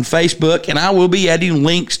on Facebook, and I will be adding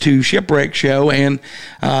links to Shipwreck Show and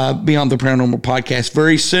Beyond the Paranormal Podcast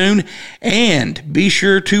very soon. And be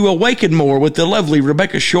sure to awaken more with the lovely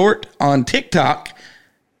Rebecca Short on TikTok.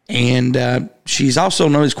 And she's also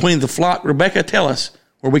known as Queen of the Flock. Rebecca, tell us,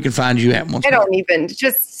 where we can find you at once I more. don't even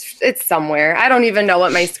it's somewhere. I don't even know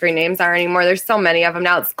what my screen names are anymore. There's so many of them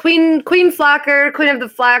now. It's Queen Flocker, Queen of the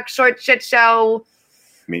Flock, Short Shit Show,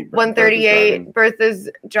 138, Bertha's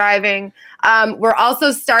Driving. We're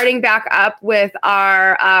also starting back up with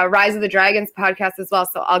our Rise of the Dragons podcast as well.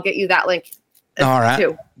 So I'll get you that link. All right.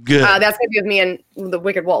 Too. Good. That's going to be with me and the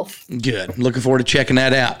Wicked Wolf. Good. Looking forward to checking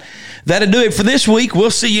that out. That'll do it for this week. We'll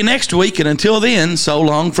see you next week. And until then, so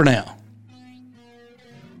long for now.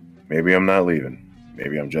 Maybe I'm not leaving.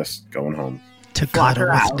 Maybe I'm just going home. To cuddle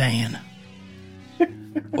with Dan.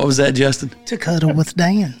 What was that, Justin? To cuddle with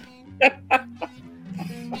Dan.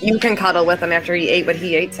 You can cuddle with him after he ate what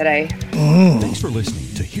he ate today. Thanks for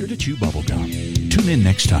listening to Here to Chew Bubblegum. Tune in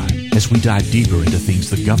next time as we dive deeper into things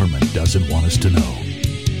the government doesn't want us to know.